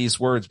can't say these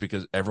words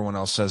because everyone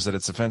else says that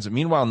it's offensive.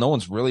 Meanwhile, no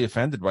one's really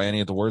offended by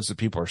any of the words that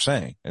people are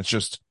saying. It's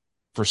just,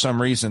 for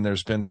some reason,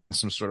 there's been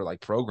some sort of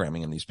like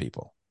programming in these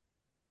people.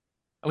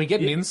 And we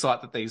get an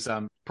insight that these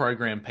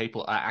program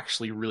people are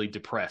actually really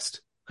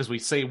depressed, because we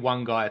see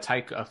one guy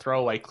take a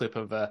throwaway clip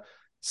of a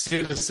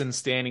citizen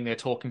standing there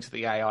talking to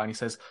the AI, and he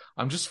says,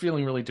 "I'm just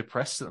feeling really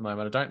depressed at the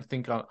moment. I don't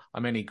think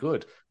I'm any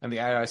good." And the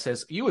AI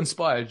says, "You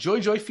inspire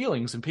joy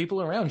feelings in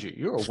people around you.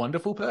 You're a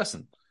wonderful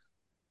person."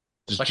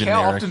 Just like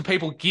generic. How often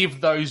people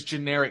give those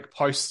generic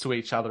posts to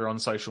each other on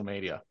social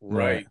media.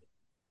 Right.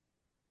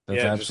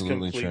 That's yeah,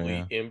 absolutely just true.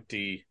 completely Yeah.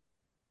 empty.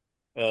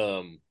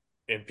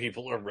 And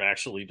people are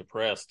actually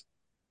depressed,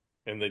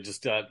 and they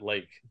just got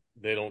like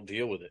they don't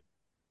deal with it.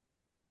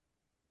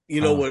 You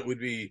know what would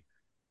be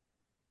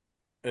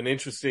an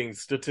interesting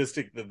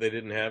statistic that they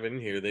didn't have in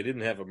here? They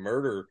didn't have a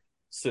murder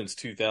since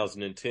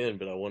 2010,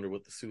 but I wonder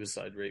what the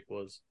suicide rate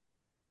was.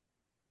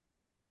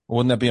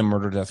 Wouldn't that be a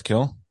murder, death,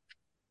 kill?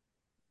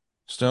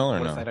 Still, or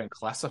What no? if they don't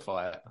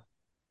classify it?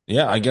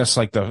 Yeah, I guess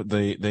like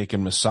they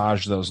can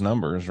massage those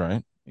numbers,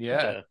 right?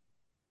 Yeah.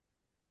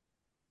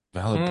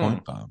 Valid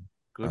point, Bob.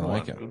 Good I one.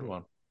 like it. Good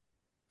one.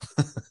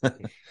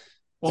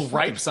 Well,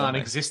 rapes aren't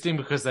existing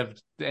because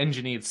they've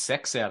engineered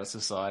sex out of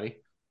society.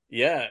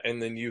 Yeah,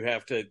 and then your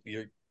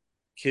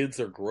kids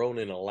are grown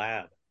in a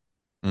lab.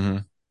 Mm-hmm.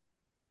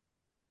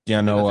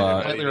 Yeah, no.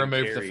 Completely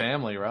remove the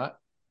family, right?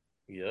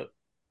 Yep.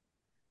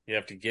 You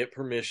have to get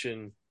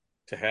permission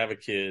to have a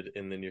kid,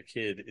 and then your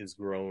kid is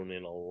grown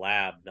in a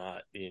lab,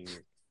 not in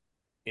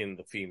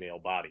the female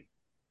body.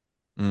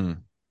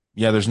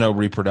 Yeah, there's no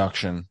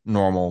reproduction,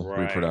 normal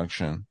Right.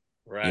 reproduction.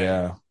 Right.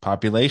 Yeah,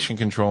 population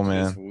control,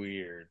 man. It's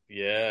weird.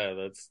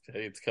 Yeah,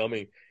 it's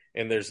coming.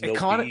 And there's no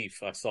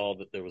beef. I saw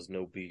that there was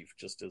no beef,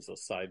 just as a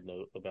side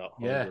note about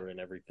hunger and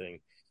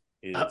everything.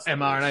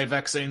 mRNA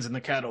vaccines in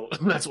the cattle.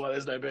 That's why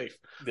there's no beef.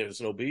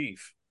 There's no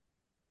beef,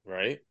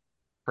 right?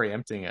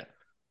 Preempting it.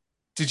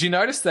 Did you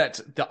notice that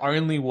the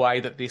only way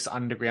that this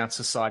underground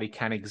society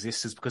can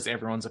exist is because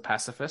everyone's a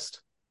pacifist?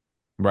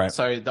 Right.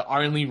 So the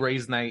only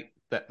reason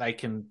they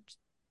can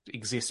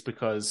exist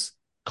because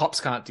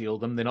cops can't deal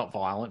with them. They're not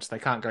violent. They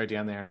can't go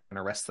down there and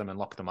arrest them and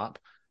lock them up.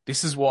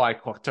 This is why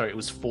Cocteau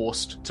was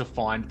forced to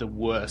find the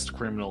worst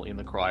criminal in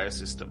the cryo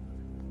system.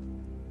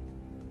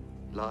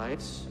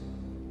 Lights?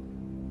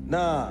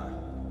 Nah,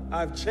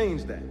 I've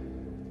changed that.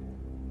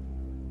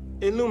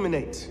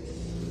 Illuminate.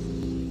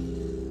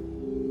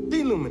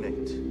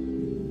 Deluminate.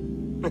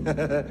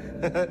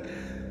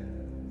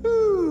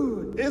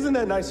 Ooh, isn't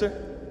that nicer?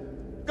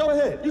 Go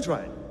ahead, you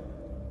try it.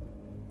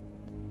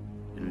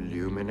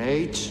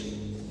 Illuminate?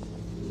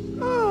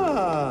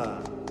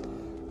 Ah,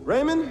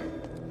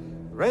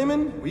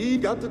 Raymond, we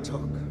got to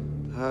talk.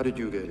 How did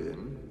you get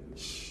in?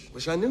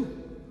 Wish I knew.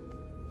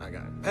 I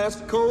got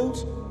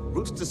passcodes,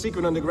 routes to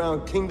secret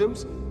underground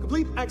kingdoms,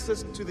 complete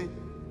access to the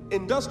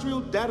industrial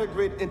data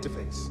grid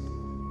interface.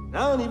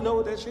 Now I don't even know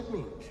what that shit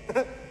means.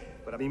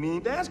 But I've been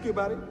meaning to ask you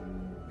about it,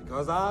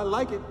 because I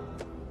like it.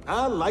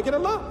 I like it a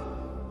lot.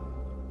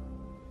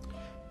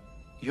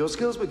 Your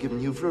skills were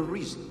given you for a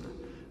reason,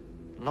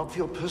 not for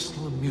your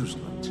personal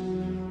amusement.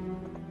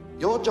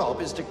 Your job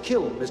is to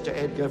kill Mr.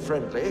 Edgar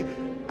Friendly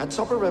and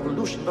stop a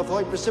revolution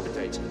before it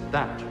precipitates.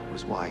 That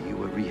was why you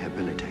were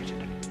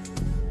rehabilitated.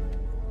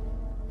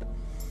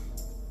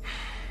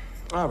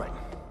 All right.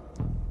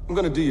 I'm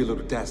gonna do your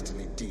little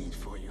dastardly deed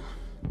for you.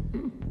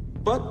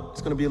 But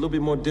it's gonna be a little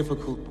bit more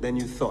difficult than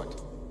you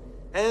thought.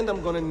 And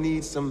I'm gonna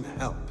need some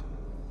help.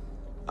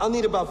 I'll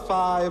need about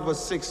 5 or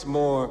 6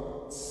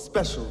 more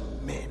special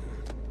men.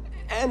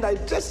 And I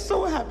just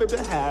so happen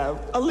to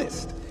have a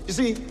list. You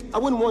see, I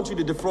wouldn't want you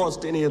to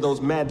defrost any of those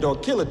mad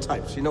dog killer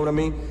types, you know what I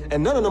mean?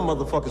 And none of them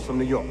motherfuckers from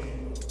New York.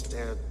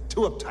 They're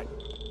too uptight.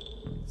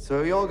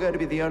 So you're going to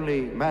be the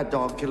only mad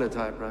dog killer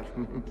type, right?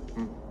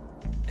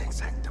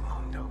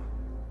 Exactamundo.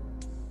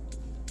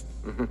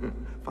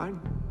 Fine.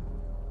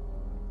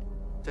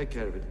 Take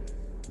care of it.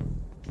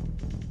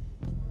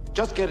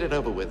 Just get it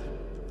over with.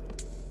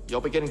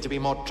 You're beginning to be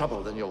more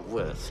trouble than you're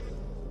worth.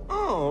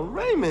 Oh,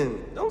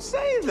 Raymond, don't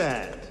say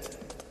that.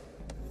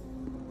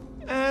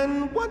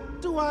 And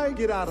what do I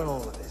get out of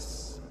all of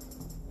this?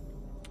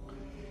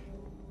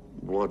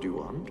 What do you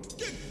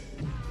want?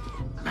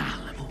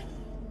 Malibu.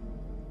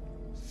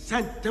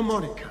 Santa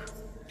Monica.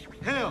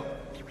 Hell,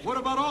 what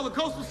about all the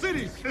coastal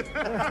cities?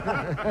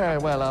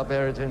 Well, I'll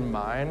bear it in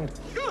mind.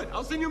 Good,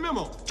 I'll send you a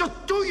memo.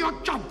 Just do your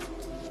job.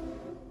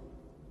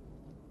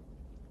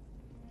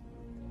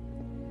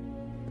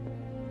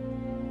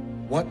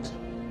 What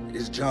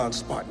is John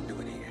Spartan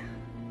doing here?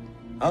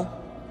 Huh?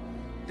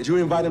 Did you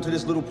invite him to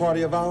this little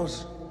party of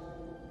ours?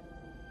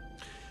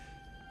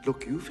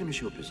 Look, you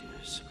finish your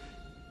business,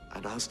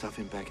 and I'll stuff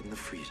him back in the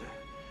freezer.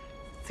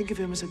 Think of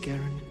him as a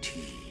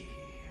guarantee.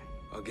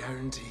 A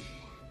guarantee?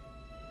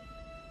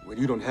 Well,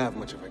 you don't have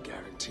much of a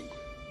guarantee.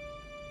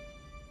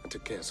 I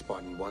took care of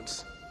Spartan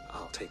once.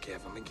 I'll take care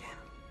of him again.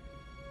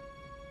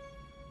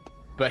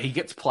 But he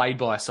gets played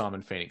by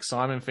Simon Phoenix.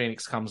 Simon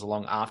Phoenix comes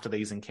along after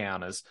these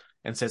encounters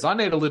and says, I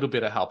need a little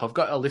bit of help. I've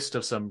got a list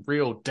of some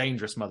real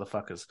dangerous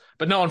motherfuckers,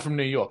 but no one from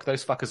New York.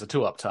 Those fuckers are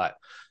too uptight.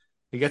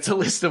 He gets a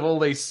list of all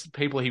these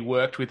people he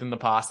worked with in the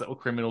past that were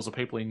criminals or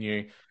people he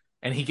knew,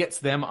 and he gets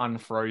them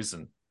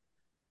unfrozen.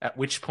 At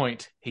which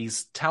point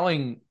he's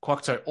telling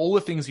Quacto all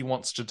the things he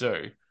wants to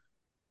do.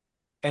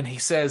 And he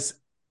says,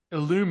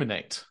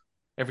 illuminate.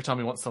 Every time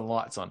he wants the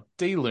lights on.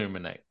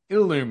 Deluminate.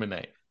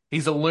 Illuminate.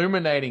 He's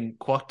illuminating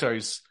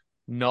Quacto's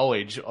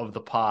knowledge of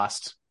the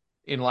past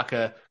in like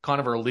a kind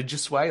of a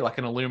religious way, like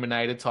an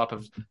illuminated type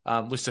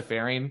of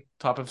Luciferian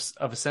type of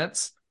a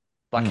sense.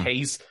 Like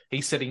he's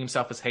setting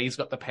himself as he's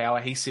got the power.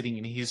 He's sitting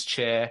in his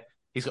chair.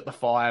 He's got the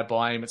fire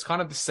by him. It's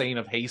kind of the scene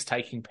of he's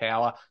taking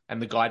power and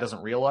the guy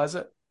doesn't realize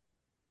it.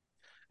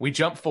 We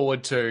jump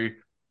forward to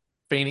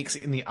Phoenix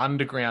in the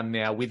underground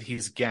now with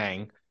his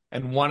gang.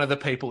 And one of the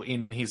people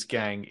in his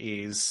gang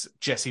is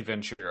Jesse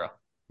Ventura.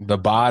 The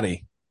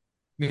body.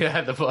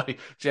 Yeah, the body.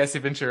 Jesse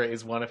Ventura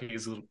is one of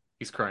his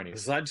cronies.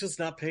 Was I just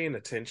not paying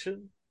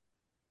attention?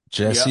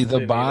 Jesse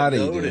the body,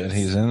 dude.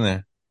 He's in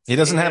there. He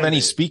doesn't have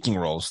any speaking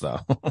roles, though.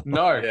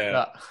 No.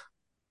 Yeah.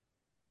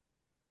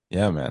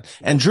 Yeah, man.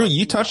 And Drew,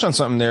 you touched on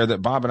something there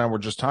that Bob and I were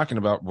just talking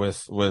about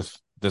with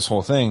this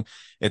whole thing.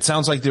 It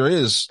sounds like there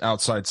is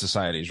outside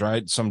societies,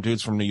 right? Some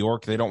dudes from New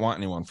York, they don't want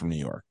anyone from New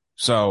York.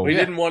 So we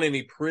didn't want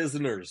any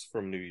prisoners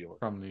from New York.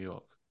 From New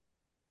York.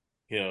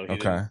 You know,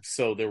 okay.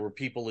 So there were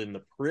people in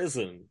the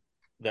prison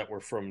that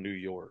were from New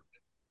York.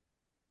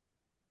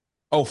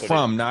 Oh,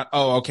 not.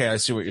 Oh, okay. I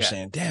see what you're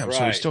saying. Damn. Right.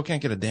 So we still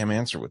can't get a damn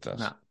answer with this.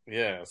 No.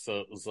 Yeah. So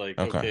it was like,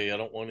 okay, I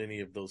don't want any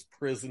of those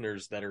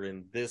prisoners that are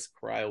in this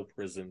cryo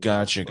prison.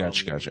 Gotcha.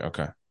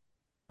 Okay.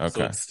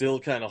 So it's still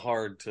kind of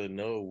hard to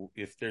know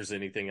if there's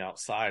anything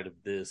outside of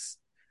this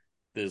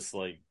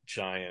like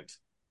giant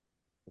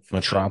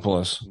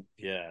metropolis.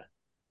 Yeah.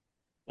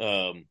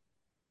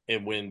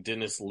 And when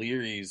Dennis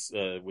Leary's,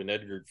 when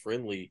Edgar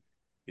Friendly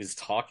is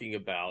talking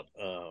about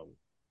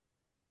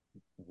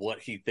what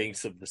he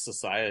thinks of the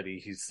society,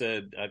 he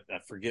said, I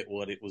forget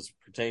what it was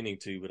pertaining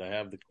to, but I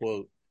have the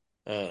quote,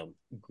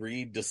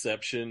 greed,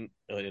 deception,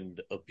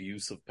 and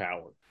abuse of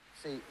power.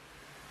 See,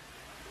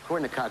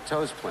 according to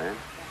Cocteau's plan,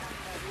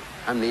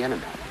 I'm the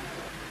enemy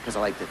because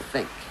I like to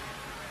think.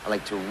 I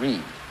like to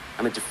read.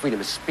 I'm into freedom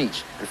of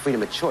speech and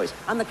freedom of choice.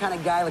 I'm the kind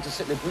of guy like to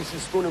sit in a greasy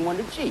spoon and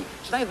wonder, gee,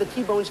 should I have the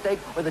T-bone steak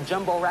or the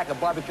jumbo rack of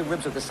barbecue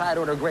ribs with the side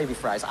order gravy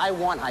fries? I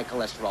want high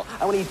cholesterol.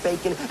 I want to eat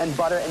bacon and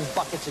butter and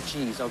buckets of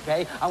cheese,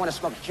 okay? I want to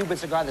smoke a Cuban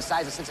cigar the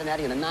size of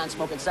Cincinnati in the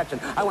non-smoking section.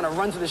 I want to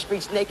run through the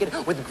streets naked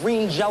with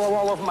green Jell-O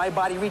all over my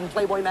body reading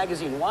Playboy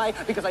magazine. Why?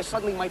 Because I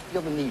suddenly might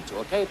feel the need to,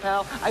 okay,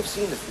 pal? I've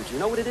seen the future. You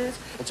know what it is?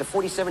 It's a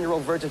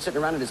 47-year-old virgin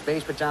sitting around in his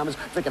beige pajamas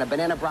drinking a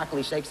banana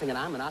broccoli shake singing,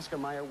 I'm an Oscar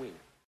Mayer wiener.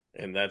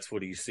 And that's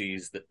what he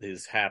sees that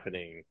is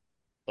happening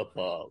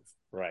above,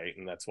 right?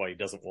 And that's why he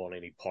doesn't want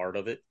any part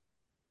of it.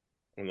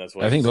 And that's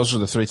why I think those are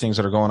the three things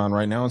that are going on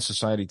right now in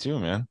society too,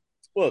 man.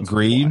 Well,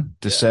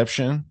 greed,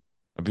 deception,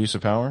 abuse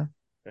of power.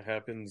 It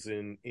happens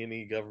in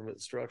any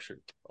government structure,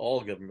 all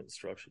government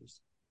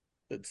structures.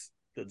 That's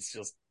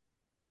just,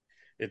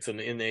 it's an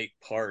innate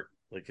part.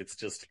 Like it's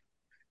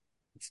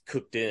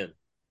cooked in.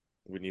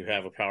 When you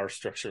have a power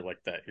structure like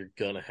that, you're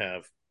gonna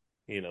have,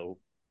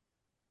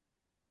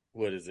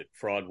 what is it?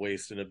 Fraud,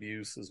 waste, and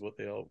abuse is what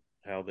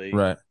how they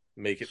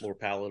make it more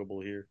palatable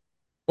here.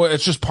 Well,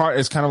 it's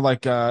kind of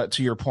like,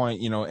 to your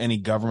point, any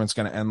government's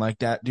going to end like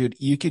that. Dude,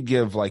 you could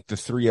give like the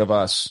three of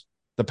us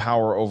the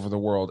power over the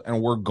world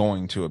and we're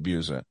going to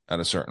abuse it at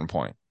a certain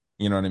point.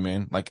 You know what I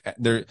mean? Like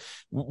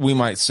we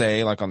might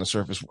say like on the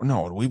surface,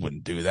 no, we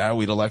wouldn't do that.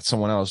 We'd elect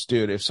someone else.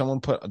 Dude, if someone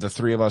put the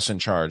three of us in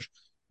charge,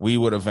 we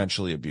would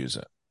eventually abuse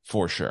it.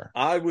 For sure.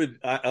 I would.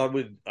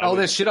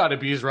 There's shit I'd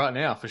abuse right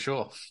now, for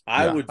sure.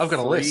 I've got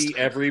a list.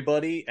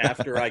 Everybody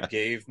after I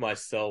gave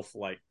myself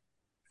like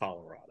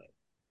Colorado.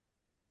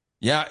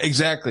 Yeah,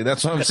 exactly.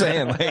 That's what I'm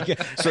saying. Like,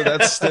 so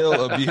that's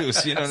still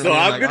abuse. You know what I mean? So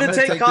I'm like, going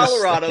to take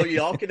Colorado.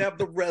 Y'all can have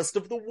the rest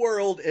of the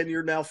world and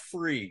you're now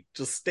free.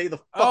 Just stay the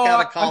fuck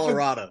out of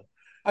Colorado.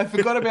 I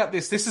forgot about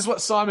this. This is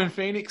what Simon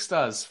Phoenix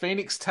does.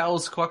 Phoenix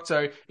tells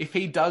Quacto if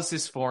he does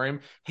this for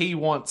him, he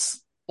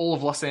wants all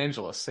of Los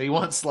Angeles. He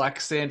wants like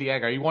San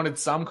Diego. He wanted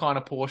some kind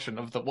of portion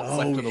of what's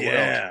left of the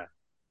world.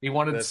 He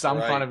wanted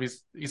kind of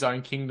his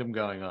own kingdom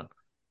going on.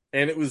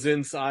 And it was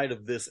inside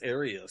of this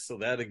area. So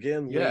that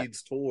again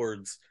leads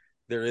towards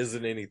there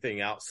isn't anything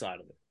outside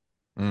of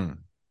it.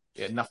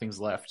 Yeah, nothing's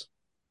left.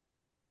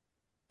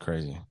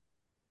 Crazy.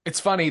 It's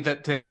funny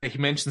that he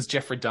mentions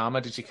Jeffrey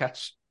Dahmer. Did you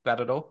catch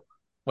that at all?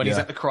 When he's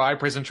at the cryo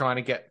prison trying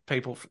to get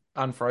people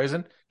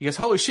unfrozen. He goes,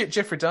 holy shit,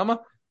 Jeffrey Dahmer.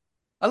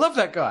 I love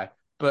that guy.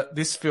 But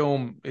this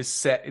film is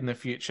set in the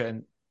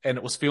future, and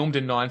it was filmed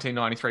in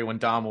 1993 when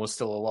Dahmer was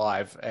still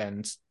alive,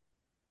 and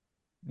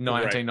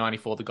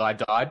 1994 the guy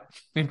died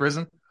in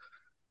prison.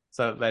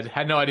 So they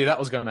had no idea that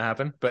was going to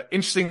happen. But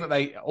interesting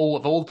that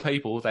all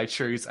people, they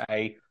choose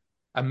a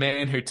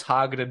man who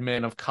targeted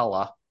men of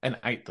color and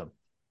ate them.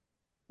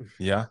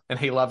 Yeah. And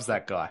he loves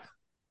that guy.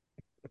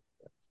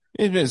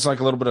 It's like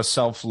a little bit of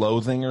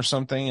self-loathing or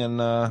something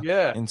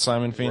in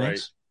Simon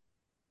Phoenix.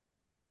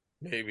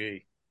 Right.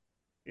 Maybe.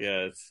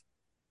 Yeah,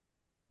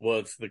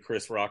 it's the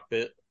Chris Rock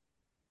bit.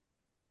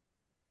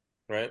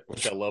 Right?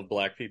 Which I love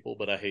black people,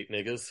 but I hate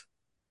niggas.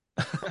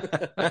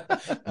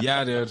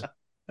 Yeah, dude.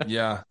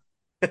 Yeah.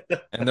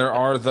 And there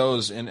are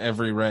those in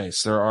every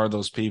race. There are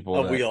those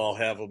people. We all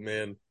have them,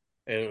 man.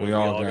 And we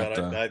all got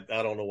I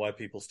don't know why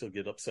people still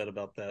get upset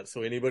about that.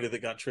 So anybody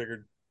that got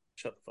triggered,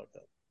 shut the fuck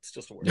up. It's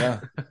just a word.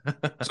 Yeah.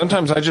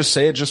 Sometimes I just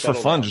say it just for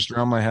fun, just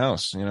around my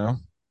house, you know?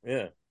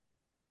 Yeah.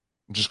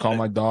 Just call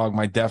my dog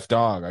my deaf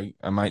dog.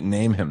 I might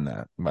name him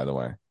that, by the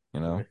way, you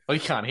know? Well, he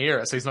can't hear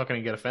it, so he's not going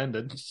to get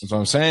offended. That's what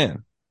I'm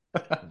saying.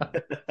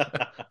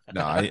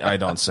 No, I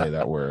don't say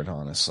that word,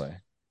 honestly,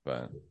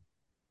 but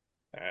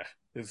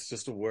it's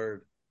just a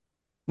word.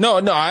 No,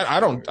 I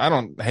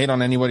don't hate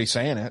on anybody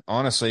saying it.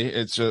 Honestly,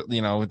 it's just,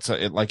 you know,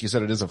 like you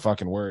said, it is a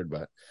fucking word,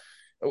 but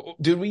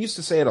dude, we used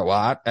to say it a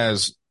lot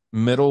as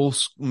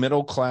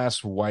middle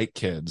class white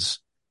kids.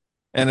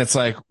 And it's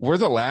like, we're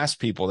the last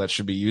people that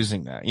should be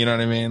using that. You know what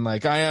I mean?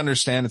 Like, I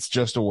understand it's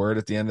just a word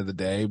at the end of the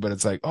day, but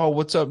it's like, oh,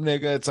 what's up,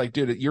 nigga? It's like,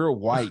 dude, you're a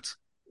white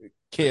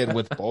kid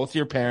with both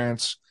your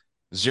parents,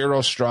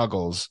 zero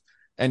struggles,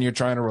 and you're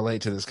trying to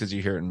relate to this because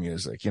you hear it in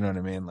music. You know what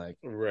I mean? Like,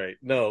 right.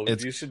 No,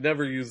 you should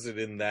never use it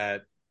in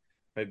that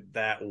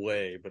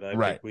way, but I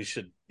think we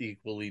should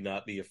equally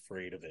not be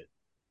afraid of it.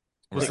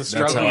 Was the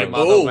struggle your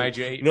mother made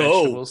you eat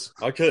vegetables?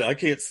 I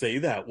can't say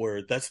that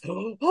word. That's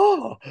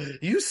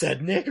you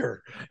said nigger.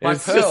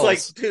 It's just like,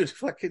 dude,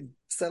 fucking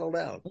settle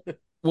down.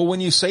 Well,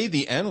 when you say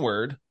the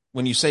N-word,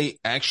 when you say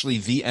actually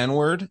the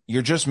N-word,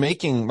 you're just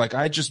making, like,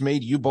 I just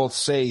made you both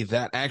say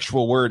that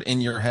actual word in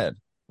your head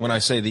when I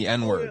say the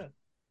N-word.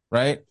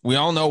 Right? We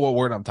all know what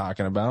word I'm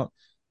talking about.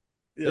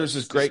 Yeah. There's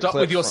this great Stop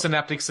clip with your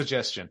synaptic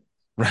suggestion.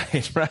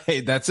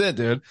 Right. That's it,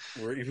 dude.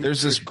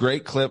 There's this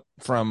great clip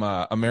from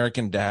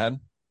American Dad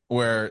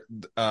where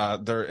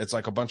it's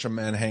like a bunch of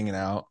men hanging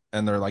out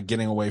and they're like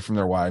getting away from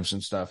their wives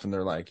and stuff, and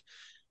they're like,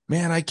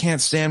 man, I can't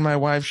stand my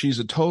wife, she's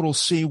a total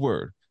C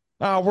word.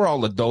 We're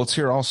all adults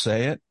here, I'll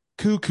say it.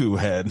 Cuckoo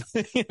head.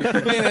 You know what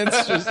I mean?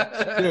 It's just,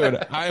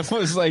 dude, I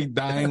was like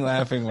dying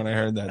laughing when I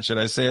heard that shit.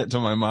 I say it to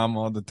my mom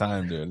all the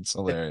time, dude. It's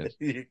hilarious.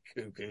 You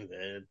cuckoo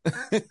head.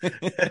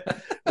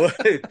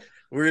 Wait,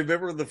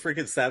 remember the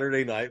freaking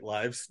Saturday Night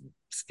Live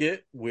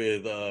skit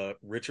with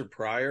Richard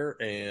Pryor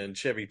and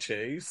Chevy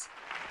Chase?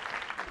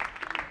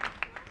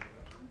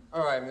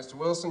 All right, Mr.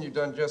 Wilson, you've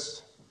done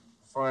just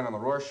fine on the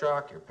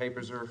Rorschach. Your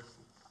papers are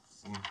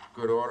in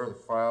good order. The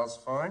file's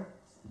fine.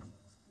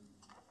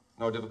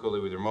 No difficulty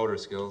with your motor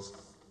skills.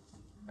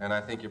 And I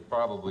think you're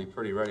probably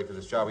pretty ready for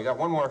this job. We got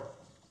one more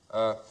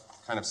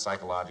kind of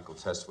psychological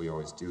test we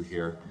always do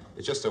here.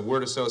 It's just a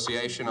word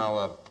association.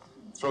 I'll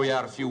throw you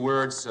out a few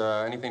words.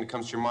 Anything that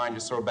comes to your mind,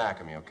 just throw it back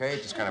at me, okay?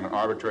 Just kind of an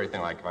arbitrary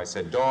thing. Like if I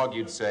said dog,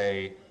 you'd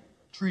say...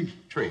 Tree.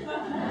 Tree.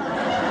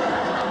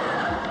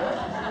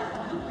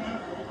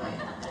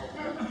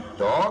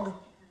 Dog?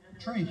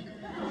 Tree.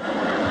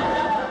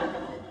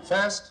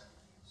 Fast?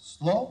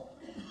 Slow.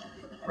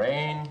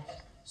 Rain?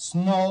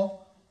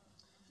 Snow.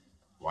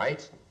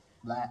 White?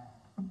 Black.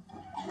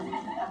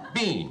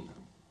 Bean?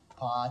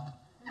 Pod.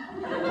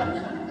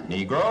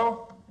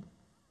 Negro?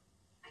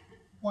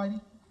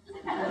 Whitey.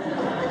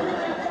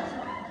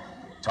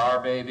 Tar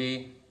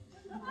baby?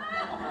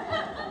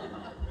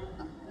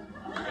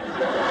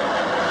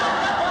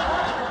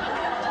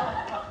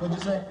 What'd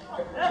you say?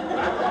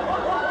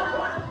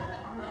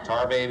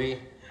 Tar baby?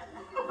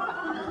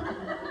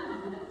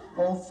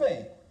 Old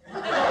Faye.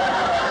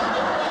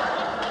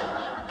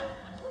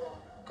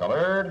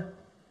 Colored?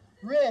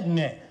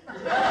 Redneck.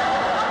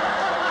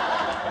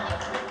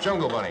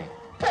 Jungle bunny?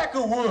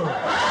 Peckerwood.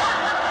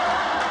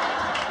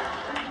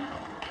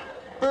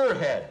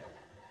 Burrhead?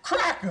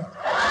 Cracker.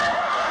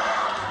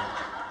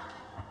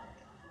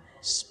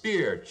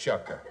 Spear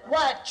chucker?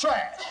 White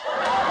trash.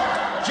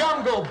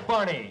 Jungle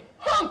bunny?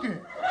 Hunky.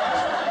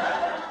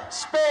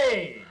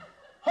 Spade?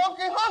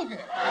 Hunky.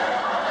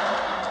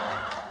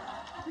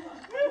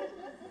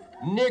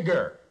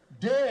 Nigger?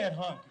 Dead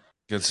hunky.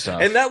 Good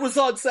stuff. And that was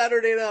on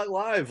Saturday Night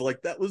Live.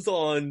 Like, that was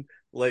on,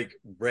 like,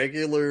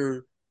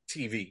 regular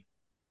TV.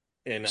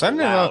 And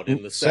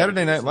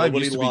Saturday Night Live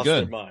used to be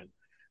good.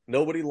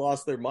 Nobody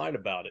lost their mind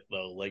about it,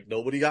 though. Like,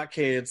 nobody got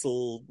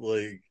canceled.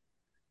 Like,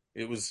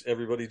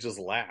 everybody just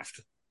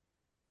laughed.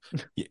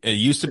 It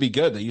used to be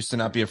good. They used to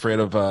not be afraid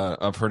of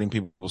hurting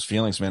people's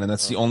feelings, man. And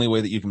that's the only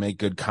way that you can make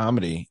good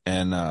comedy.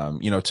 And,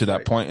 to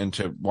that point, and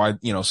to why,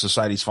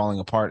 society's falling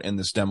apart in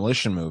this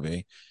Demolition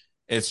movie.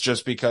 It's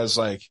just because,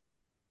 like,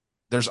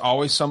 there's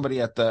always somebody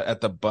at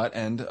the butt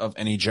end of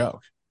any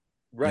joke.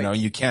 Right.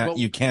 You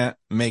can't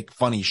make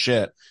funny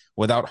shit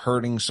without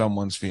hurting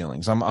someone's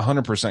feelings. I'm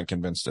 100%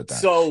 convinced of that.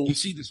 So you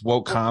see this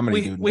woke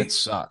comedy, dude, it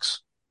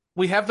sucks.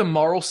 We have the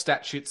moral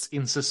statutes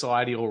in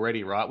society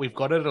already, right? We've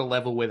got it at a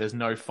level where there's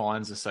no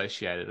fines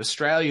associated.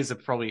 Australia's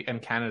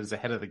and Canada's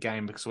ahead of the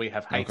game because we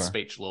have hate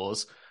speech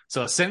laws.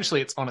 So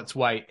essentially it's on its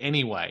way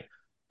anyway.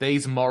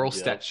 These moral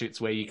statutes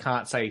where you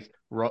can't say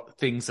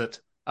things that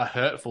are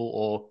hurtful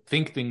or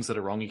think things that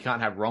are wrong. You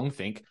can't have wrong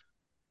think.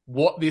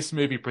 What this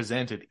movie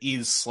presented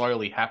is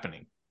slowly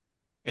happening.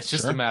 It's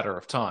just a matter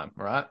of time,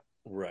 right?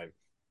 Right.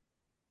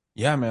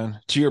 Yeah, man.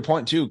 To your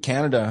point too,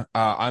 Canada.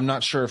 I'm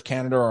not sure if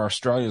Canada or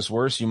Australia is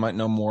worse. You might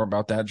know more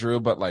about that, Drew.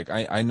 But like,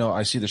 I know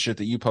I see the shit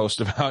that you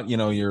post about.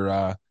 Your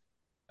I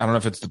don't know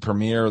if it's the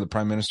premier or the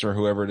prime minister or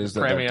whoever it is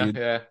that Premier, dude.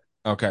 yeah.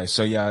 Okay,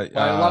 so yeah,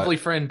 My lovely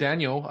friend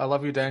Daniel. I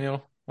love you,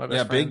 Daniel. My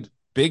best friend.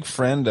 big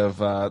friend of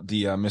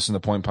the Missing the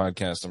Point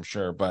podcast, I'm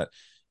sure. But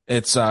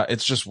it's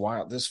just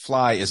wild. This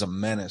fly is a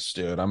menace,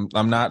 dude.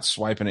 I'm not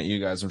swiping at you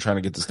guys. I'm trying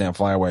to get this damn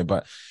fly away,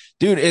 but.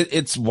 Dude,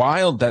 it's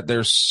wild that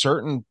there's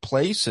certain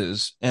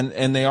places,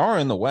 and they are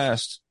in the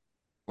West,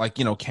 like,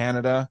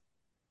 Canada,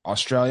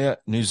 Australia,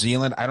 New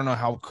Zealand. I don't know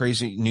how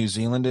crazy New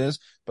Zealand is,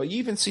 but you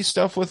even see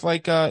stuff with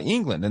like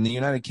England and the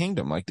United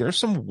Kingdom. Like there's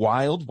some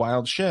wild,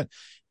 wild shit.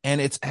 And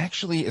it's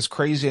actually as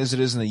crazy as it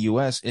is in the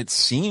US. It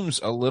seems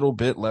a little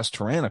bit less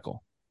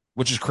tyrannical,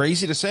 which is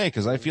crazy to say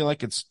because I feel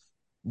like it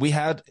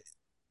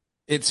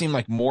seemed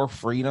like more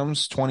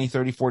freedoms 20,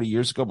 30, 40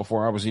 years ago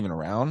before I was even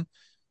around.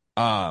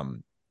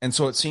 And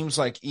so it seems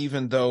like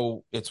even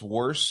though it's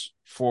worse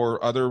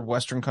for other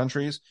Western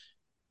countries,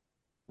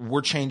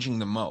 we're changing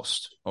the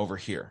most over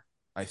here,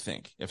 I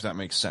think, if that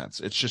makes sense.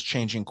 It's just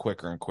changing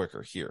quicker and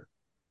quicker here.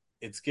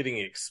 It's getting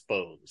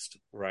exposed,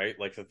 right?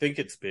 Like, I think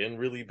it's been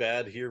really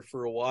bad here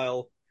for a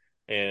while.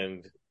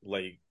 And,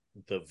 like,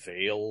 the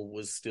veil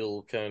was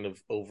still kind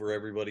of over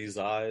everybody's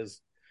eyes.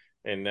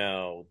 And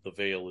now the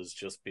veil is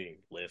just being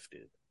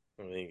lifted.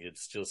 I think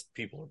it's just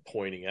people are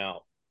pointing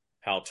out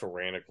how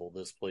tyrannical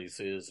this place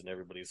is, and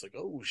everybody's like,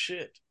 oh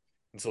shit.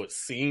 And so it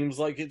seems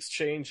like it's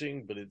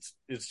changing, but it's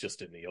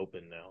just in the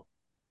open now.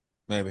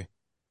 Maybe.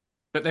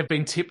 But they've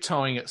been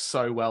tiptoeing it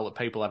so well that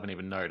people haven't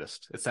even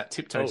noticed. It's that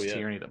tiptoe to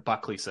tyranny that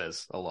Buckley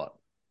says a lot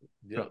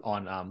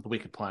on The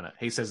Wicked Planet.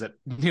 He says it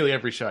nearly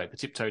every show, the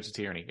tiptoe to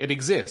tyranny. It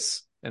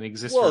exists, and it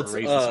exists for a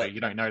reason, so you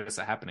don't notice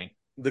it happening.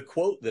 The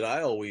quote that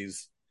I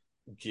always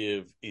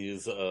give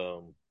is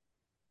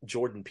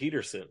Jordan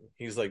Peterson.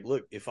 He's like,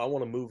 look, if I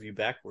want to move you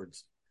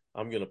backwards,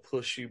 I'm going to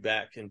push you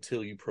back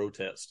until you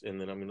protest, and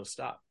then I'm going to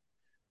stop.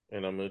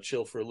 And I'm going to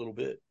chill for a little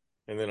bit.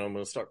 And then I'm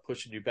going to start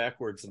pushing you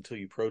backwards until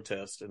you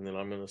protest, and then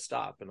I'm going to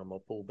stop, and I'm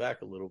going to pull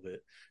back a little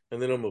bit.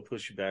 And then I'm going to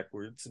push you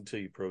backwards until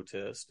you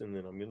protest, and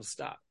then I'm going to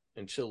stop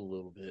and chill a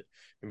little bit.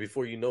 And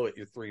before you know it,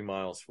 you're 3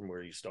 miles from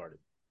where you started.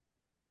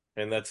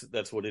 And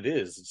that's what it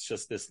is. It's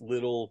just this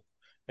little...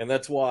 And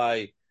that's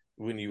why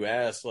when you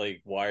ask,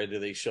 like, why do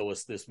they show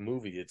us this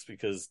movie? It's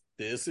because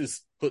this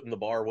is putting the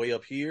bar way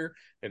up here.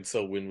 And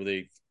so when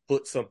they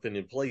put something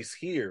in place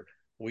here,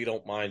 we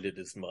don't mind it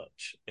as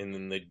much. And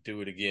then they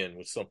do it again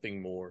with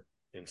something more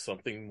and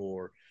something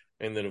more.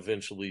 And then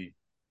eventually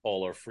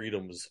all our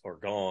freedoms are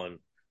gone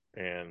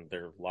and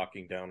they're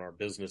locking down our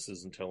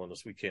businesses and telling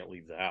us we can't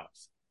leave the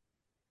house.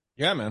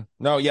 Yeah, man.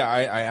 No, yeah,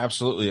 I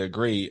absolutely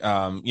agree.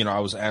 I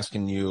was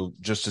asking you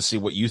just to see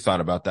what you thought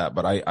about that,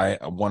 but I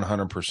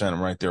 100%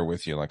 am right there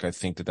with you. Like, I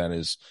think that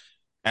is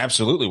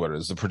absolutely what it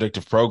is. The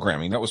predictive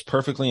programming that was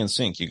perfectly in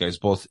sync. You guys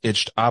both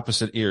itched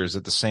opposite ears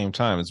at the same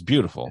time. It's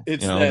beautiful.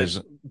 It's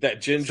that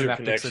ginger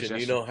connection. Suggestion.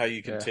 You know how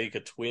you can take a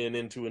twin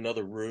into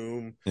another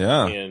room,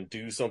 and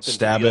do something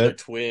Stab to the it. other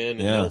twin,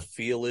 and they'll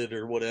feel it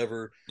or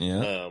whatever.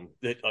 Yeah,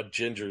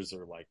 gingers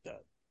are like that.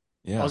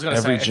 Yeah, I was going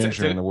to every say,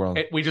 ginger in the world.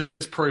 We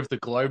just proved the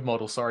globe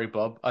model. Sorry,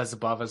 Bob. As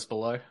above, as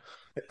below.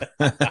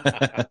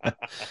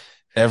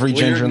 Every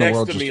ginger in the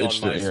world next to just me on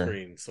itched my their ear.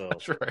 screen, so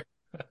True.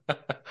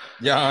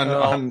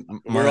 Yeah,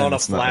 we're on a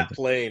it's not flat like that.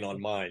 plane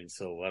on mine,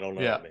 so I don't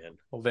know, man.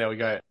 Well, there we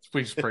go.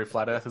 We just proved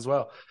flat Earth as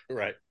well.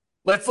 Right.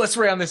 Let's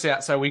round this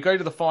out. So we go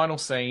to the final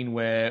scene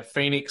where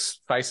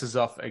Phoenix faces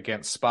off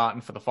against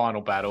Spartan for the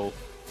final battle.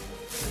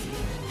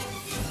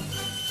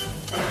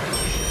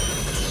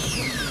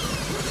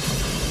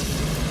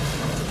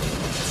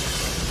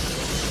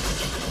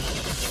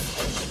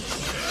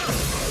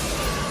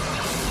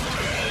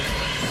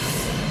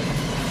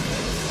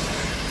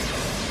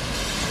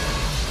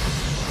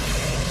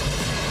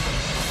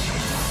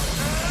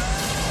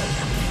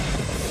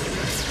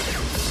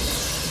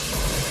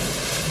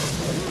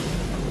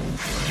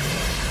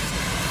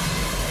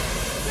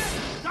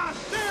 God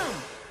damn!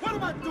 What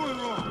am I doing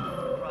wrong?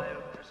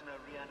 Cryo-prisoner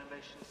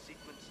reanimation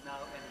sequence now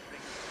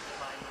entering its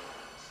final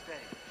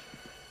stage.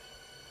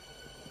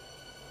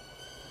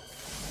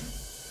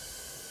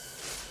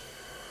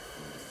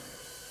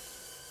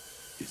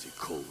 Is it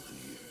cold in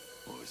here,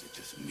 or is it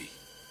just me?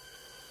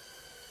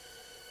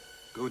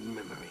 Good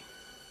memory.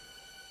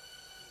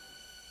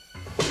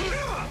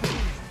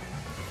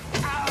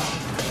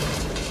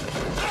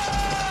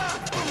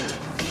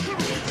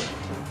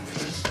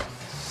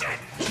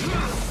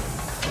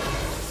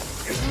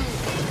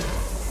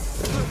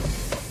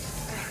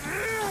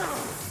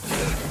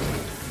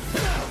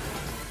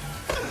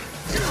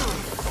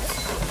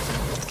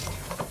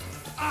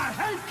 I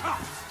hate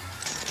cops!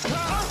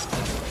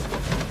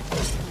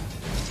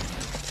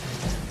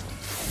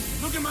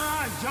 Look in my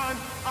eyes, John.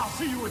 I'll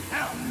see you in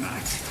hell.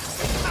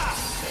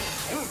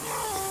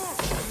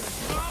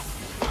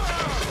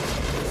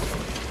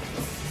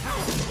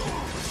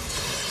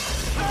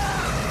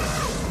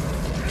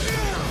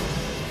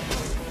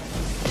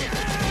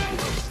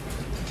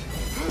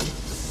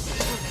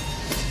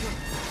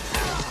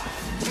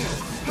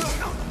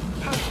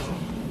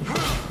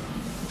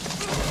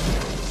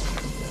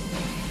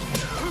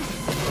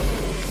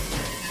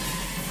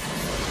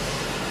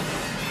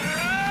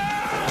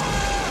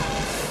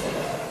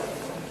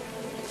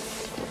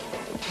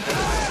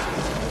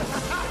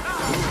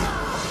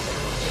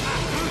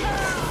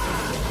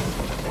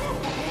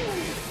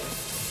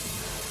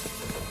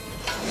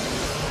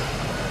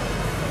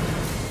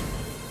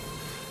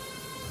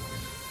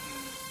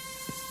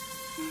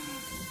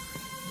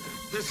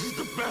 This is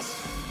the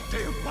best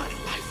day of my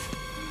life.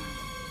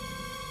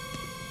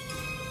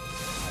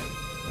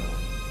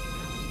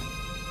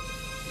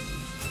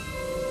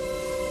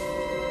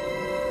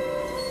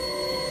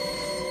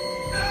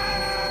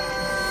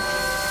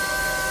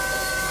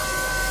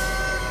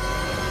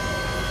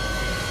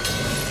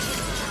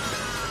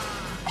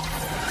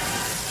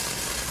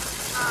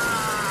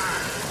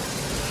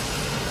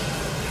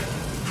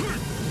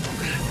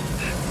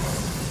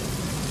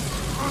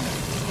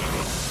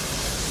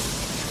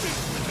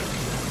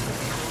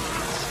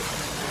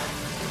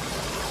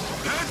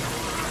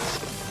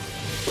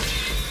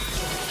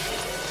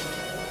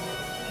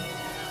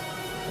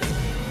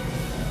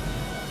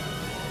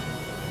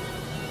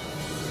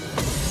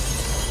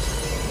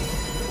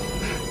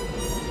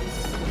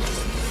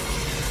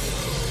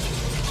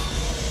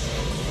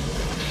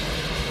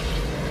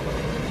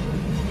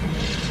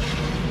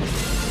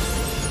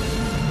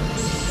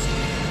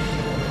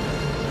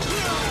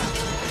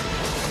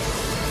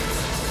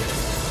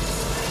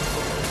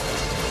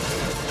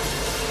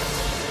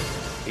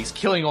 He's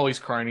killing all his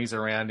cronies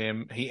around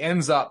him. He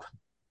ends up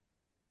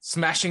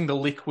smashing the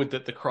liquid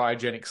that the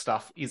cryogenic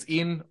stuff is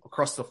in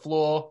across the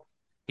floor.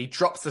 He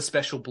drops the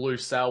special blue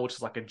cell, which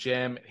is like a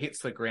gem. It hits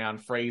the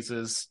ground,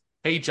 freezes.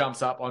 He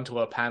jumps up onto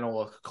a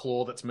panel, a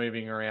claw that's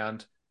moving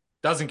around,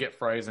 doesn't get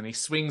frozen. He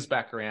swings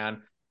back around,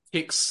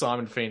 kicks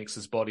Simon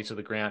Phoenix's body to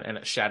the ground, and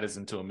it shatters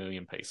into a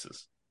million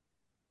pieces.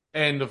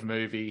 End of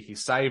movie. He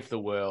saved the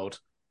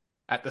world.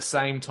 At the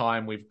same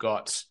time, we've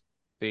got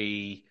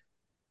the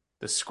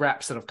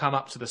scraps that have come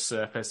up to the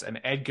surface,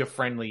 and Edgar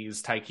Friendly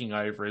is taking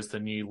over as the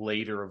new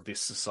leader of this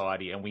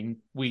society. And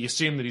we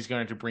assume that he's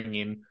going to bring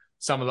in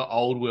some of the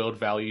old world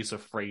values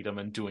of freedom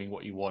and doing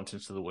what you want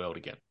into the world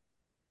again.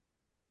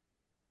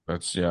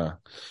 It's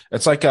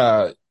like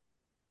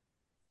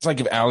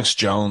if Alex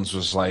Jones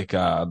was like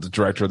the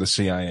director of the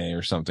CIA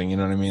or something. You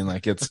know what I mean?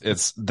 Like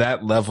it's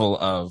that level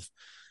of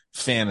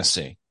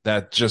fantasy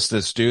that just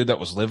this dude that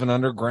was living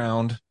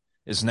underground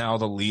is now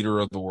the leader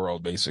of the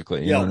world,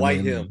 basically. You know what why I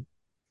mean? him?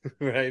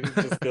 Right?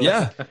 It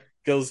just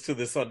goes to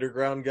this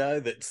underground guy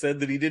that said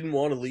that he didn't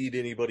want to lead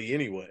anybody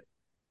anyway.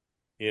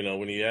 You know,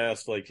 when he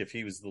asked, like, if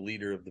he was the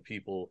leader of the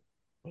people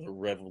or the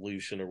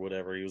revolution or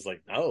whatever, he was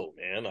like, no,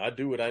 man, I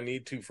do what I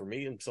need to for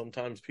me, and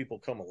sometimes people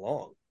come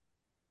along.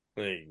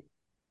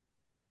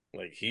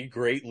 Like he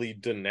greatly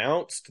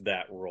denounced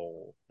that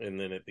role, and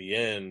then at the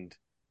end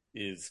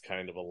is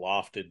kind of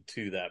allotted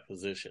to that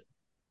position.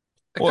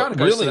 It kind of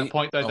goes to that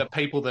point, though, that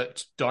people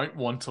that don't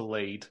want to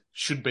lead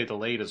should be the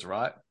leaders,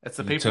 right? It's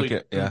the people who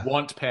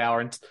want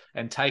power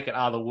and take it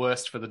are the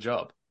worst for the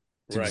job.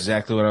 That's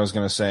exactly what I was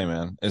going to say,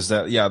 man. Is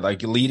that,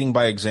 like leading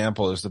by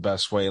example is the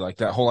best way. Like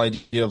that whole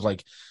idea of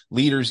like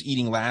leaders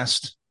eating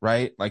last,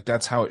 right? Like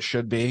that's how it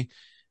should be.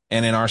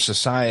 And in our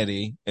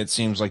society, it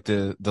seems like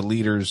the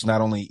leaders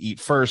not only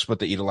eat first, but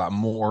they eat a lot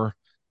more.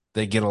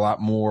 They get a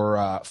lot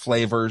more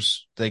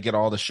flavors. They get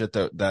all the shit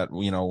that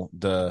you know,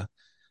 the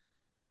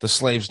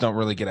slaves don't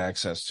really get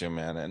access to,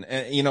 man.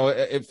 And you know,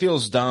 it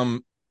feels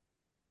dumb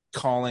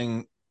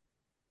calling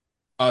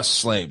us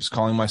slaves,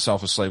 calling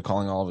myself a slave,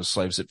 calling all of us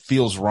slaves. It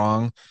feels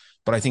wrong,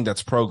 but I think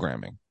that's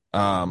programming.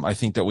 I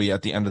think that we,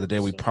 at the end of the day,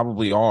 we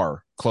probably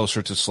are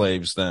closer to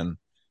slaves than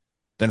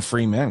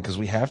free men, because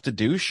we have to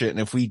do shit. And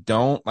if we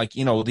don't, like,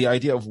 you know, the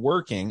idea of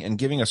working and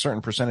giving a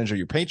certain percentage of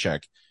your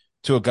paycheck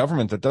to a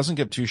government that doesn't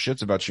give two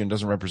shits about you and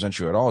doesn't represent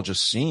you at all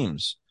just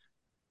seems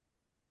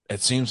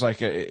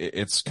like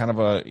it's kind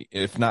of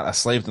if not a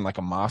slave, then like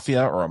a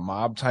mafia or a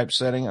mob type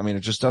setting. I mean,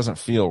 it just doesn't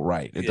feel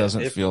right. It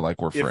doesn't feel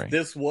like we're free. If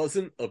this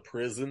wasn't a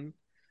prison,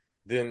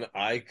 then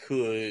I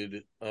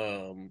could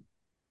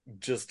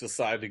just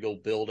decide to go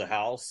build a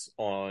house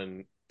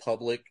on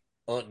public,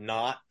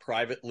 not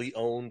privately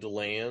owned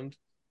land,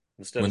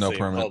 instead of saying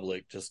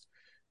public, just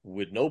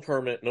with no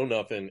permit, no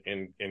nothing,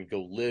 and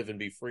go live and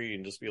be free,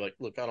 and just be like,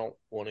 look, I don't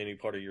want any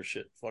part of your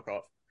shit. Fuck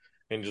off.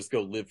 And just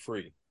go live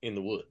free in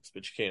the woods.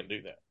 But you can't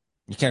do that.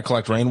 You can't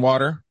collect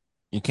rainwater.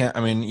 You can't,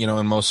 I mean, you know,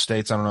 in most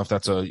states, I don't know if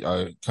that's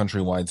a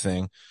countrywide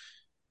thing.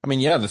 I mean,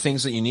 yeah, the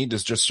things that you need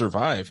to just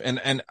survive.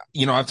 And,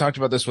 you know, I've talked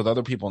about this with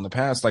other people in the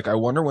past. Like, I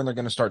wonder when they're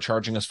going to start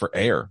charging us for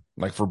air,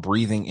 like for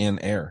breathing in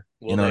air.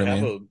 Well, you know what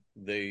I mean?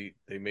 They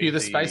made the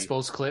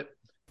Spaceballs clip.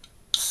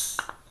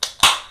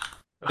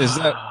 Is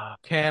that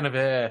can of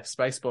air,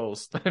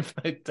 Spaceballs?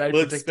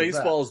 It's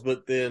Spaceballs,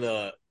 but then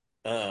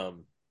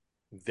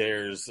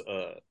there's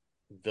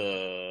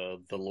the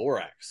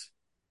Lorax,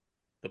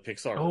 the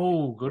Pixar.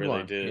 Oh, good where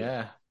one. They did,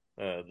 yeah.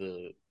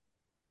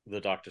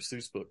 The Dr.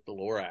 Seuss book, The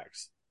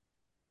Lorax,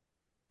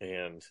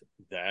 and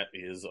that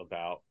is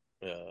about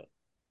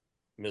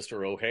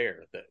Mr.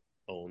 O'Hare that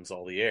owns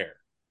all the air.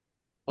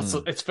 Well,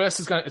 so it's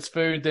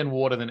food, then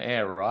water, then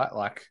air, right?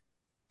 Like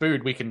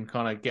food, we can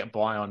kind of get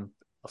by on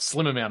a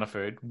slim amount of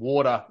food.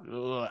 Water,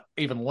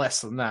 even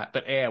less than that.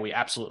 But air, we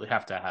absolutely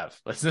have to have.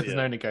 There's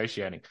no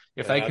negotiating.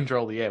 If they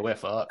control the air, we're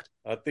fucked.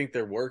 I think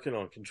they're working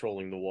on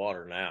controlling the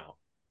water now.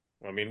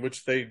 I mean,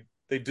 which they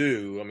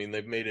do. I mean,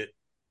 they've made it,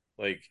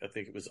 like, I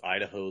think it was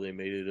Idaho, they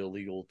made it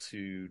illegal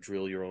to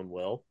drill your own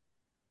well.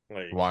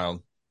 Like,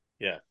 wild.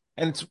 Yeah.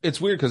 And it's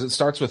weird because it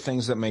starts with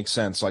things that make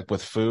sense, like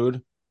with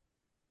food.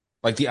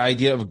 Like the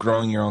idea of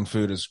growing your own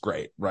food is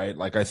great, right?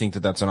 Like I think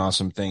that that's an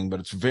awesome thing, but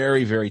it's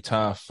very, very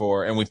tough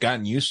and we've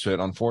gotten used to it,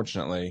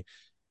 unfortunately.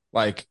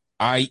 Like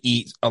I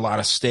eat a lot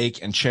of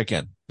steak and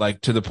chicken,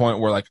 like to the point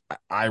where like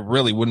I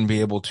really wouldn't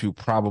be able to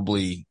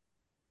probably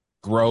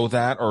grow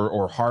that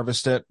or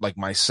harvest it like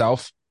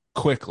myself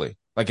quickly.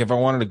 Like if I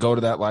wanted to go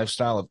to that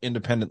lifestyle of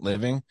independent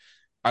living,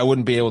 I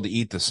wouldn't be able to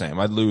eat the same.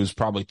 I'd lose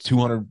probably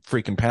 200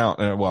 freaking pounds.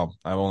 Well,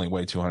 I only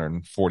weigh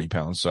 240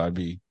 pounds, so I'd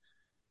be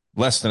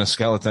less than a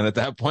skeleton at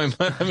that point.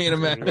 But I mean,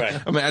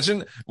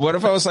 imagine what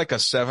if I was like a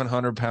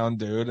 700-pound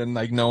dude and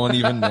like no one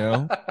even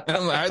knew?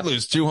 I'd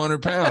lose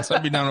 200 pounds.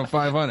 I'd be down to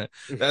 500.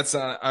 That's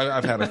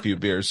I've had a few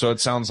beers, so it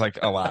sounds like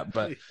a lot,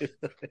 but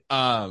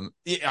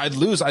I'd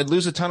lose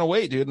a ton of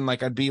weight, dude, and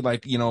like I'd be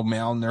like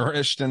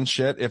malnourished and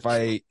shit if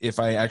I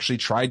actually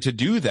tried to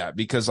do that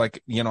because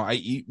like we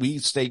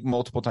eat steak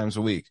multiple times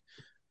a week.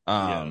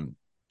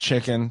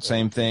 Chicken,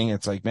 same thing.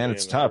 It's like man,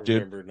 it's tough,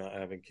 dude. I remember not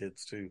having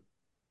kids too.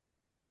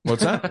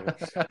 What's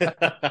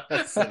that?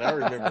 I said I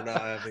remember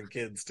not having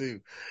kids too.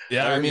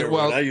 Yeah, I mean,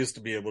 I used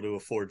to be able to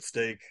afford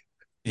steak.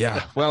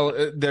 Yeah,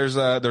 well, there's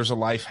a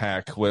life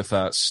hack with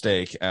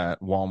steak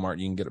at Walmart.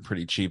 You can get it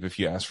pretty cheap if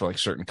you ask for like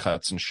certain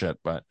cuts and shit.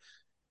 But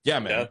yeah,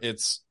 man,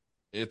 it's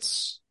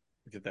shitty.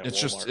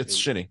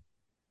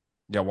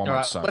 Yeah,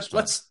 Walmart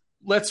sucks.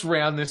 Let's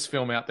round this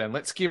film out then.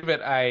 Let's give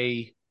it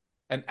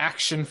an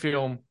action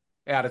film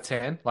out of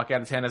 10. Like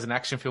out of 10 as an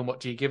action film,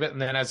 what do you give it?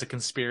 And then as a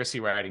conspiracy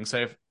rating.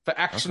 So for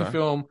action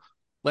film,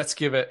 let's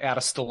give it out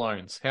of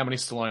Stallones. How many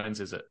Stallones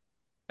is it?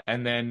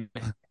 And then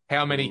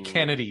how many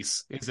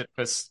Kennedys is it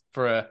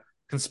for a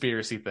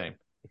conspiracy theme?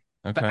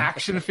 For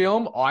action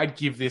film, I'd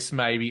give this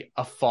maybe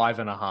a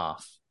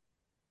 5.5.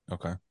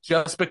 Okay.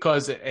 Just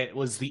because it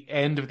was the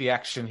end of the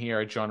action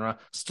hero genre.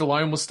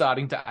 Stallone was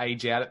starting to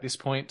age out at this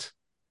point.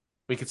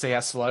 We could see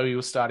how slow he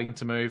was starting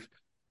to move.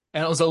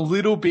 And it was a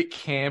little bit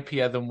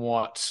campier than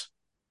what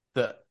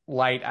the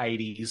late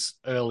 80s,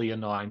 earlier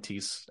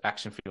 90s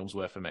action films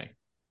were for me.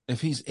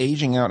 If he's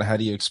aging out, how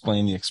do you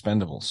explain the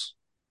Expendables?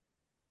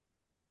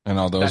 And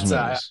all those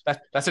movies.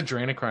 That's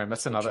adrenochrome.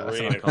 That's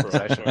another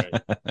conversation.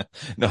 Right?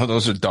 No,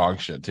 those are dog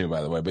shit too,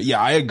 by the way. But yeah,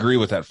 I agree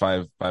with that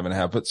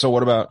 5.5. But so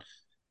what about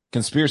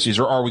conspiracies,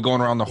 or are we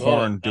going around the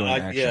horn doing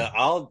action? Yeah,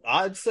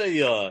 I'd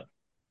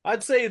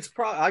say it's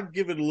probably, I'd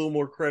give it a little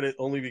more credit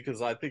only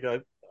because I think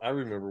I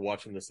remember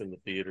watching this in the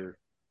theater.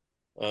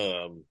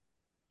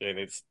 And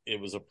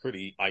it was a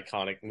pretty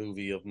iconic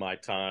movie of my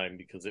time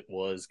because it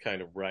was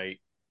kind of right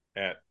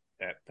at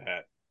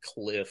that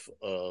cliff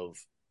of,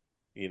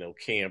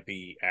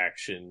 campy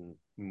action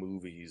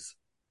movies.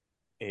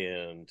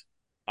 And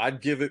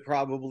I'd give it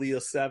probably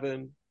a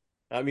 7.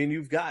 I mean,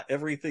 you've got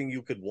everything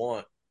you could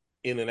want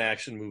in an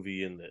action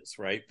movie in this,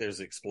 right? There's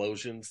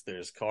explosions,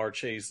 there's car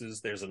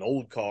chases, there's an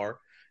old car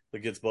that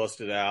gets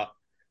busted out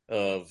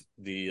of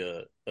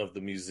the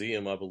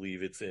museum, I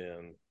believe it's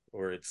in,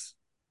 or it's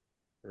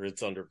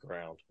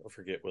underground. I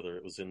forget whether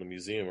it was in the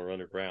museum or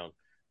underground.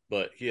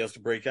 But he has to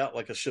break out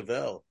like a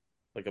Chevelle,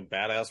 like a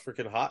badass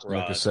freaking hot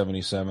rod. Like a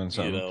 77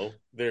 something.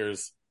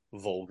 There's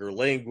vulgar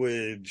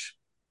language.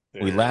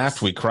 We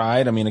laughed, we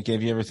cried. I mean, it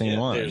gave you everything you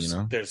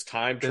wanted, There's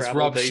time travel, there's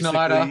Rob basically.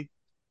 Schneider.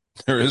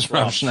 There is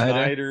Rob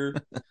Schneider.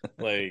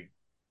 Like,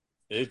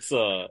 it's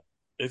a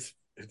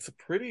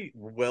pretty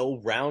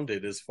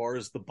well-rounded as far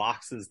as the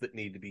boxes that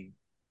need to be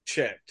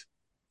checked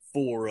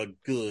for a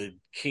good,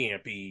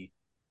 campy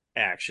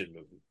action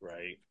movie,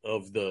 right?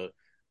 Of the,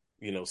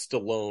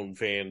 Stallone,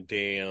 Van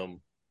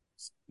Damme,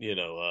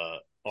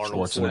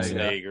 Arnold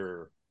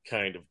Schwarzenegger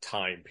kind of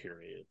time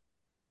period.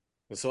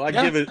 And so I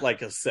give it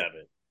like a 7.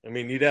 I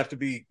mean, you'd have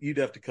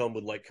to come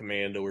with like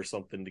Commando or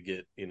something to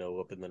get,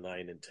 up in the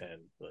 9 and 10.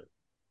 But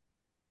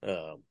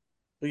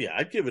yeah,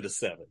 I'd give it a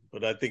 7.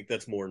 But I think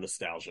that's more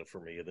nostalgia for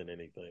me than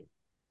anything.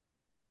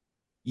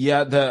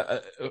 Yeah,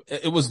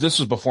 this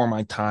was before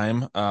my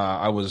time.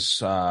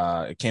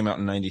 It came out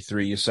in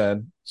 93, you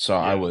said. So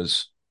yeah.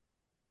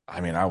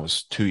 I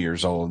was 2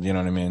 years old, you know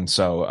what I mean?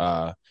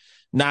 So,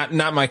 not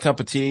my cup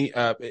of tea.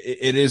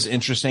 It is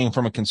interesting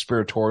from a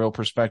conspiratorial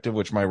perspective,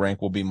 which my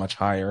rank will be much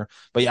higher.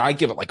 But yeah, I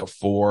give it like a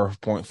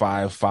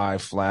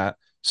 4.55 flat,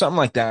 something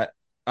like that.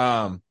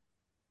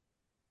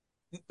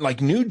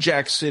 Like New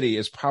Jack City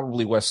is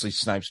probably Wesley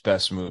Snipes'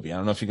 best movie. I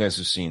don't know if you guys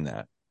have seen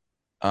that.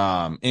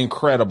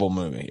 Incredible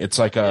movie. It's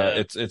like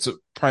it's a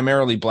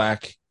primarily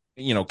black,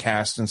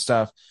 cast and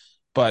stuff,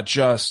 but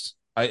just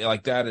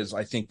that is,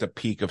 I think, the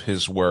peak of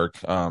his work.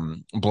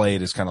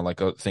 Blade is kind of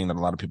like a thing that a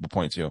lot of people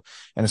point to.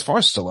 And as far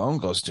as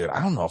Stallone goes, dude,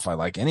 I don't know if I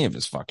like any of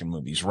his fucking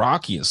movies.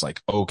 Rocky is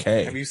like,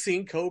 okay. Have you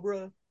seen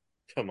Cobra?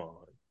 Come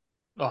on.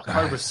 Oh,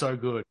 Cobra's so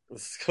good.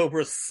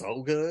 Cobra's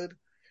so good.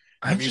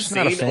 I'm Have just you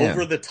not a seen fan.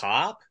 Over the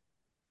Top?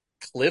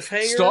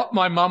 Cliffhanger? Stop,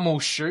 My Mum Will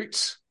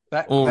Shoot.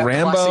 That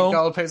Rambo. classic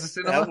gold piece of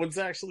cinema. That one's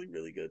actually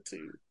really good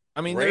too.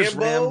 I mean, there's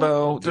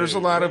Rambo. There's a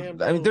lot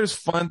of. I mean, there's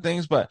fun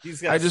things, but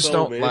I just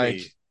don't like.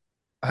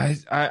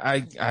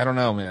 I don't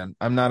know, man.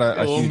 I'm not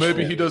a huge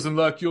maybe fan. he doesn't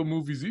like your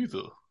movies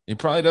either. He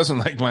probably doesn't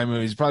like my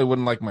movies. He probably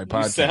wouldn't like my You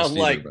podcast sound either,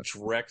 like but-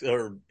 direct,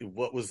 or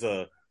what was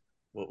the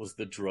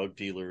drug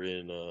dealer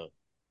in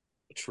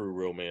True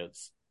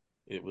Romance?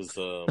 It was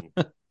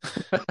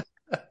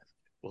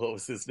what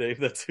was his name?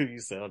 That's who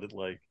you sounded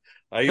like.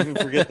 I even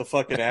forget the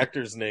fucking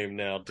actor's name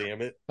now.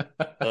 Damn it.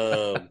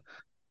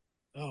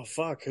 Oh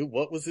fuck,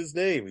 what was his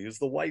name? He was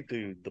the white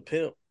dude, the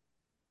pimp.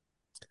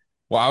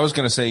 Well, I was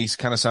going to say he's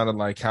kind of sounded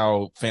like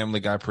how Family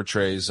Guy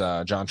portrays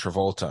John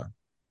Travolta.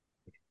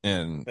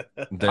 And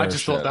I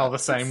just thought they were the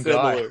same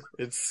guy.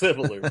 It's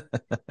similar.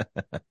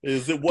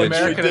 Is it White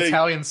American Boy Day?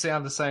 Italians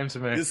sound the same to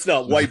me. It's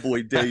not White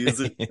Boy Day, is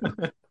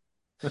it?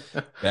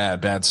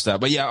 Bad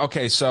stuff. But yeah,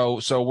 okay. So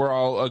we're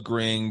all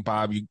agreeing,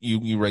 Bob.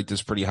 You rate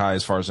this pretty high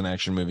as far as an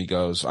action movie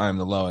goes. I am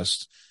the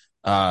lowest.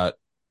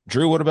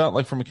 Drew, what about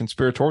like from a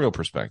conspiratorial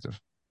perspective?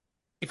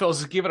 If I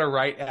was to give it a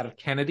rate out of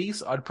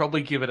Kennedy's, I'd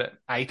probably give it an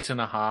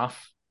 8.5.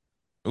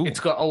 Ooh. It's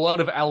got a lot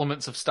of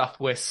elements of stuff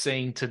we're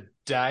seeing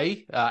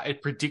today.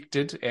 It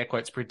predicted, air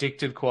quotes,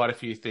 predicted quite a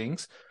few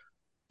things,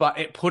 but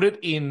it put it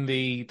in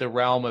the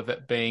realm of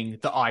it being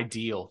the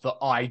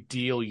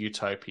ideal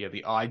utopia,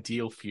 the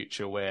ideal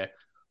future, where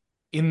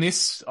in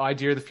this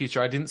idea of the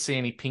future, I didn't see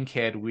any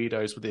pink-haired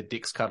weirdos with their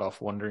dicks cut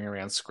off wandering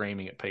around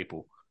screaming at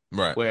people.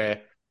 Right.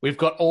 Where we've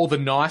got all the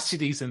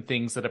niceties and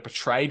things that are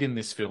portrayed in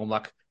this film.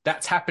 Like,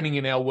 that's happening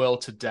in our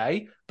world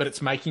today, but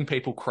it's making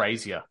people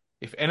crazier.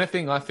 If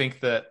anything, I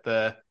think that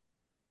the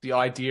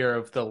idea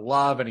of the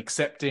love and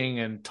accepting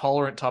and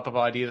tolerant type of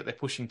idea that they're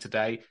pushing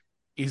today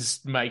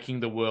is making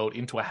the world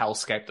into a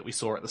hellscape that we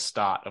saw at the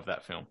start of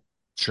that film.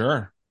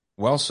 Sure.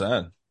 Well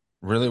said.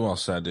 Really well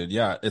said, dude.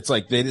 Yeah. It's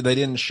like they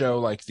didn't show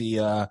like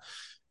the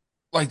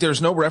like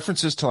there's no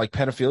references to like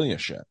pedophilia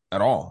shit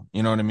at all.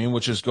 You know what I mean?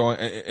 Which is going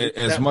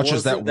as much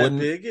as that wouldn't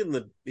big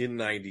in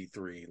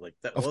 93. Like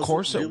that of wasn't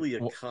course really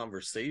a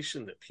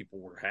conversation that people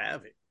were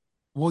having.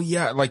 Well,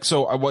 yeah, like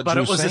so what But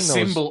Drew's it was a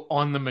saying, though, symbol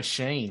on the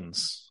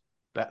machines.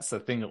 That's the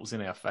thing that was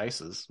in our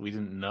faces. We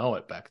didn't know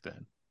it back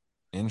then.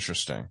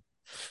 Interesting.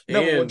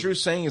 No, but what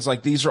Drew's saying is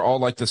like these are all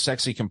like the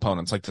sexy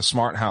components, like the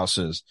smart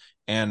houses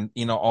and,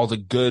 you know, all the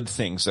good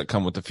things that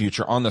come with the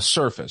future on the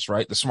surface,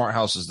 right? The smart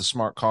houses, the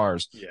smart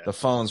cars, the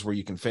phones where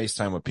you can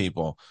FaceTime with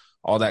people,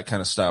 all that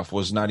kind of stuff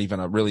was not even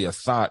really a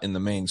thought in the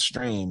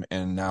mainstream.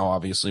 And now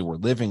obviously we're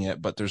living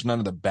it, but there's none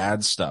of the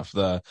bad stuff.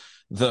 The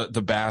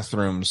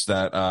bathrooms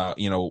that,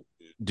 you know,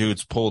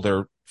 dudes pull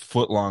their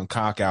foot-long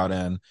cock out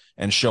in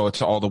and show it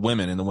to all the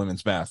women in the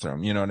women's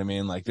bathroom. You know what I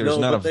mean? Like there's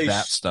none of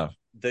that stuff.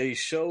 They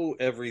show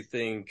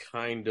everything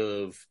kind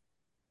of,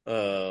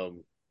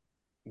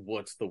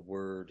 what's the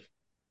word?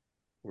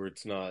 Where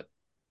it's not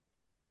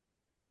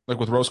like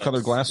with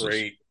rose-colored glasses.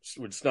 Straight,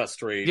 it's not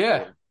straight. Yeah.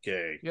 Or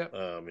gay. Yeah.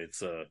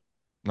 It's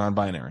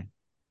non-binary.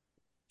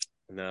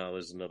 No,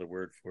 there's another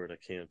word for it. I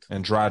can't.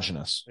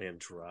 Androgynous.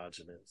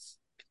 Androgynous.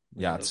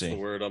 Yahtzee. That's the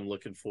word I'm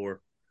looking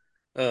for.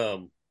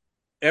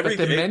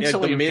 Everything,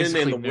 mentally the and men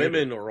physically and the nude.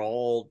 women are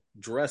all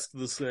dressed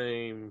the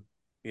same.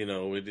 You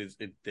know,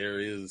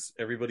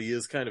 everybody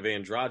is kind of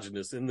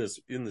androgynous in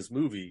this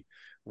movie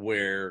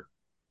where,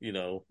 you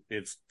know,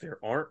 there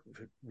aren't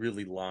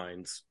really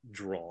lines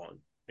drawn,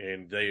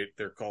 and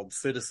they're called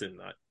citizen,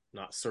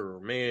 not sir or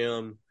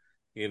ma'am.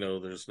 You know,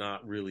 there's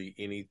not really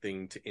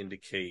anything to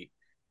indicate,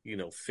 you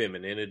know,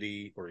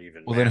 femininity or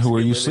even. Well, then who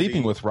are you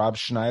sleeping with, Rob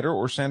Schneider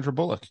or Sandra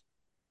Bullock?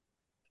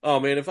 Oh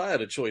man, if I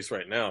had a choice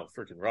right now,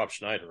 freaking Rob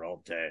Schneider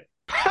all day.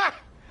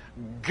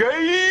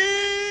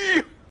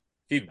 Gay.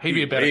 He'd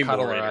be a better way more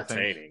cuddler, I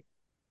entertaining. think.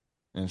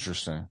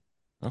 Interesting.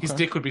 His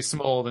dick would be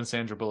smaller than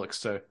Sandra Bullock's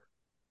too.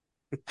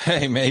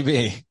 Hey,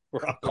 maybe.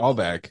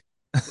 Callback.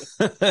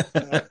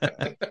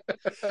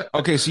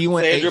 Okay, so you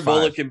went Sandra 8.5.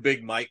 Bullock and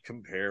Big Mike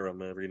compare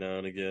them every now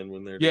and again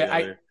when they're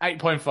together.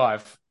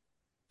 8.5.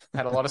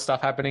 Had a lot of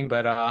stuff happening,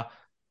 but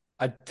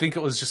I think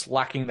it was just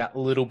lacking that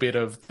little bit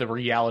of the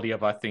reality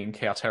of, I think,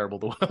 how terrible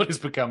the world is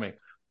becoming.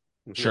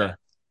 Sure.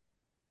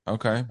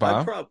 Okay,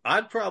 Bob.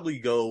 I'd probably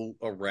go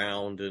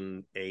around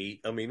an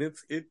 8. I mean,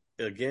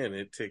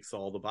 it ticks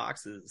all the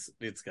boxes.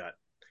 It's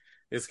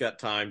got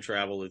time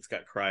travel. It's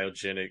got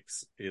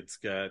cryogenics. It's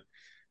got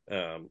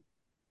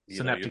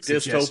Synaptic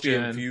dystopian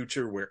suggestion.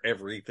 future where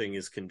everything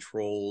is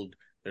controlled.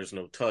 There's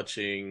no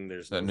touching.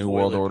 There's That no New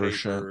World toilet Order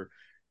paper.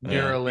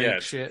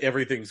 Neuralink shit.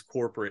 Everything's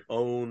corporate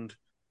owned.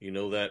 You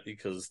know that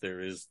because there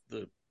is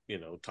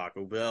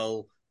Taco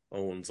Bell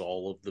owns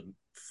all of the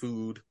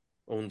food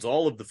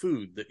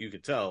that you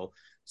could tell.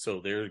 So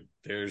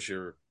there's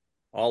your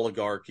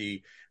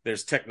oligarchy.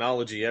 There's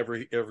technology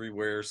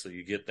everywhere. So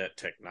you get that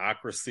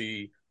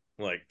technocracy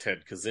like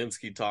Ted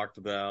Kaczynski talked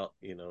about,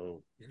 you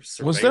know.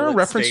 Was there a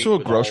reference to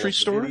a grocery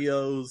store?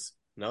 Videos?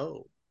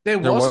 No. There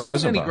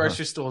wasn't any about,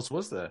 grocery stores,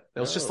 was there?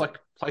 There was just like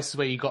places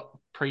where you got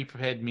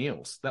pre-prepared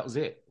meals. That was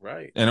it.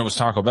 Right. And it was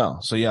Taco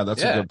Bell. So yeah,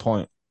 that's a good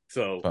point.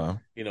 So,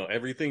 you know,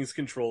 everything's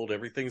controlled,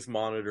 everything's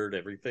monitored,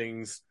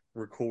 everything's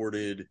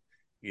recorded,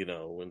 you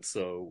know, and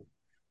so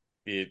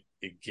it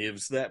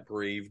gives that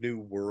Brave New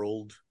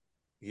World,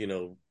 you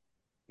know,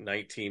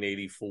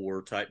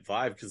 1984 type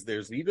vibe, because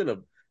there's even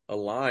a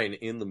line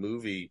in the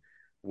movie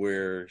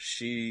where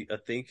I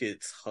think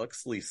it's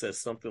Huxley says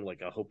something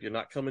like, "I hope you're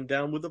not coming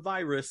down with a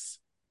virus."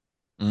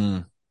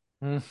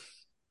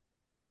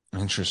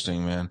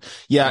 Interesting, man.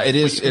 Yeah, it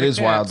is. It is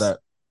wild that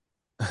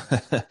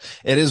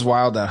it is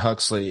wild that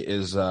Huxley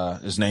is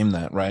named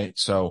that, right?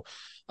 So,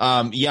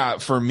 yeah,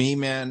 for me,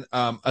 man,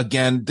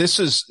 again, this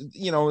is,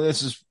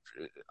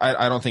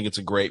 I don't think it's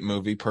a great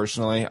movie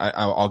personally.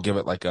 I'll give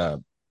it like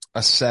a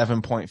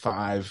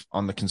 7.5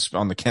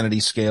 on the Kennedy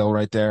scale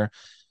right there.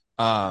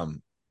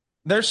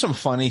 There's some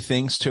funny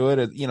things to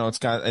it. It's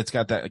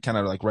got that kind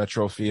of like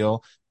retro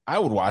feel. I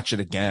would watch it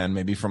again,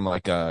 maybe from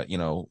like a,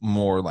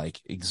 more like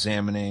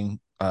examining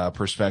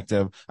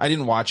perspective. I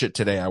didn't watch it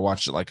today. I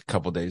watched it like a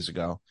couple days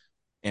ago.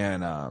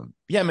 And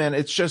yeah, man,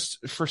 it's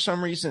just for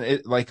some reason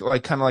it like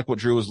kind of like what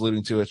Drew was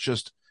alluding to.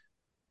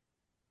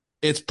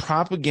 It's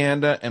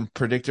propaganda and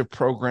predictive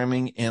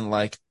programming in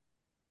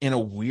a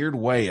weird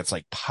way. It's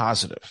like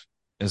positive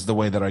is the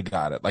way that I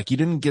got it. Like you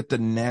didn't get the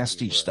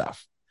nasty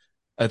stuff.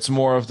 It's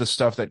more of the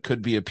stuff that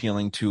could be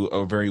appealing to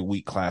a very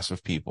weak class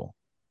of people.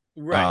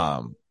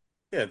 Right.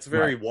 Yeah, it's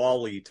very right.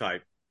 Wall-E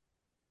type,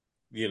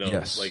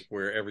 Yes. like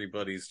where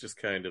everybody's just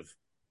kind of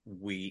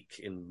weak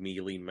and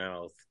mealy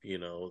mouth,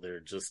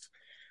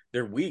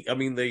 they're weak. I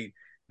mean,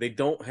 they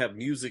don't have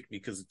music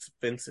because it's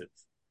offensive.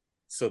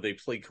 So they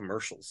play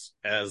commercials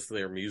as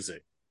their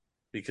music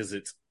because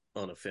it's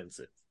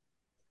unoffensive.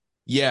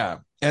 Yeah.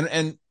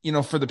 And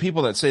for the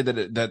people that say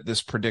that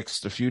this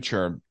predicts the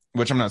future,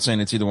 which I'm not saying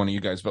it's either one of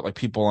you guys, but like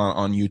people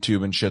on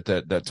YouTube and shit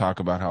that talk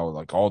about how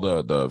like all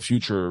the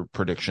future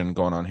prediction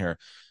going on here,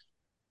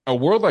 a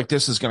world like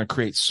this is going to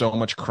create so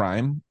much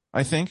crime,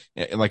 I think,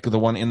 like the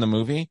one in the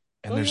movie,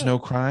 and there's no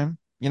crime.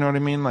 You know what I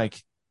mean?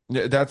 Like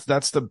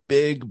that's the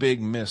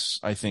big miss,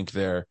 I think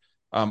there.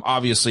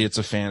 Obviously it's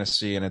a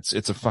fantasy and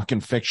it's a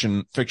fucking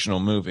fictional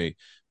movie,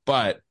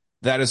 but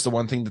that is the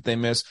one thing that they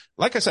miss.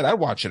 Like I said, I'd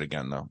watch it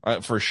again though,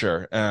 for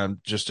sure.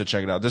 Just to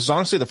check it out. This is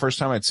honestly the first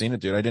time I'd seen it,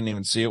 dude. I didn't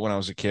even see it when I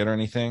was a kid or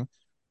anything.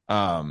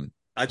 I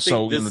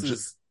think this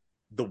is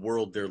the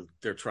world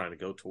they're trying to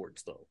go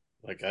towards though.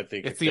 Like I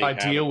think it's the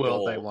ideal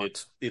world they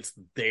want. It's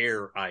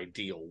their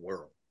ideal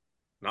world,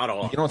 not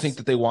ours. You don't think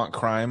that they want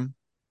crime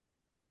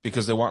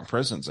because they want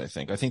prisons? I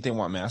think they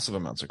want massive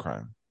amounts of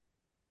crime.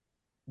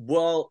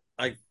 Well,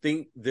 I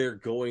think they're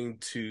going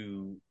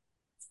to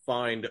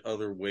find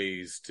other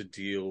ways to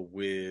deal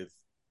with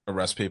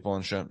arrest people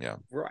and shit. Yeah.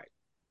 Right.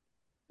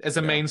 As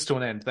a means to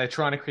an end. They're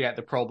trying to create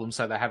the problem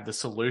so they have the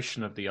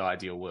solution of the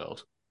ideal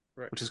world.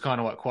 Right. Which is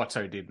kind of what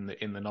Quato did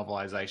in the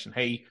novelization.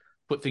 He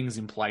put things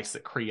in place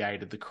that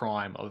created the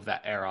crime of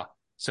that era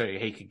so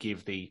he could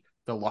give the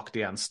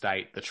lockdown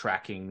state, the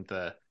tracking,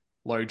 the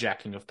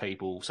lowjacking of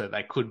people so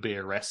they could be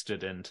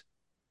arrested and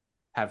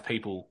have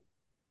people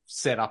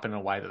set up in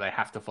a way that they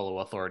have to follow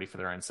authority for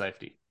their own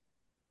safety.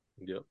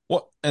 Yep.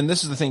 Well, and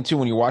this is the thing too,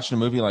 when you're watching a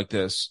movie like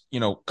this,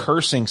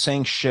 cursing,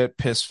 saying shit,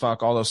 piss,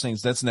 fuck, all those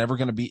things, that's never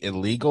going to be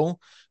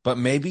illegal, but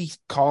maybe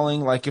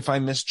calling, like if I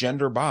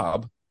misgender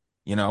Bob,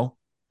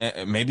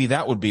 maybe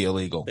that would be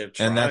illegal.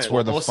 And that's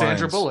where the fines...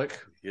 Sandra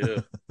Bullock.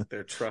 Yeah,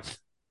 they're trying.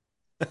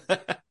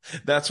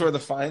 That's where the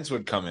fines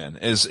would come in,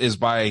 is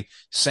by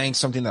saying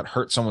something that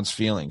hurts someone's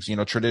feelings.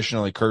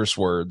 Traditionally curse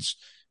words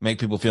make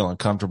people feel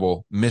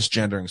uncomfortable.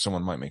 Misgendering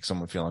someone might make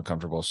someone feel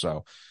uncomfortable.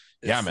 So,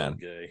 yeah, man.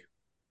 Gay.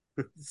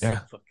 Yeah,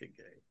 fucking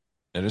gay.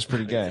 It is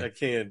pretty gay.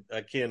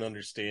 I can't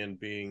understand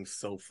being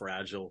so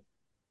fragile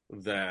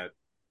that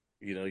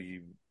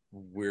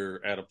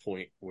we're at a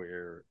point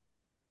where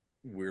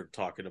we're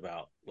talking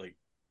about like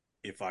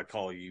if I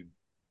call you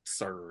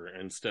sir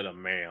instead of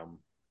ma'am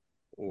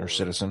or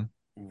citizen,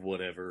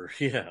 whatever,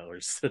 or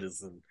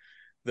citizen,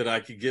 that I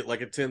could get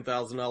like a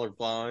 $10,000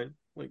 fine.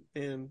 Like,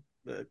 and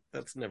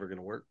that's never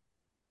gonna work.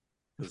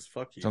 Because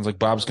fuck you. Sounds like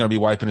Bob's gonna be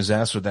wiping his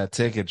ass with that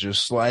ticket,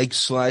 just like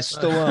Sly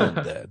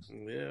Stallone did.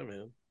 Yeah,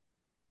 man.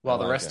 While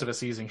the rest of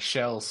us using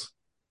shells.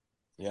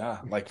 Yeah,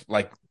 like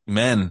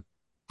men.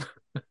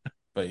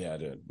 But yeah,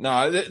 dude.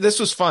 No, this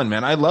was fun,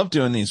 man. I love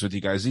doing these with you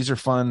guys. These are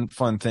fun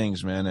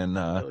things, man. And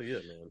hell yeah,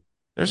 man.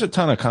 There's a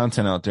ton of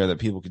content out there that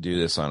people could do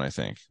this on, I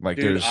think. Like,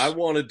 dude, I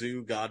want to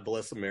do God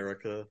Bless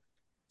America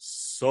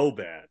so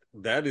bad.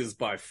 That is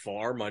by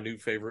far my new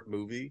favorite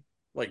movie.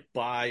 Like,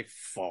 by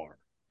far.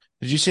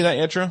 Did you see that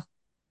yet, Drew?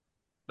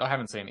 I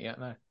haven't seen it yet,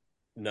 no.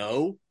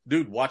 No?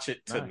 Dude, watch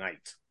it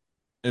tonight.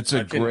 It's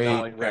a great...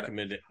 I cannot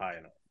recommend it high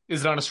enough.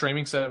 Is it on a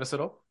streaming service at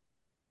all?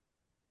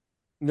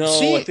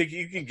 No, I think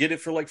you can get it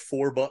for like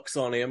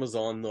 $4 on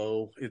Amazon,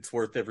 though. It's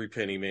worth every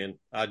penny, man.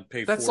 I'd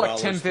pay $4. That's like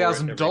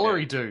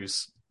 $10,000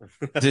 dues.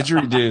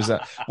 Didgeridoos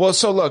that. Well,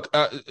 so look,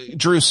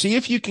 Drew, see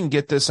if you can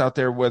get this out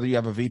there, whether you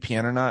have a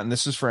VPN or not. And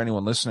this is for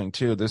anyone listening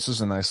too. This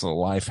is a nice little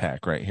life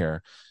hack right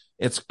here.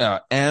 It's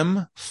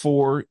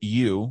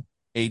M4U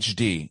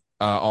HD,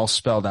 all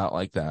spelled out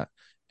like that.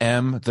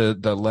 M,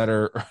 the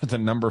letter, the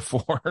number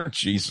 4.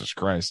 Jesus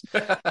Christ.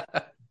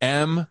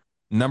 M,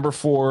 number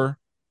 4,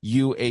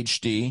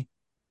 UHD.com,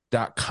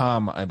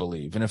 I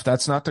believe. And if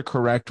that's not the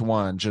correct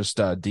one, just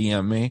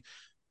DM me.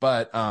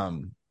 But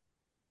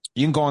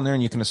you can go on there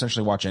and you can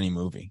essentially watch any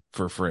movie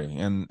for free.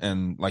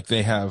 And like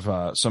they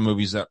have some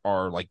movies that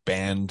are like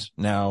banned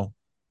now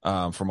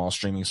from all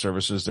streaming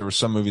services. There was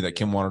some movie that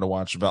Kim wanted to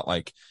watch about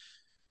like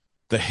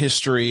the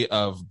history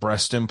of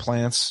breast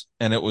implants,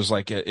 and it was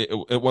like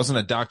it wasn't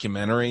a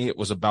documentary. It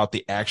was about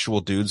the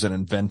actual dudes that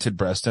invented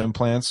breast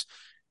implants,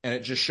 and it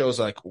just shows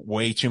like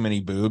way too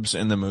many boobs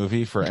in the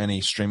movie for any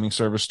streaming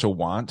service to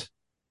want.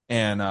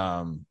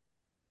 And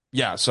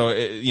yeah,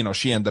 so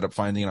she ended up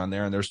finding it on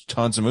there, and there's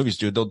tons of movies,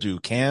 dude. They'll do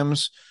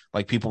cams,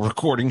 like people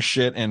recording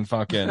shit in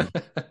fucking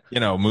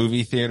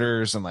movie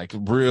theaters, and like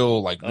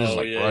real like this is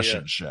like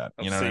Russian shit.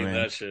 You know what I mean?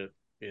 That shit.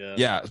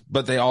 Yeah,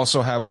 but they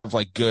also have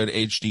like good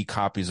HD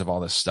copies of all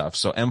this stuff.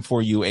 So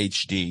M4U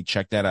HD,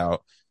 check that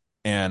out,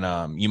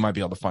 and you might be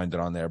able to find it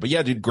on there. But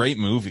yeah, dude, great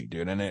movie,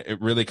 dude, and it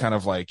really kind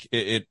of like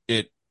it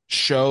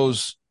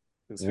shows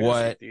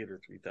what Theater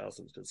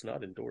 3000 does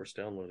not endorse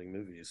downloading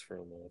movies from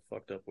a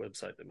fucked up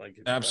website that might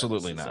give you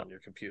absolutely not on your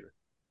computer.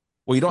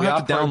 Well, you don't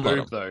have to download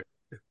them though.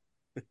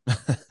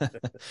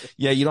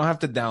 Yeah, you don't have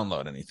to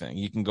download anything.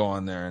 You can go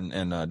on there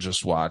and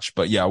just watch.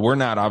 But yeah, we're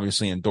not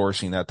obviously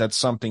endorsing that. That's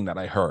something that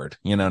I heard.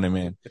 You know what I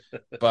mean?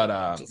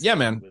 But yeah,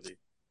 man,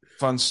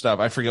 fun stuff.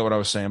 I forget what I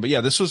was saying, but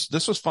yeah, this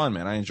was fun,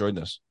 man. I enjoyed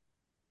this.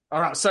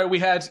 All right, so we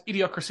had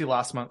Idiocracy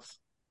last month.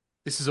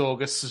 This is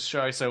August's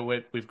show, so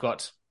we've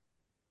got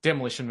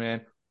Demolition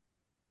Man.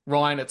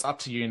 Ryan, it's up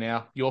to you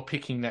now. You're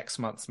picking next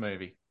month's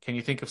movie. Can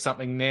you think of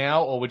something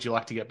now, or would you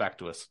like to get back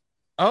to us?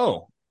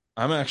 Oh,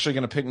 I'm actually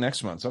going to pick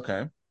next month's.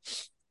 Okay.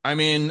 I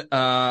mean,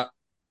 as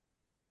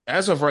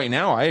of right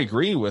now, I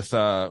agree with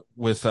God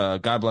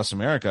Bless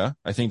America.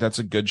 I think that's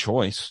a good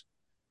choice.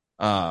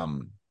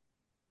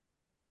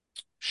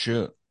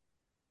 Shoot.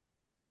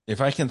 If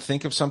I can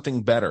think of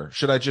something better,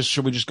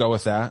 should we just go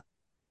with that?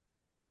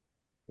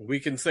 We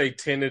can say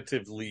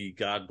tentatively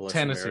God Bless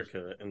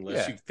America,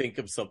 unless you think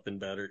of something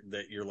better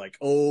that you're like,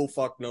 oh,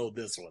 fuck no,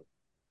 this one.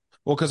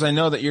 Well, because I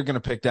know that you're going to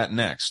pick that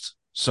next.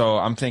 So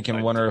I'm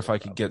thinking, wonder if I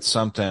could get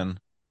something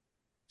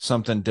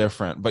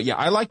different. But yeah,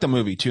 I like the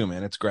movie too,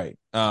 man. It's great.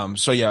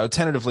 So yeah,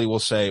 tentatively we'll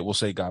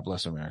say God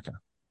Bless America.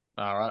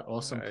 All right,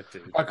 awesome. All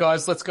right,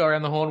 guys, let's go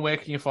around the horn. Where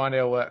can you find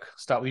our work?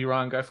 Start with you,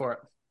 Ryan. Go for it.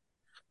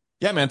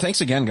 Yeah, man.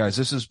 Thanks again, guys.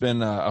 This has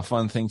been a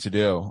fun thing to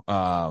do.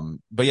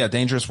 But yeah,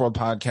 Dangerous World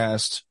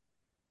Podcast.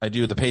 I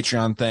do the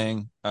Patreon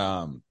thing.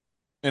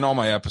 In all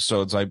my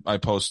episodes, I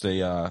post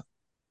a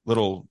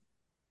little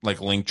like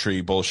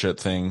Linktree bullshit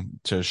thing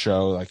to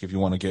show, like, if you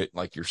want to get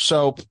like your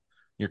soap,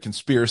 your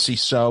conspiracy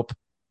soap,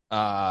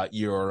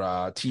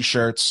 your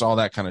t-shirts, all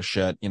that kind of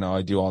shit.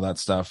 I do all that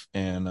stuff.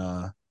 And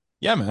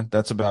yeah, man,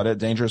 that's about it.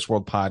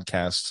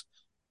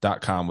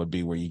 DangerousWorldPodcast.com would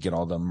be where you get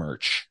all the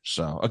merch.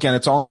 So again,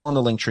 it's all on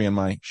the Linktree in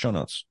my show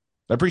notes.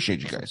 I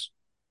appreciate you guys.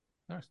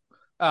 Nice.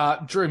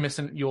 Drew,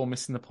 you're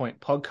missing the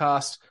point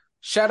podcast.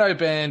 Shadow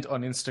Band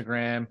on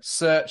Instagram,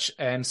 Search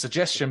and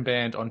Suggestion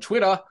Band on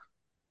Twitter.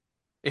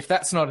 If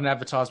that's not an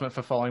advertisement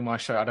for following my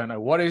show, I don't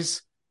know what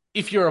is.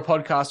 If you're a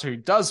podcaster who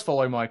does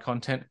follow my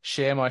content,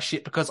 share my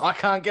shit, because I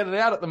can't get it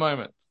out at the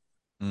moment.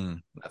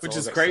 Which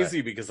is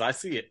crazy because I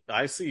see it.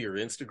 I see your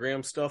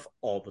Instagram stuff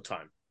all the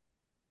time.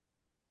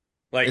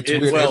 Like,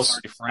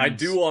 I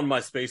do on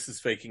my Spaces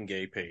Faking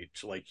Gay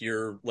page. Like,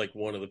 you're like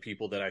one of the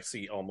people that I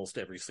see almost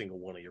every single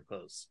one of your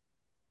posts.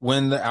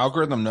 When the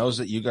algorithm knows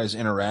that you guys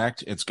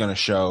interact, it's going to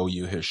show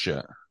you his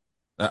shit.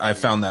 I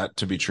found that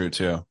to be true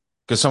too.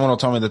 Because someone will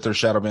tell me that they're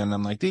shadow banned, and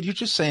I'm like, dude, you're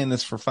just saying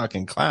this for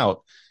fucking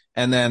clout.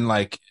 And then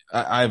like,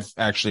 I've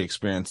actually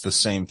experienced the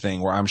same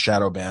thing where I'm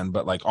shadow banned,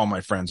 but like all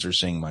my friends are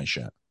seeing my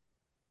shit.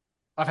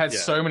 I've had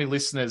so many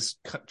listeners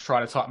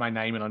try to type my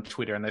name in on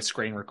Twitter, and they're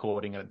screen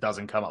recording, and it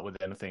doesn't come up with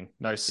anything.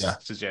 No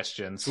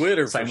suggestions.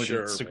 Twitter, same for with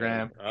sure, Instagram.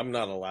 Man. I'm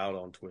not allowed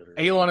on Twitter.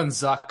 Elon and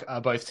Zuck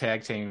are both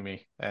tag teaming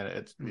me, and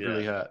it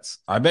really hurts.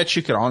 I bet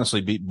you could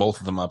honestly beat both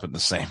of them up at the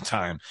same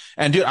time.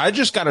 And dude, I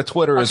just got a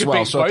Twitter as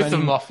well. So both of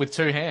them off with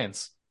two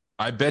hands.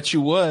 I bet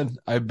you would.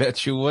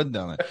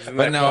 Done it. Isn't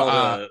that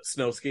called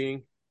snow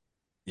skiing?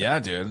 Yeah,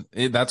 dude.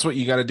 That's what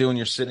you got to do when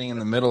you're sitting in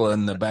the middle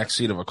in the back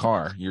seat of a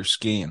car. You're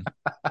skiing.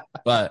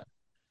 But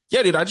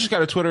yeah, dude, I just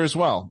got a Twitter as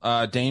well.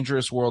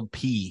 Dangerous World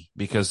P,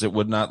 because it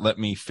would not let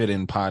me fit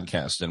in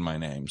podcast in my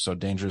name. So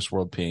Dangerous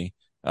World P,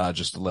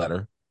 just a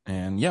letter.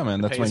 And yeah,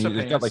 man, that's when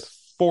it's got like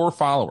 4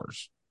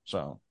 followers.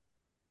 So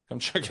come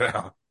check it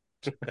out.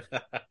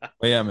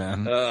 But yeah,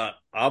 man.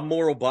 I'm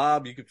Moral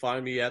Bob. You can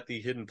find me at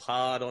the Hidden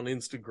Pod on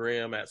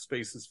Instagram, at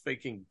Spaces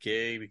Faking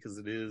Gay, because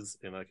it is,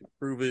 and I can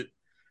prove it.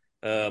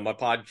 My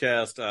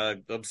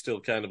podcast, I'm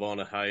still kind of on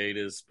a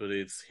hiatus, but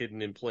it's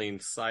hidden in plain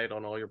sight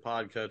on all your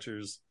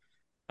podcatchers.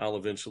 I'll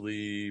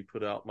eventually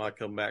put out my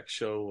comeback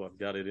show. I've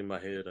got it in my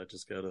head. I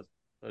just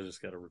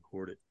gotta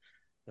record it.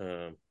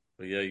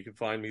 But yeah, you can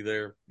find me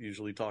there,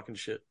 usually talking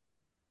shit.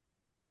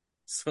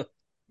 So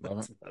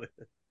that's about it.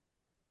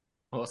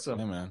 Awesome.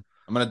 Yeah, man.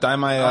 I'm gonna dye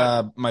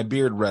my my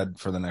beard red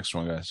for the next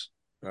one, guys.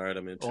 All right,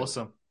 I'm into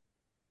Awesome.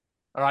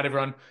 All right,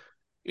 everyone.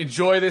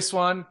 Enjoy this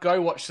one.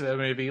 Go watch the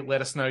movie.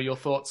 Let us know your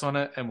thoughts on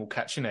it, and we'll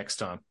catch you next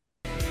time.